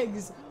homing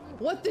eggs!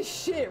 What the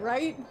shit,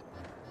 right?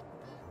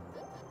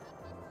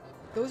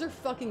 Those are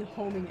fucking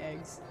homing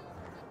eggs.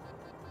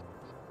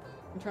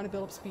 I'm trying to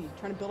build up speed.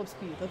 Trying to build up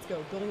speed. Let's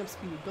go. Building up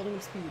speed. Building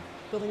up speed.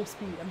 Building up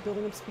speed. I'm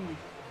building up speed.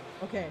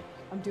 Okay.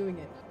 I'm doing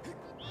it.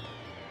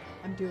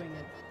 I'm doing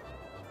it.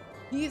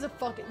 He's a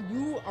fucking—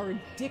 you are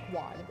a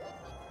dickwad.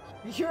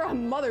 You're a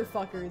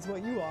motherfucker is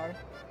what you are.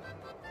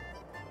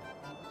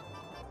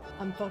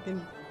 I'm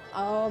fucking—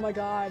 oh my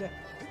god.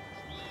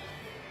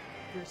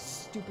 You're a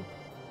stupid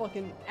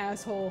fucking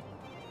asshole.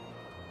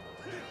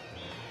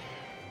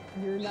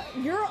 You're not—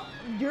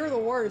 you're the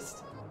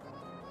worst.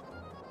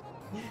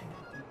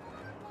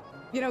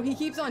 You know, he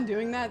keeps on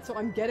doing that, so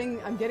I'm getting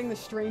the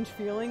strange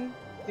feeling,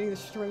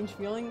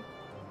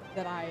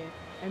 that I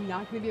am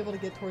not going to be able to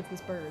get towards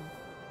this bird.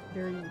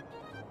 Very,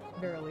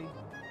 verily.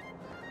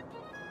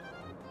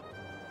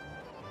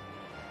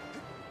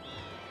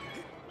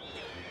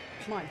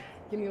 Come on,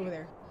 get me over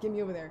there. Get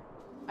me over there.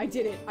 I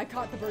did it. I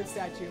caught the bird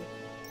statue.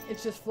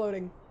 It's just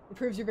floating. It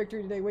proves your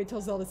victory today. Wait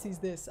till Zelda sees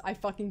this. I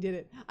fucking did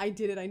it. I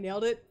did it. I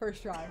nailed it.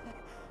 First try.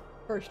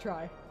 First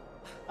try.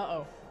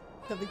 Uh-oh.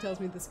 Something tells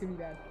me this could be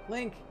bad.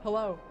 Link,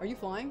 hello. Are you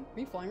flying? Are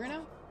you flying right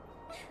now?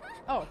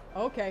 Oh,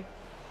 okay.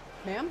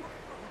 Ma'am?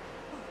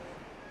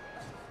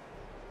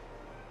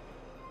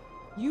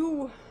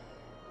 You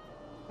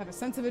have a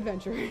sense of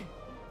adventure.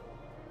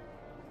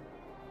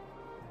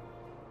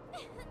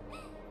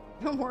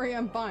 Don't worry,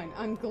 I'm fine.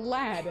 I'm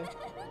glad.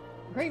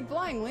 Great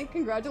flying, Link.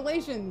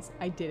 Congratulations.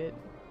 I did it.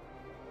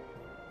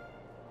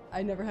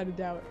 I never had a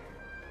doubt.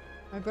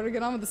 I better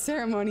get on with the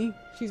ceremony.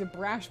 She's a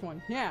brash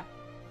one. Yeah.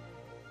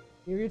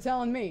 You're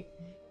telling me.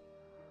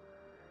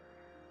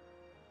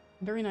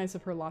 Very nice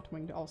of her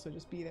Lotwing to also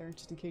just be there,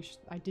 just in case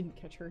I didn't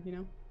catch her,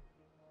 you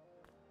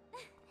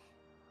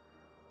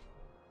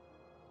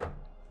know?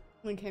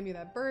 Link, hand me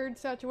that bird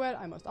statuette.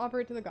 I must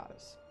offer it to the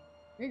goddess.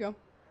 Here you go.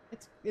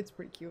 It's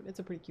pretty cute. It's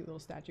a pretty cute little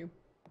statue.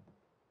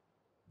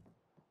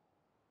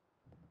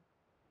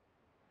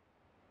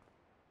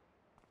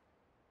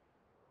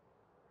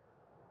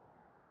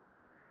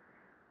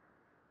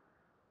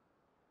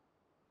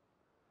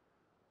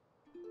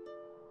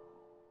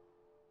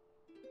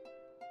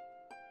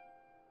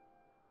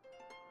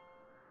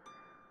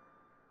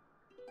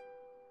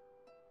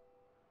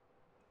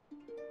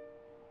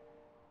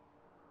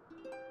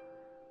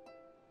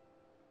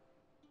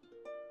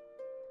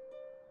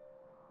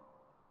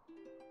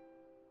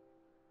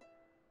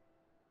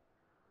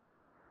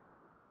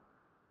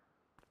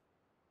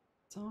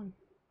 Song.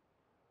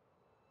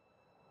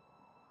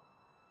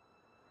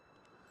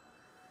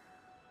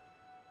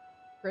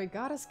 Great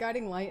goddess,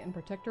 guiding light, and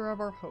protector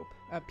of our hope.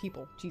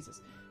 People.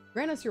 Jesus.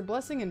 Grant us your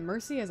blessing and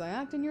mercy as I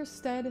act in your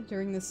stead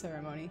during this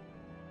ceremony.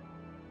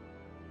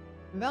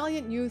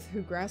 Valiant youth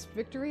who grasped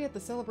victory at the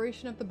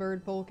celebration of the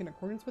bird folk in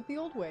accordance with the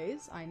old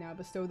ways, I now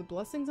bestow the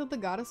blessings of the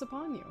goddess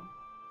upon you.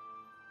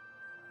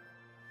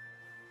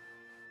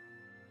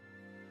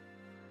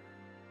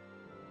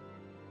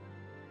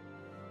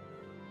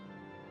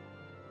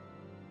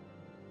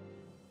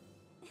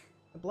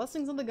 The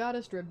blessings of the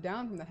goddess drip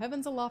down from the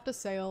heavens aloft a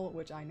sail,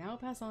 which I now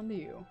pass on to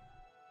you.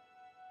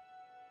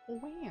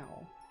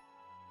 Wow.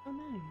 So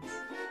nice.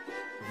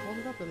 Hold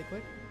it up really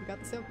quick. You got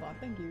the sailcloth,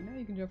 thank you. Now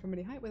you can jump from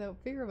any height without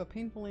fear of a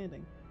painful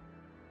landing.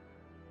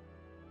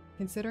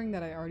 Considering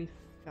that I already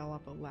fell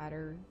off a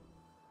ladder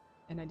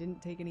and I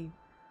didn't take any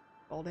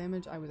fall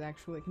damage, I was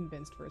actually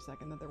convinced for a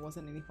second that there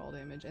wasn't any fall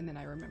damage, and then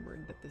I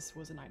remembered that this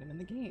was an item in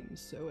the game.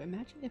 So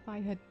imagine if I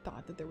had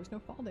thought that there was no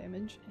fall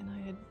damage and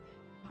I had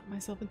got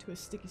myself into a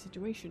sticky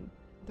situation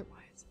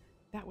otherwise.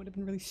 That would have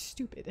been really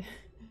stupid. It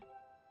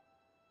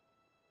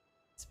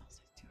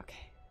smells nice too.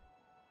 Okay.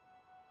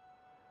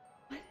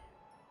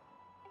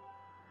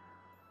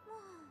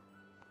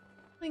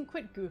 Link,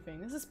 quit goofing.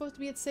 This is supposed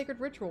to be its sacred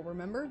ritual,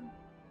 remember?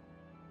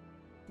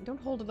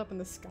 Don't hold it up in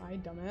the sky,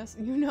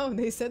 dumbass. You know,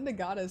 they said the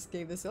goddess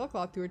gave the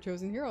sailcloth to her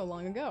chosen hero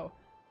long ago.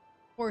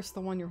 Of course, the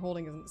one you're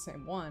holding isn't the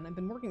same one. I've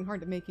been working hard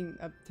to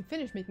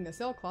finish making the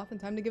sailcloth in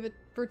time to give it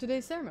for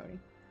today's ceremony.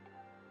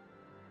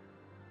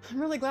 I'm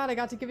really glad I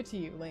got to give it to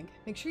you, Link.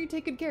 Make sure you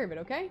take good care of it,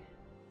 okay?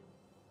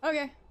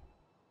 Okay.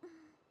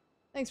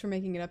 Thanks for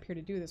making it up here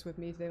to do this with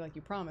me today like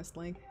you promised,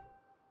 Link.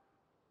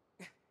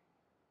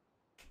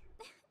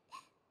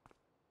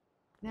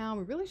 Now,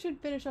 we really should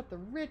finish up the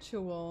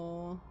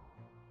ritual.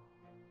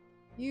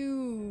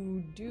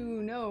 You do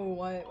know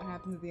what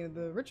happens at the end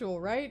of the ritual,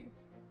 right?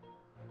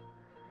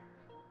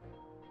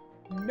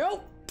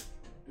 Nope!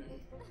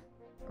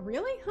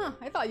 Really? Huh,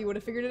 I thought you would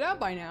have figured it out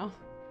by now.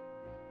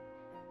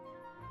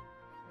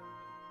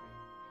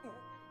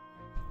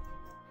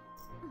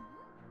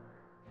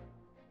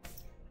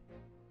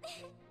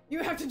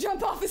 You have to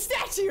jump off the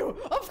statue!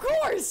 Of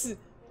course!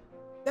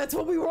 That's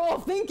what we were all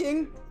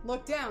thinking!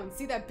 Look down.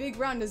 See that big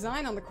round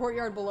design on the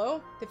courtyard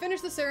below? To finish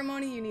the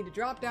ceremony, you need to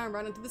drop down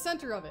right into the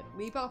center of it.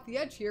 Leap off the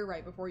edge here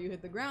right before you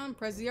hit the ground,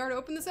 press the R to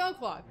open the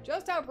sailcloth.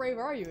 Just how brave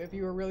are you? If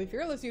you were really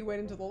fearless, you'd wait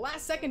until the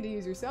last second to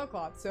use your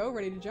sailcloth. So,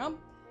 ready to jump?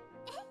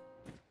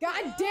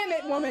 God damn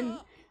it, woman!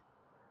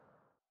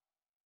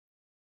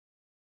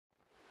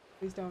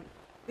 Please don't.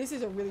 This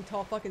is a really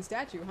tall fucking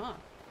statue, huh?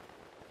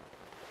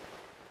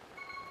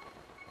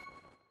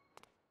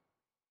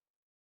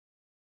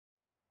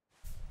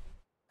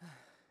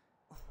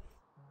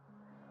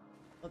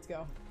 Let's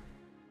go.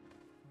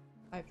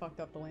 I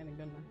fucked up the landing,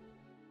 didn't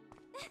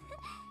I?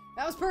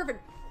 That was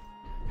perfect!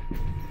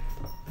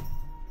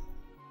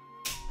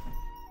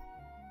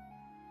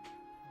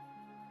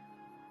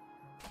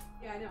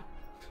 Yeah, I know.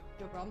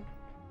 No problem.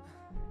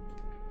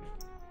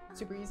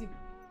 Super easy.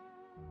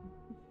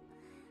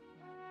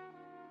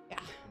 Yeah.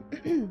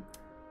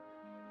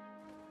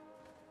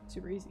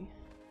 Super easy.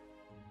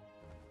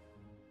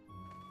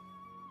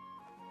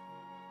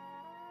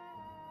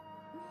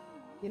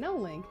 You know,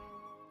 Link,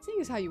 seeing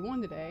as how you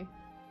won today,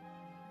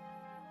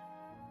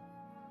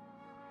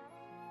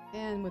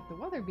 and with the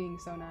weather being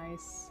so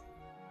nice,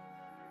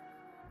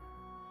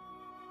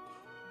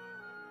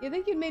 you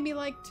think you'd maybe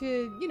like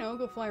to, you know,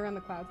 go fly around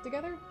the clouds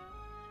together?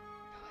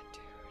 God,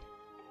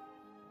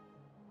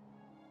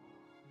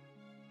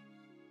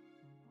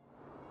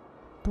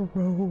 dude.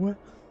 Bro.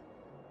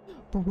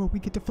 Bro, we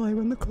get to fly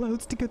around the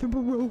clouds together,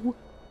 bro.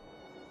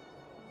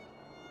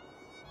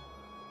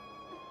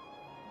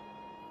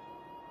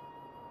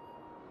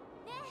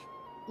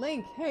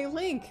 Link! Hey,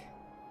 Link!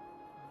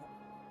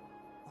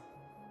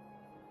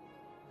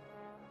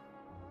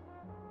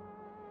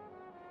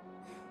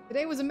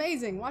 Today was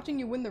amazing! Watching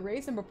you win the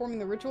race and performing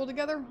the ritual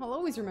together, I'll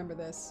always remember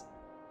this.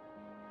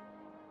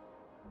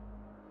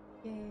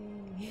 Yay!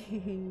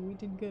 We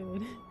did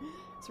good.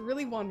 It's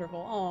really wonderful.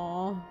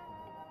 Aww.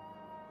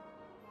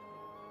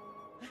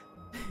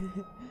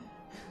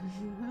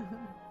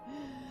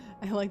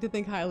 I like to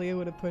think Hylia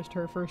would have pushed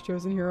her first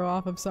chosen hero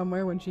off of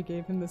somewhere when she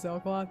gave him the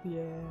sailcloth.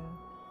 Yeah.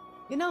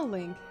 You know,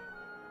 Link,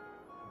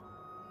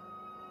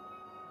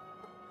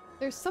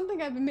 there's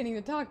something I've been meaning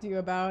to talk to you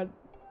about.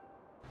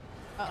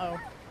 Uh-oh.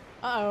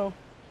 Uh-oh.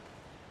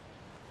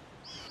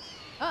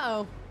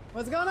 Uh-oh.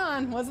 What's going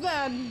on? What's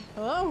that?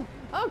 Hello?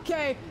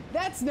 Okay,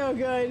 that's no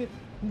good.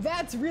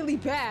 That's really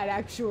bad,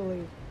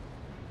 actually.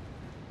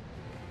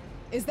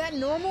 Is that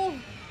normal?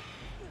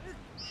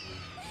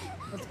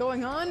 What's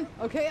going on?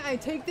 Okay, I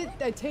take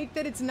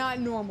that it's not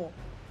normal.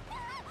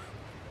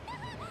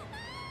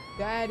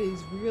 That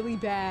is really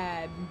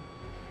bad.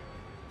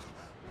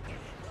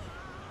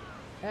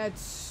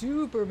 That's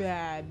super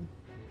bad.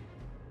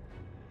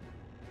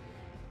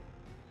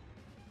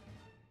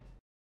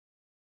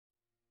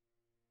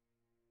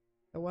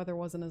 The weather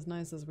wasn't as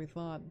nice as we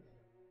thought.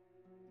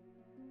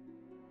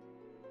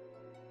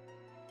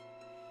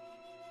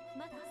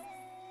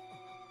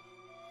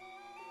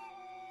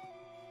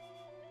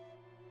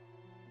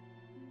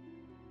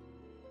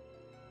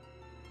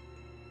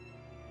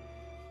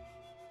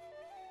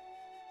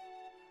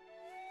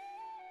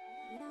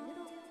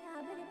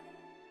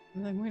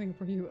 I'm waiting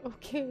for you.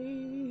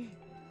 Okay.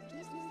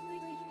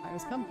 I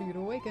was come for you to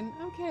awaken.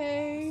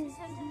 Okay.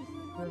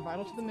 You're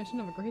vital to the mission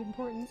of a great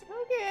importance.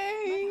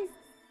 Okay.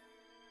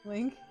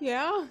 Link,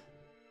 yeah?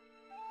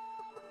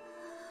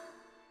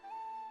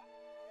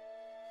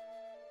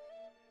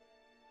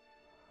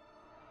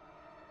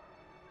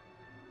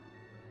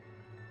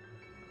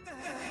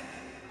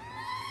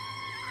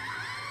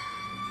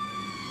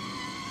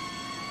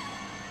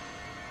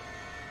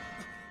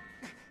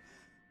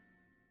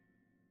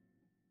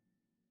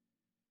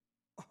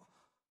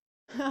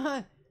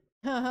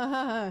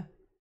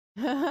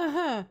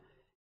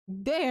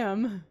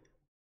 Damn.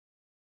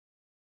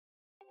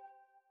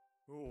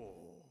 Oh.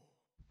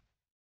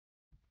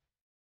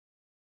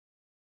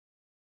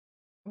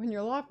 When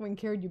your Lockwing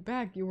carried you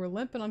back, you were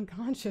limp and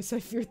unconscious. I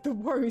feared the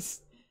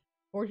worst.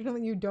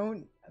 Fortunately, you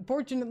don't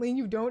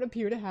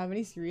appear to have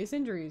any serious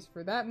injuries.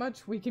 For that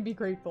much, we can be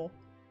grateful.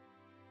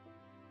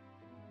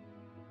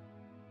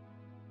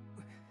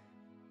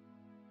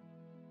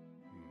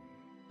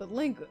 But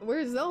Link,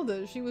 where's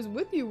Zelda? She was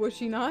with you, was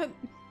she not?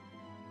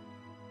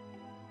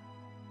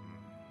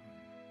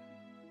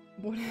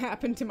 What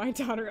happened to my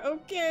daughter?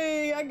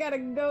 Okay, I gotta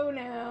go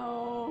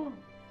now.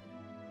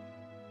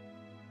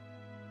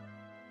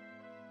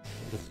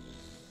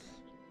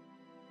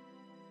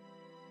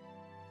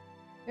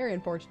 Very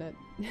unfortunate.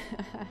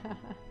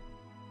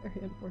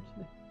 Very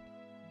unfortunate.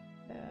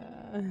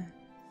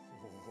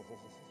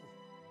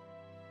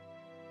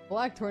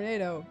 Black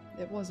Tornado.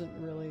 It wasn't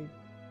really...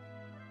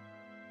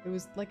 It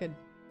was like a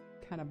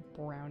kind of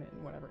brown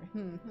and whatever.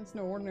 That's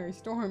no ordinary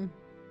storm.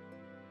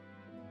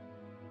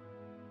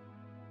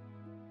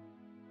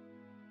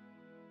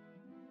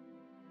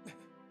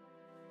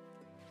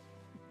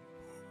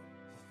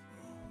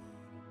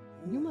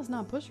 You must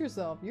not push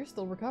yourself. You're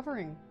still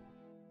recovering.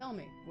 Tell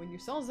me, when you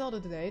saw Zelda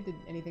today, did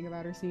anything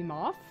about her seem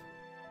off?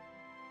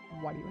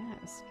 Why do you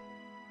ask?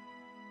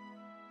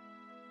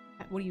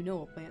 What do you know,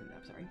 old man?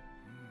 I'm sorry.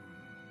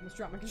 Almost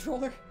dropped my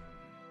controller.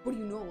 What do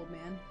you know, old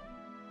man?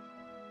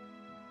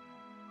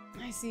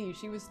 I see.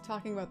 She was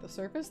talking about the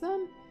surface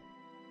then?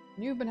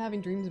 You've been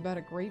having dreams about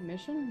a great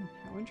mission?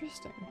 How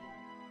interesting.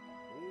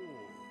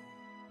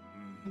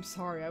 I'm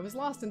sorry, I was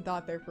lost in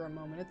thought there for a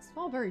moment. It's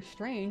all very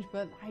strange,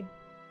 but I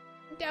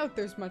doubt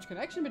there's much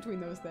connection between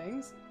those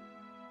things.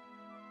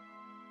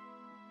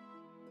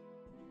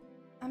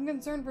 I'm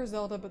concerned for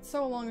Zelda, but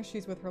so long as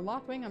she's with her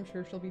Lockwing, I'm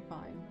sure she'll be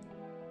fine.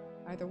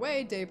 Either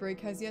way, daybreak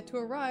has yet to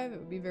arrive. It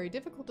would be very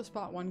difficult to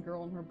spot one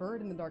girl and her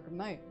bird in the dark of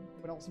night.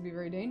 It would also be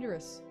very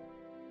dangerous.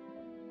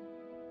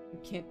 You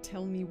can't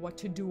tell me what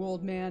to do,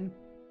 old man.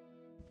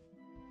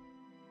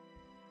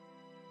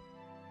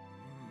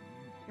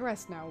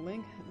 Rest now,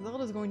 Link.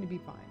 Zelda's going to be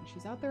fine.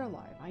 She's out there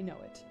alive. I know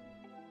it.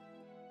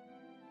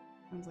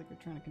 Sounds like you're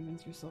trying to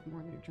convince yourself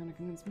more than you're trying to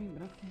convince me,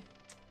 but okay.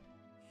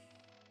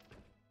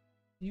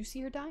 Did you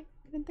see her die?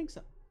 I didn't think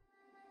so.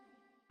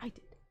 I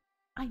did.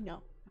 I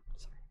know. No,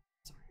 sorry.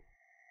 Sorry.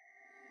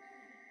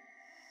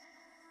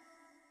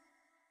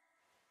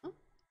 Huh?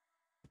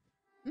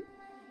 Hmm?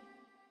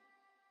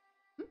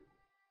 Hmm?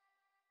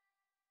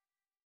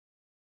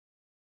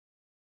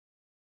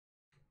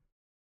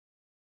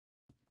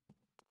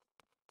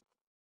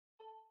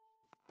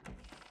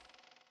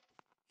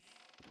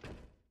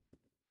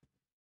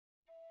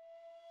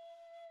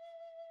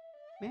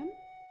 Ma'am?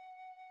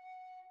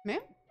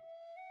 Ma'am?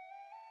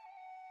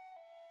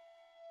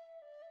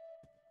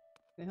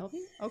 Can I help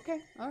you? Okay.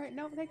 Alright,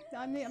 no, thanks.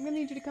 I'm gonna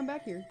need you to come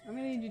back here. I'm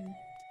gonna need you to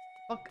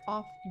fuck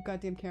off, you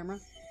goddamn camera.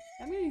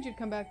 I'm gonna need you to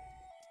come back.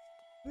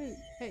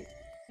 Hey,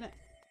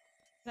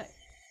 can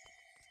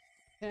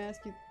I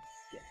ask you?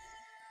 Yeah.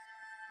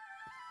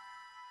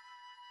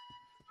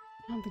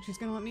 I don't think she's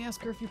gonna let me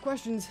ask her a few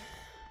questions.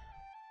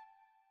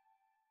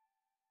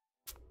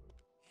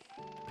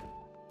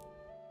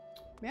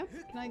 Ma'am,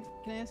 can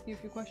I ask you a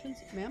few questions?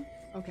 Ma'am?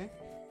 Okay.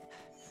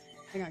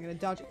 Hang on, I'm gonna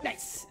dodge it.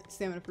 Nice!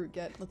 Stamina fruit,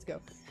 get. Let's go.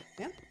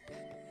 Ma'am?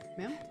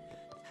 Ma'am?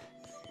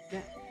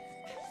 Yeah.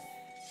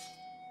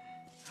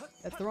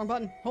 That's the wrong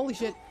button. Holy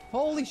shit.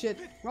 Holy shit.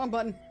 Wrong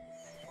button.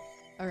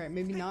 Alright,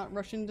 maybe not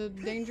rush into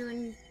danger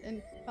and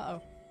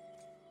uh-oh.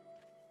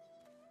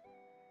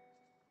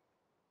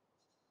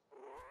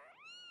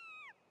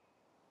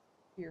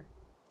 Here.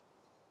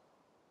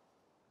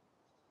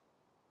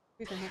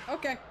 Please don't have-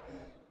 Okay.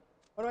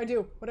 What do I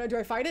do? What do I do?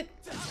 I fight it?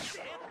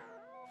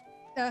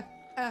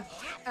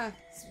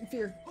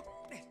 Fear.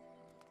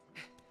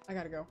 I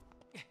gotta go.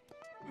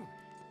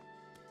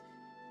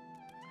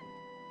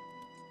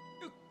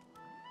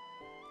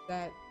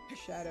 That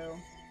shadow.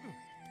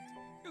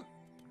 A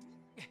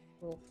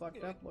little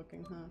fucked up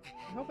looking, huh?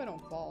 I hope I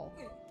don't fall.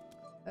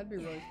 That'd be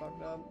really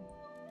fucked up.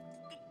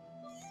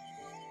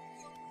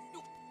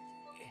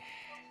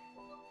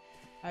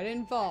 I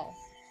didn't fall.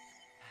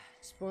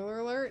 Spoiler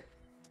alert,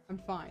 I'm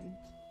fine.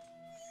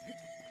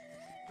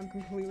 I'm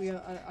completely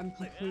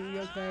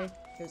okay.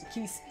 There's a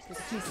keys. There's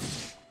a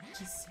keys.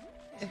 Keys.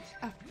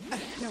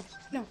 No,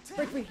 no,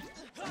 break free.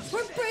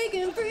 We're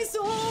breaking free,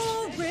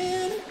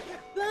 soaring,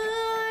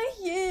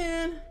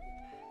 flying.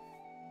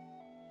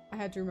 I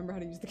had to remember how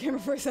to use the camera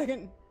for a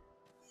second.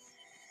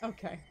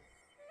 Okay.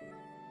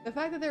 The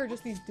fact that there are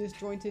just these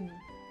disjointed...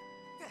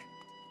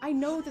 I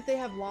know that they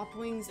have loft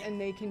wings and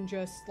they can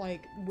just,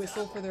 like,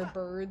 whistle for their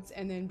birds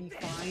and then be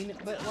fine,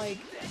 but, like,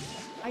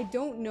 I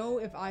don't know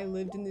if I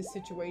lived in this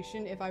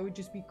situation, if I would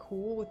just be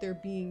cool with there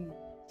being,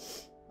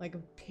 like,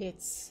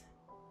 pits.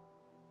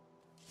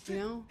 You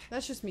know?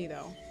 That's just me,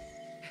 though.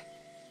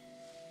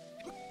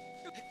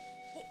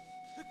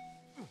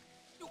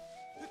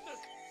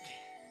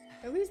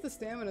 At least the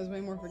stamina is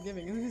way more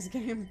forgiving in this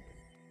game.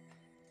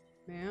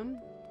 Ma'am?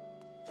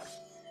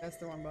 That's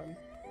the wrong button.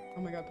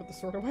 Oh my god, put the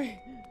sword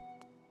away.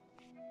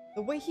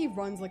 The way he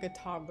runs like a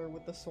toddler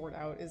with the sword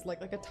out is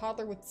like a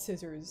toddler with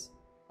scissors.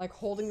 Like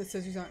holding the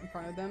scissors out in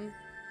front of them.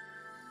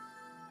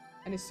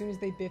 And as soon as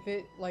they biff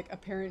it, like a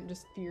parent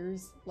just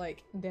fears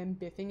like them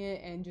biffing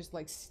it and just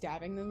like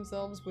stabbing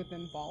themselves with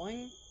them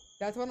falling.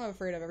 That's what I'm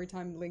afraid of every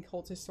time Link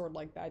holds his sword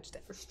like that. Just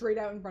straight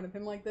out in front of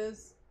him like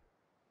this.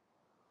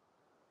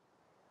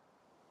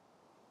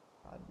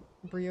 God.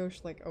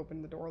 Brioche like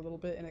opened the door a little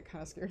bit and it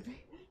kind of scared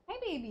me. Hi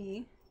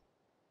baby!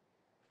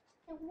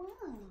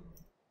 Hello.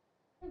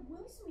 Hello,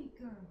 sweet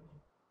girl.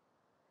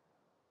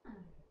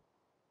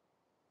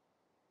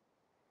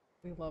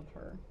 We love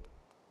her.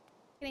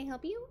 Can I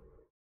help you?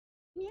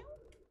 Meow.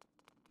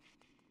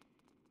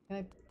 Can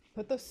I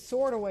put the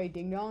sword away,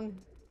 ding dong?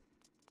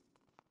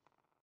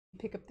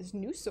 Pick up this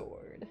new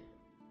sword.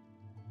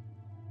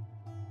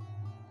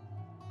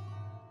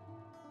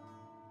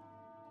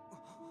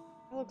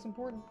 That looks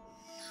important.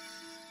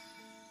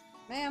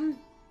 Ma'am!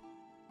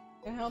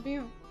 Can I help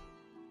you?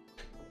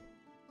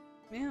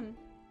 Ma'am.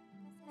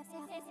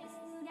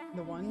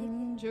 The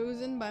one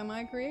chosen by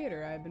my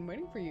creator. I've been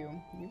waiting for you.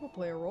 You will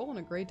play a role in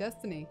a great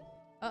destiny.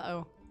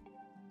 Uh-oh.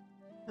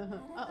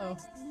 Uh-oh.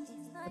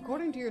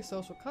 According to your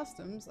social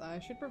customs, I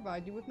should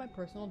provide you with my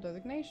personal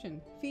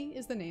designation. Fee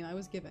is the name I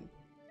was given.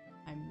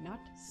 I'm not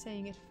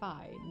saying it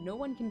Phi. No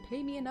one can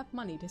pay me enough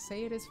money to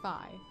say it is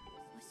Phi.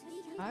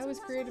 I was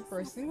created for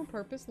a single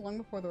purpose long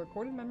before the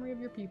recorded memory of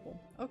your people.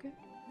 Okay.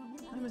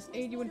 I must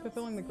aid you in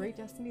fulfilling the great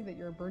destiny that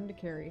you're a burden to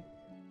carry.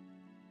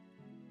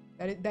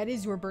 That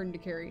is your burden to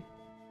carry.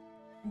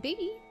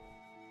 Baby!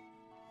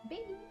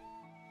 Baby!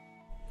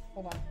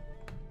 Hold on.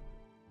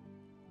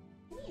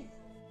 Come here.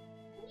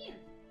 Come here.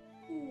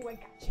 Ooh, I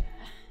gotcha.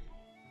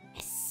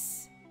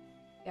 Yes!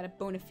 Got a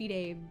bona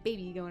fide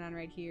baby going on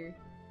right here.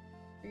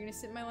 Are you gonna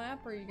sit in my lap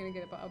or are you gonna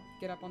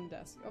get up on the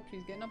desk? Oh,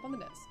 she's getting up on the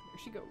desk.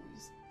 There she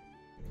goes.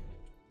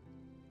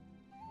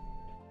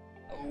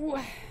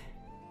 Oh.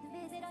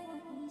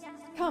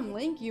 Come,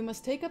 Link, you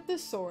must take up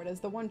this sword.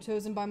 As the one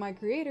chosen by my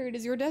creator, it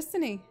is your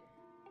destiny.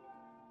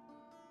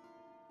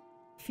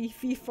 Fee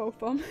fee fo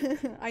fum.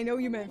 I know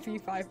you meant fee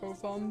fi fo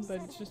fum, but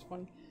it's just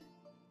fun.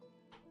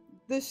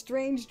 The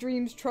strange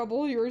dreams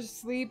trouble your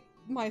sleep,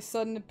 my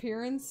sudden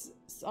appearance,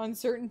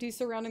 uncertainty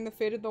surrounding the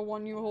fate of the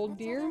one you hold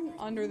dear.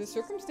 Under the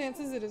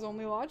circumstances, it is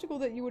only logical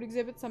that you would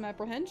exhibit some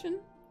apprehension.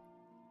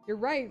 You're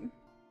right.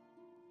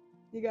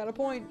 You got a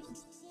point.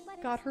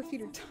 God, her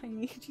feet are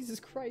tiny. Jesus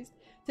Christ.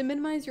 To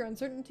minimize your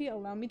uncertainty,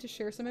 allow me to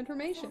share some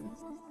information.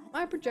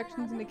 My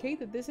projections indicate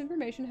that this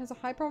information has a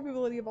high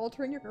probability of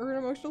altering your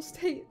current emotional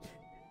state.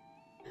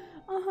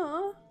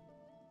 Uh-huh.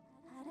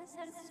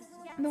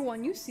 The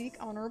one you seek,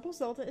 Honorable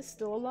Zelda, is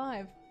still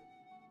alive.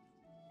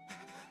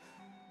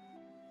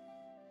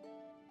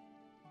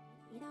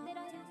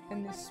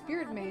 And the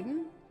Spirit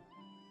Maiden,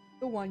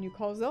 the one you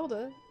call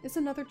Zelda, is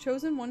another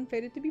chosen one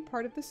fated to be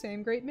part of the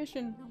same great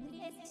mission.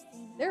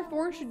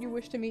 Therefore, should you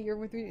wish to meet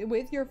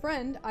with your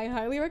friend, I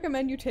highly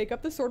recommend you take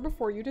up the sword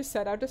before you to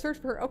set out to search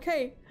for her.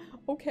 Okay.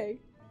 Okay.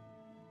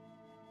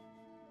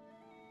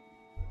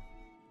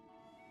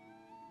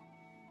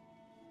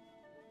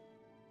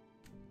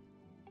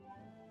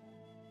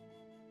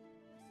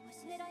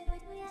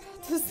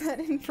 Does that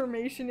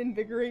information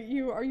invigorate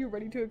you? Are you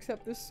ready to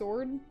accept this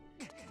sword?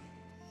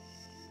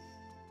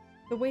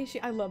 The way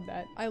I love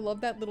that. I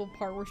love that little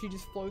part where she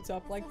just floats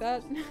up like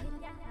that.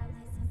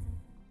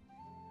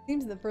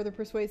 Seems that further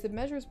persuasive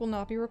measures will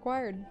not be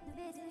required.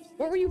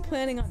 What were you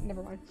planning on?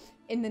 Never mind.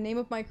 In the name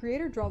of my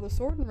creator, draw the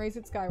sword and raise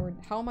it skyward.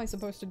 How am I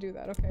supposed to do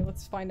that? Okay,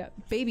 let's find out.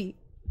 Baby!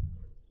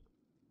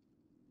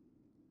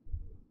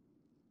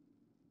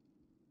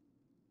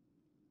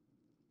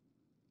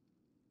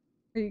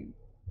 Are you...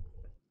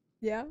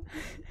 Yeah?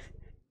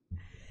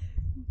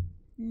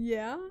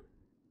 Yeah?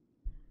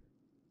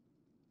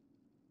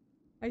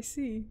 I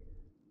see.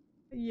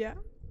 Yeah?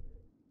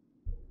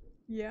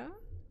 Yeah?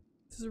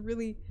 This is a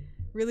really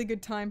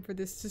good time for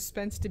this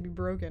suspense to be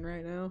broken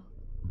right now.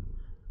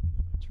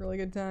 It's a really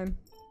good time.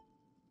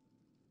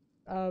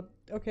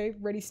 Okay,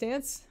 ready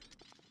stance.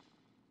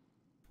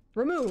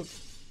 Remove!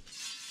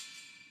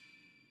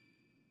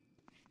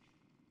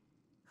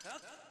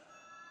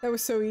 That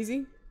was so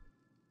easy.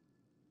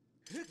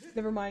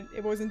 Never mind,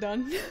 it wasn't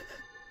done.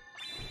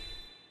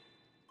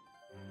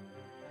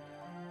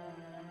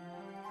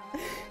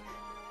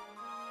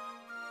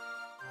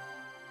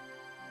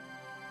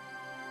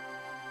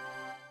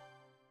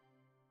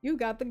 You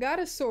got the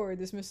goddess sword.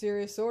 This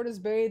mysterious sword is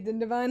bathed in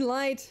divine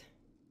light.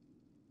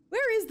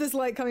 Where is this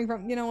light coming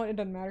from? You know what? It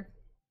doesn't matter.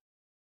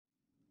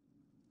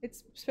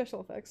 It's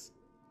special effects.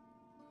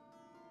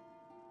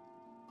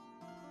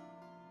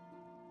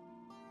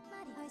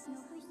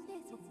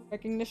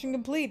 Recognition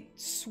complete.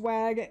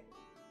 Swag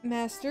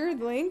master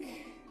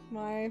Link.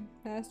 My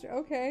master.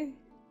 Okay.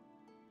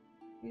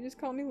 You just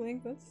call me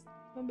Link. That's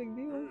no big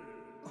deal.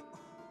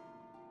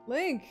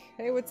 Link!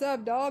 Hey, what's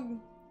up, dog?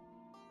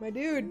 My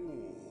dude.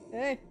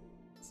 Hey,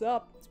 what's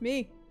up? It's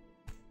me.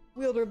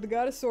 Wielder of the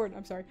goddess sword.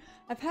 I'm sorry.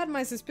 I've had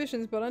my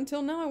suspicions, but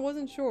until now I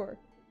wasn't sure.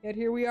 Yet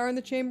here we are in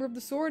the chamber of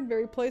the sword,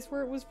 very place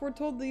where it was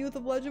foretold the youth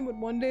of legend would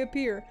one day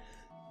appear.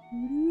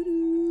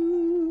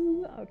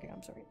 Okay,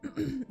 I'm sorry.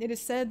 It is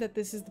said that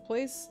this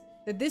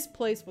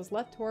place was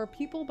left to our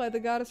people by the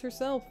goddess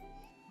herself.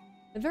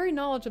 The very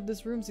knowledge of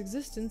this room's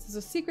existence is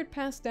a secret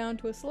passed down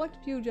to a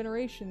select few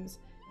generations,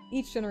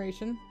 each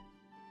generation,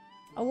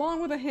 along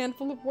with a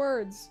handful of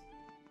words.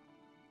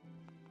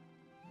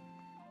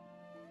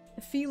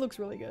 The fee looks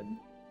really good.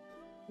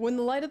 When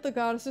the light of the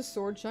goddess's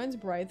sword shines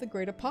bright, the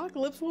great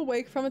apocalypse will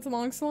wake from its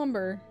long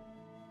slumber.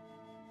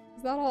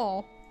 Is that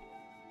all?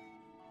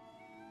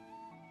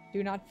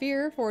 Do not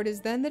fear, for it is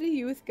then that a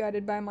youth,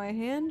 guided by my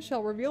hand,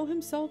 shall reveal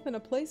himself in a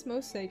place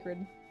most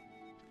sacred.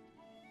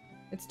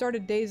 It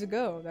started days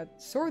ago,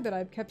 that sword that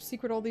I've kept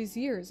secret all these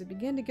years. It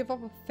began to give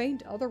off a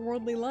faint,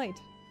 otherworldly light.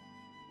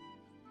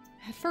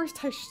 At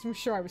first I was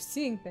sure I was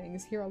seeing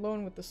things, here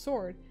alone with the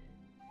sword.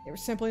 There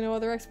was simply no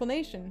other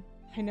explanation.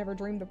 I never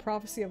dreamed the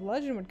prophecy of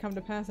legend would come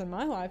to pass in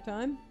my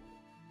lifetime.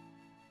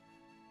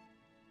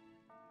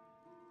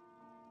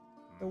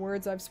 The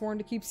words I've sworn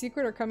to keep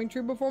secret are coming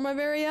true before my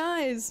very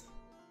eyes.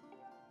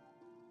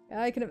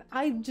 I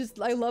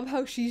love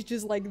how she's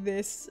just like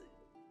this.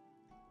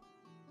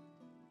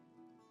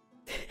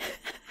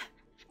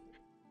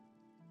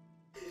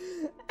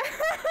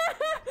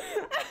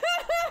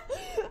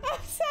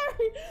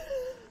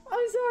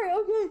 I'm sorry,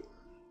 okay.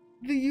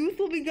 The youth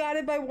will be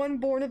guided by one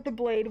born of the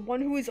blade, one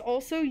who is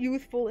also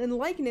youthful in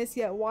likeness,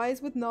 yet wise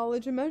with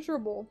knowledge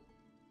immeasurable.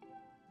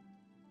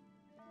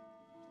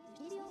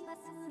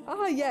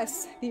 Ah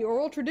yes, the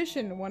oral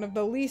tradition, one of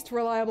the least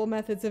reliable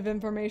methods of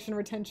information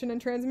retention and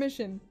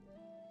transmission.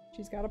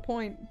 She's got a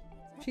point.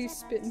 She's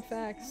spitting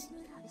facts.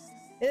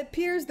 It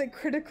appears that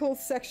critical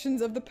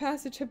sections of the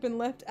passage have been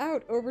left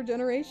out over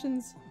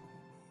generations.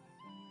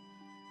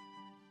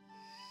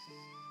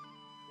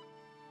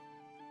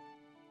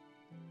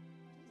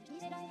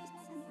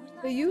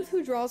 The youth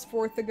who draws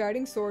forth the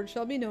guiding sword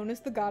shall be known as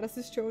the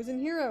goddess's chosen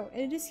hero,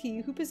 and it is he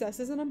who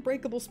possesses an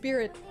unbreakable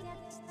spirit.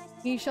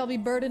 He shall be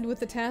burdened with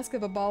the task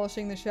of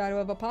abolishing the shadow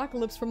of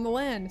apocalypse from the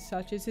land.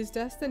 Such is his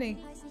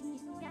destiny.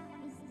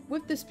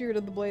 With the spirit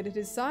of the blade at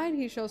his side,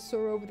 he shall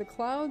soar over the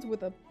clouds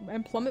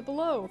and plummet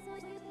below,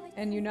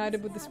 and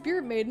united with the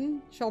spirit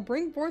maiden, shall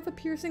bring forth a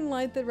piercing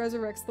light that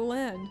resurrects the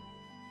land.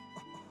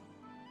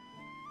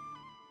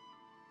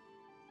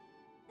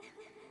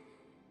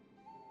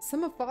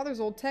 Some of Father's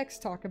old texts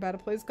talk about a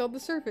place called the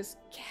Surface.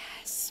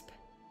 Gasp!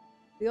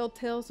 The old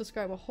tales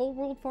describe a whole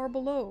world far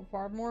below,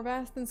 far more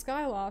vast than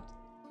Skyloft.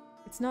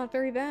 It's not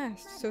very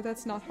vast, so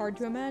that's not hard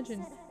to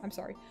imagine. I'm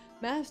sorry.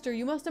 Master,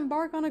 you must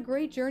embark on a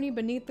great journey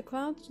beneath the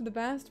clouds to the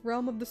vast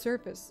realm of the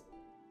Surface.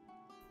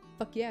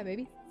 Fuck yeah,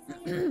 baby.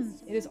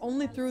 It is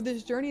only through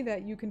this journey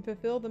that you can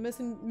fulfill the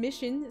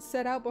mission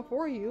set out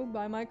before you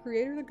by my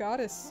creator, the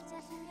goddess.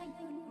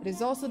 It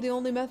is also the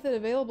only method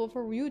available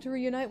for you to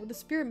reunite with the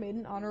Spirit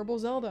Maiden, Honorable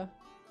Zelda.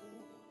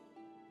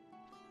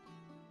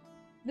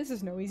 This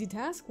is no easy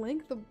task,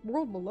 Link. The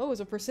world below is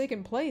a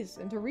forsaken place,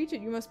 and to reach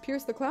it you must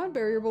pierce the cloud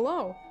barrier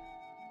below.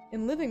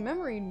 In living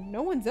memory,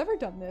 no one's ever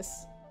done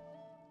this.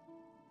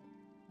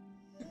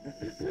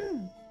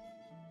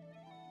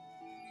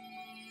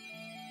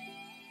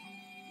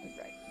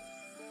 Right.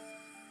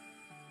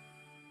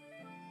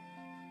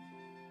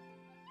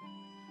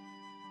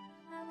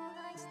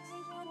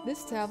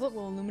 This tablet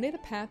will illuminate a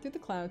path through the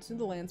clouds to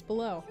the lands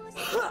below.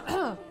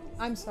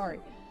 I'm sorry.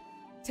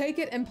 Take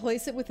it and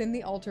place it within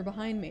the altar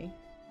behind me.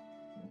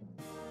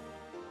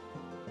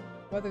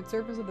 Weathered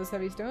surface of this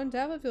heavy stone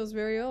tablet feels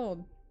very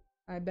old.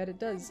 I bet it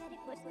does.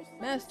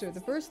 Master,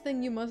 the first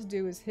thing you must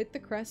do is hit the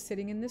crest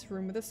sitting in this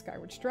room with a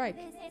skyward strike.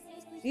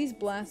 These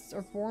blasts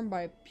are formed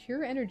by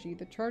pure energy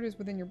that charges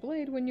within your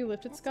blade when you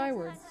lift it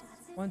skyward.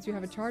 Once you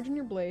have a charge in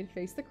your blade,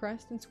 face the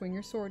crest and swing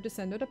your sword to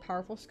send out a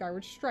powerful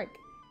skyward strike.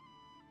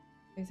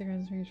 Face the crest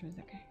and swing your sword.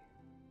 Okay.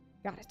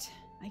 Got it.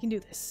 I can do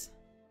this.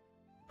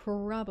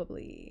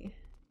 Probably.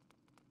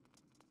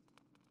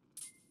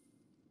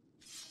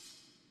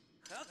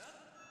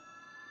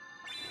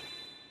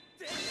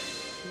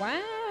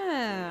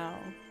 Wow!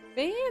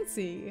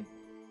 Fancy!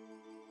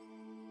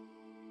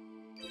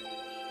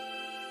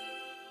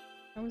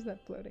 How was that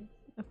floating?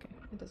 Okay,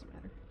 it doesn't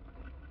matter.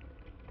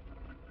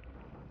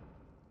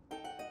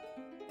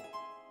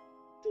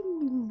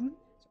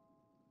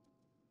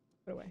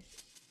 Put away.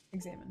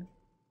 Examine.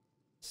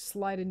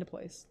 Slide into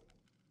place.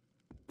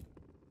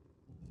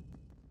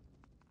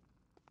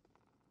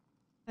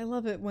 I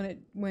love it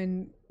when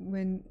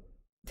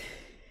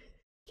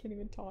can't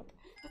even talk.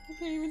 I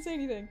can't even say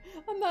anything.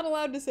 I'm not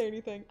allowed to say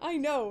anything. I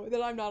know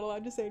that I'm not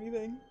allowed to say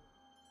anything.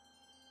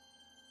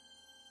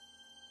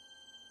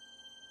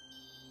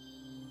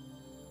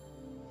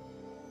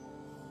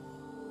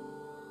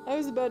 I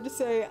was about to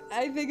say,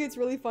 I think it's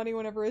really funny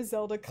whenever a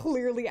Zelda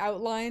clearly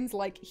outlines,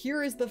 like,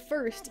 here is the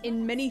first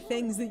in many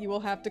things that you will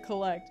have to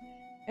collect.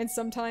 And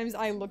sometimes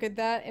I look at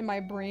that and my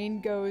brain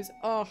goes,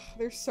 ugh,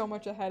 there's so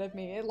much ahead of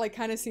me. It, like,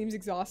 kind of seems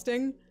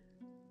exhausting.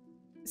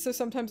 So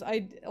sometimes I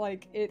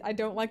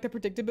don't like the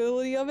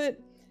predictability of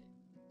it.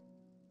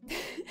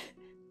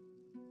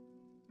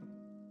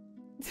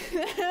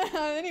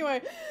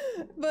 Anyway,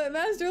 but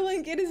Master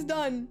Link, it is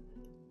done.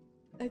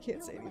 I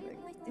can't say anything.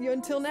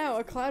 Until now,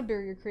 a cloud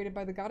barrier created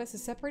by the goddess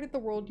has separated the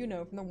world you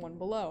know from the one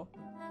below.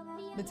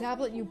 The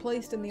tablet you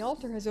placed in the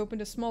altar has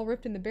opened a small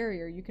rift in the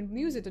barrier. You can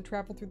use it to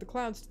travel through the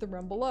clouds to the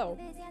realm below.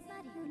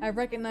 I've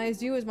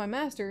recognized you as my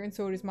master, and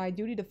so it is my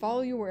duty to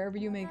follow you wherever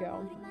you may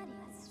go.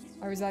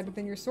 I reside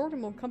within your sword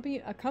and will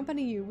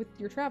accompany you with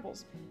your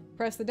travels.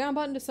 Press the down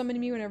button to summon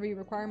me whenever you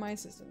require my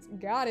assistance.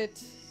 Got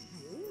it!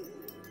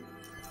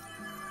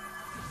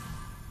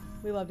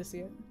 We love to see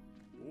it.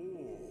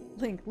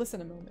 Link,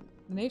 listen a moment.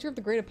 The nature of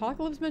the great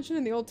apocalypse mentioned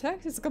in the old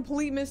text is a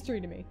complete mystery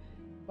to me.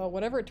 But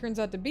whatever it turns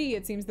out to be,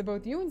 it seems that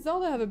both you and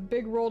Zelda have a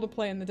big role to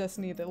play in the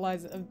destiny that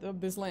lies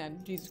of this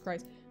land. Jesus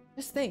Christ.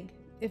 Just think,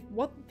 if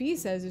what V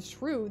says is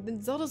true,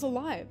 then Zelda's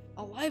alive.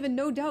 Alive and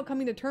no doubt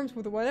coming to terms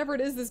with whatever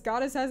it is this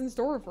goddess has in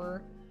store for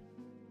her.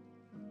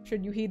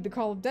 Should you heed the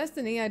call of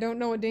destiny, I don't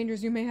know what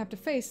dangers you may have to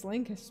face,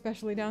 Link,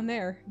 especially down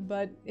there.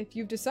 But if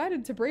you've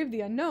decided to brave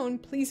the unknown,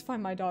 please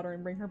find my daughter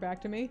and bring her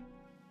back to me.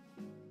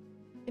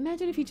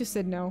 Imagine if he just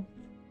said no.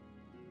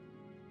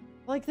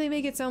 Like, they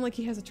make it sound like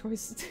he has a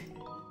choice.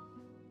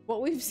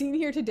 What we've seen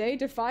here today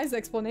defies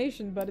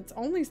explanation, but it's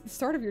only the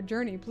start of your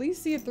journey. Please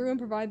see it through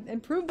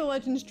and prove the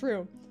legend's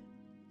true.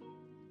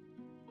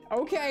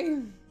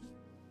 Okay.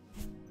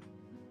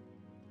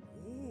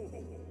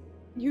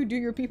 You do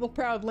your people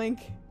proud, Link.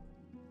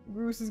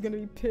 Bruce is gonna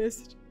be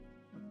pissed.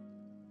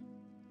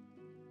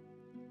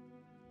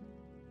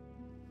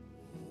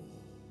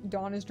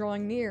 Dawn is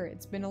drawing near.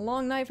 It's been a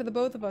long night for the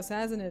both of us,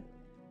 hasn't it?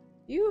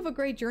 You have a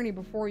great journey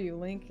before you,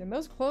 Link, and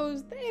those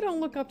clothes, they don't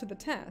look up to the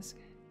task.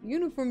 The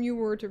uniform you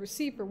were to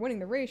receive for winning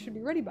the race should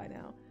be ready by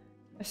now.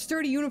 A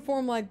sturdy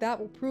uniform like that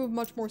will prove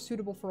much more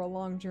suitable for a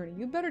long journey.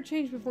 You better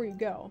change before you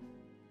go.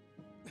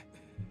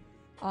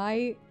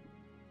 I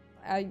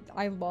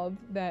love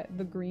that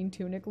the green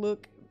tunic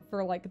look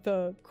for, like,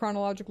 the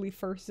chronologically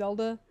first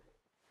Zelda.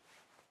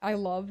 I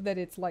love that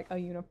it's, like, a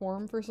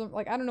uniform for some-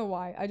 like, I don't know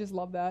why. I just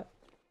love that.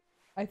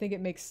 I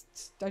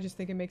just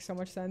think it makes so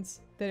much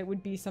sense that it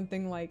would be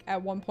something like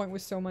at one point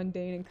was so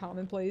mundane and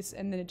commonplace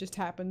and then it just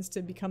happens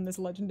to become this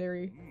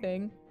legendary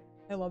thing.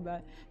 I love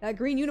that. That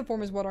green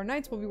uniform is what our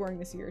knights will be wearing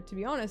this year. To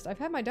be honest, I've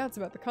had my doubts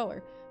about the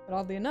color, but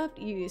oddly enough,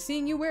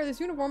 seeing you wear this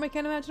uniform, I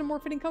can't imagine a more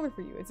fitting color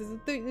for you. It's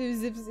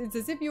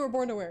as if you were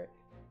born to wear it.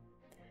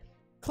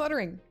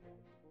 Cluttering.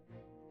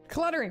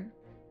 Cluttering.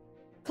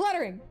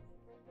 Cluttering!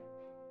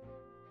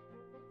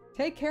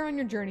 Take care on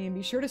your journey and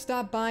be sure to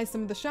stop by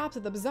some of the shops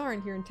at the bazaar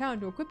in here in town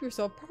to equip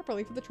yourself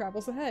properly for the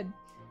travels ahead.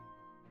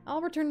 I'll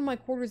return to my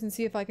quarters and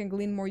see if I can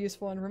glean more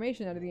useful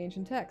information out of the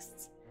ancient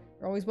texts.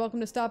 You're always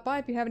welcome to stop by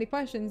if you have any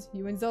questions.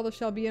 You and Zelda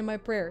shall be in my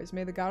prayers.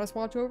 May the goddess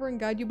watch over and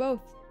guide you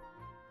both.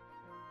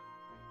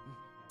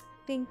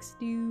 Thanks,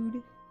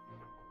 dude.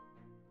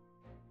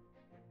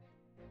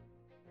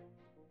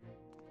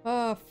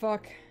 Oh,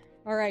 fuck.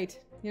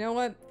 Alright. You know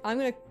what? I'm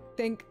gonna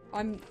think-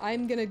 I'm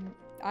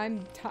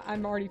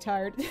already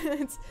tired.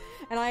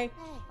 And I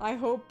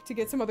hope to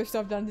get some other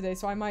stuff done today,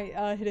 so I might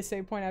hit a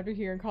save point after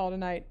here and call it a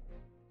night.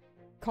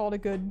 Call it a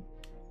good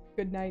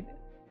night.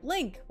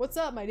 Link, what's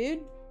up, my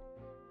dude?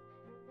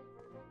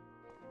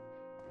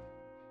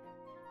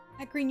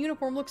 That green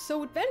uniform looks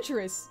so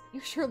adventurous. You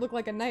sure look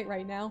like a knight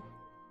right now.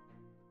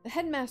 The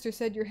headmaster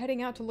said you're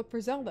heading out to look for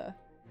Zelda.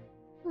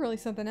 You're really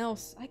something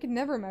else. I could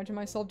never imagine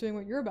myself doing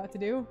what you're about to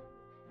do.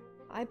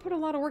 I put a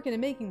lot of work into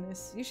making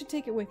this. You should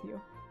take it with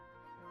you.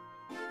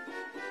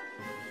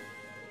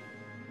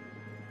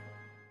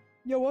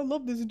 Yo, I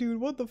love this dude.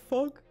 What the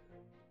fuck?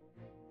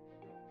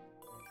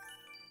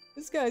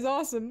 This guy's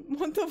awesome.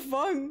 What the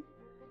fuck?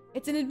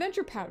 It's an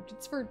adventure pouch.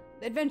 It's for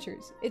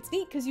adventures. It's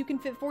neat because you can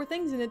fit 4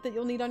 things in it that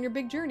you'll need on your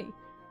big journey.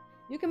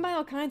 You can buy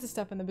all kinds of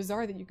stuff in the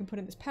bazaar that you can put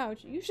in this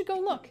pouch. You should go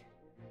look.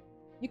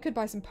 You could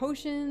buy some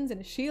potions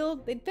and a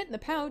shield. They'd fit in the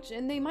pouch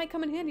and they might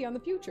come in handy on the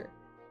future.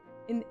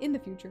 In the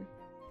future.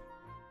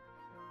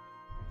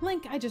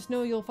 Link, I just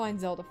know you'll find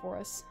Zelda for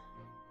us.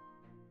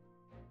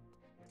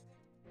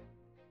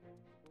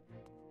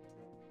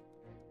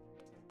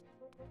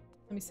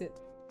 Let me sit.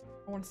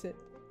 I want to sit.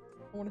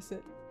 I want to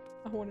sit.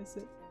 I want to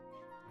sit.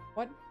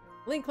 What?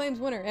 Link claims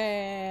winner.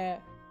 Eh.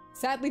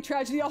 Sadly,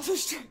 tragedy also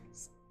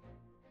strikes.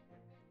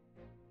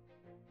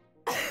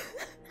 I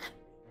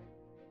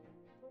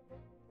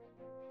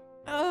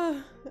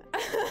don't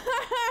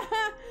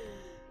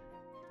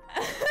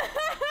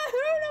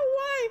know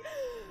why.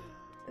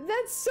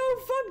 That's so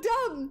fucked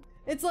up.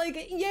 It's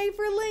like, yay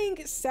for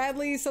Link.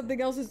 Sadly, something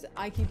else is.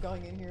 I keep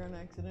going in here on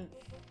accident.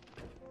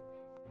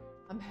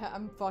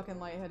 I'm fucking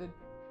lightheaded.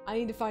 I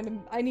need to find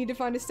him. I need to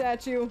find a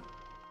statue.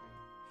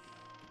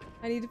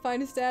 I need to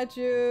find a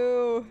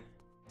statue.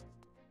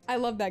 I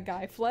love that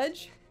guy.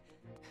 Fledge?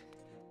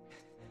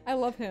 I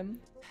love him.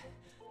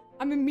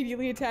 I'm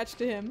immediately attached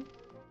to him.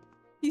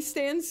 He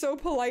stands so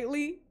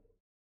politely.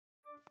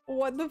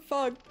 What the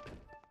fuck?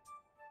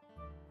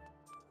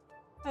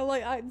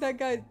 That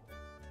guy.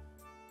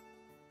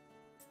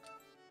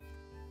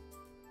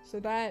 So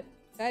that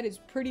is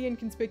pretty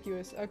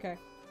inconspicuous. Okay.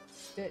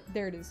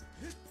 There it is.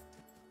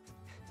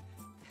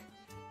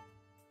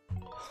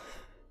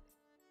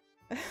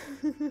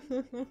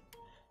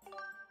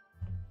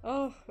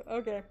 Oh,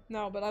 okay.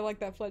 No, but I like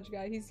that Fledge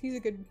guy. He's a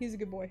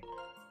good boy.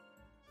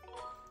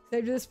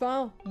 Saved this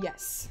file?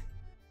 Yes.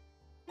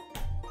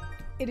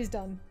 It is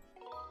done.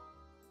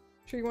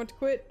 Sure you want to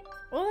quit?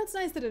 Well, that's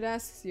nice that it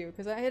asks you,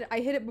 because I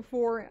hit it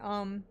before,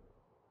 on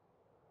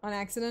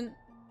accident.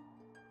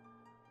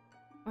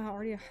 Wow,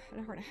 already an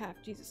hour and a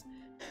half, Jesus.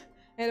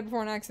 I hit it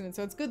before on accident,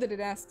 so it's good that it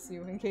asks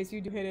you in case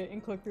you do hit it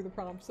and click through the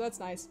prompt, so that's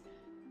nice.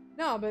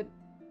 No, but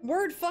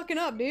word fucking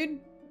up, dude.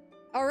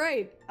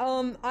 Alright,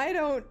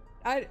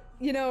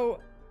 you know,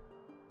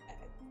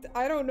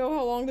 I don't know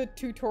how long the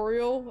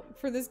tutorial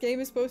for this game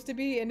is supposed to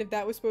be, and if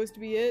that was supposed to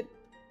be it.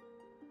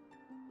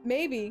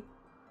 Maybe.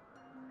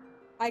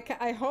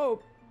 I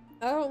hope.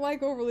 I don't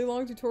like overly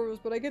long tutorials,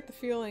 but I get the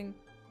feeling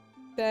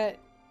that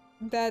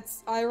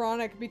that's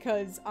ironic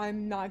because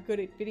I'm not good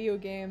at video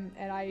game,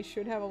 and I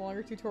should have a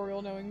longer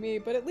tutorial knowing me,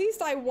 but at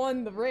least I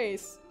won the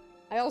race.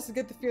 I also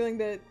get the feeling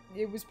that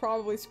it was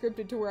probably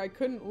scripted to where I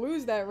couldn't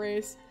lose that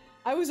race.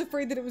 I was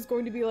afraid that it was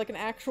going to be like an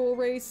actual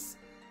race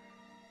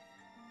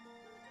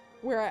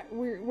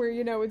where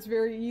you know, it's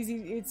very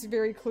easy, it's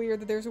very clear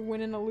that there's a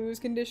win and a lose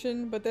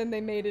condition, but then they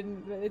made it,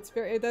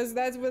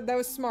 that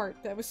was smart.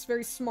 That was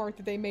very smart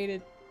that they made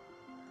it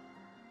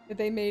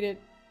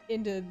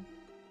into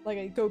like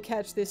a go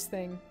catch this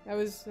thing. That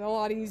was a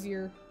lot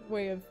easier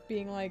way of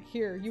being like,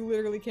 here, you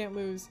literally can't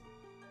lose.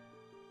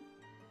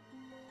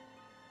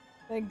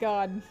 Thank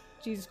God.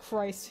 Jesus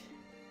Christ.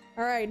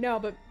 Alright, no,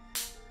 but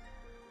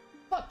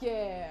fuck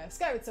yeah!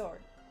 Skyward Sword!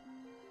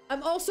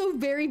 I'm also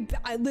very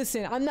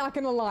listen, I'm not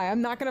gonna lie, I'm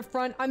not gonna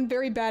front, I'm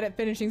very bad at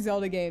finishing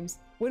Zelda games.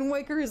 Wind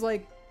Waker is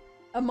like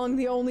among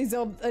the only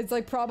Zelda, it's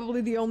like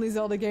probably the only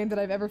Zelda game that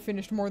I've ever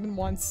finished more than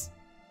once.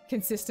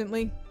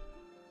 Consistently.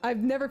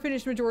 I've never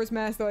finished Majora's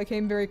Mask, though I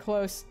came very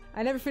close.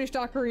 I never finished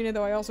Ocarina,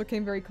 though I also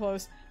came very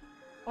close.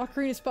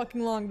 Ocarina's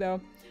fucking long,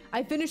 though.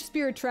 I finished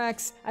Spirit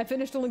Tracks, I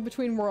finished A Link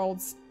Between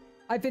Worlds.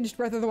 I finished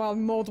Breath of the Wild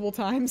multiple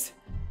times.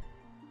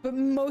 But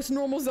most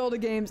normal Zelda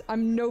games,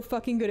 I'm no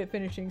fucking good at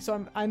finishing,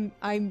 so I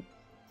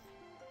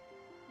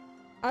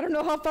don't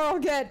know how far I'll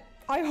get.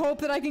 I hope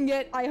that I can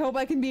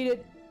beat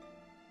it.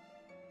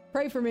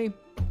 Pray for me.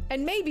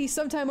 And maybe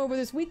sometime over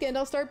this weekend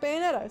I'll start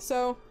Bayonetta,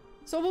 so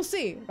we'll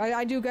see.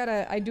 I do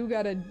gotta,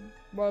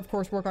 well, of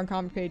course, work on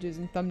comic pages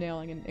and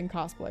thumbnailing and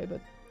cosplay, but,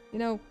 you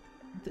know,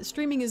 the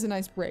streaming is a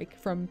nice break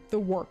from the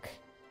work.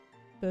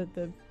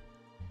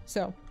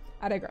 So,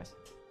 I digress.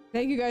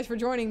 Thank you guys for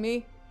joining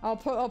me. I'll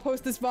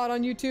post this VOD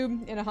on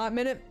YouTube in a hot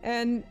minute,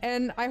 and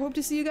I hope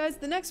to see you guys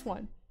at the next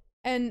one.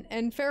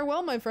 And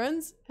farewell, my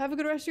friends. Have a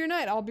good rest of your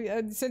night. I'll be,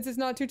 since it's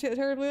not too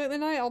terribly late at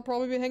night, I'll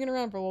probably be hanging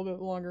around for a little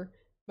bit longer.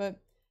 But,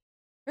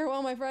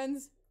 farewell, my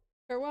friends.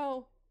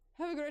 Farewell.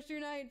 Have a good rest of your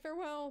night.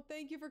 Farewell.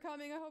 Thank you for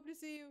coming. I hope to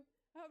see you.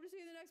 I hope to see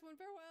you in the next one.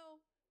 Farewell.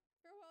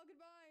 Farewell.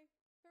 Goodbye.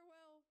 Farewell.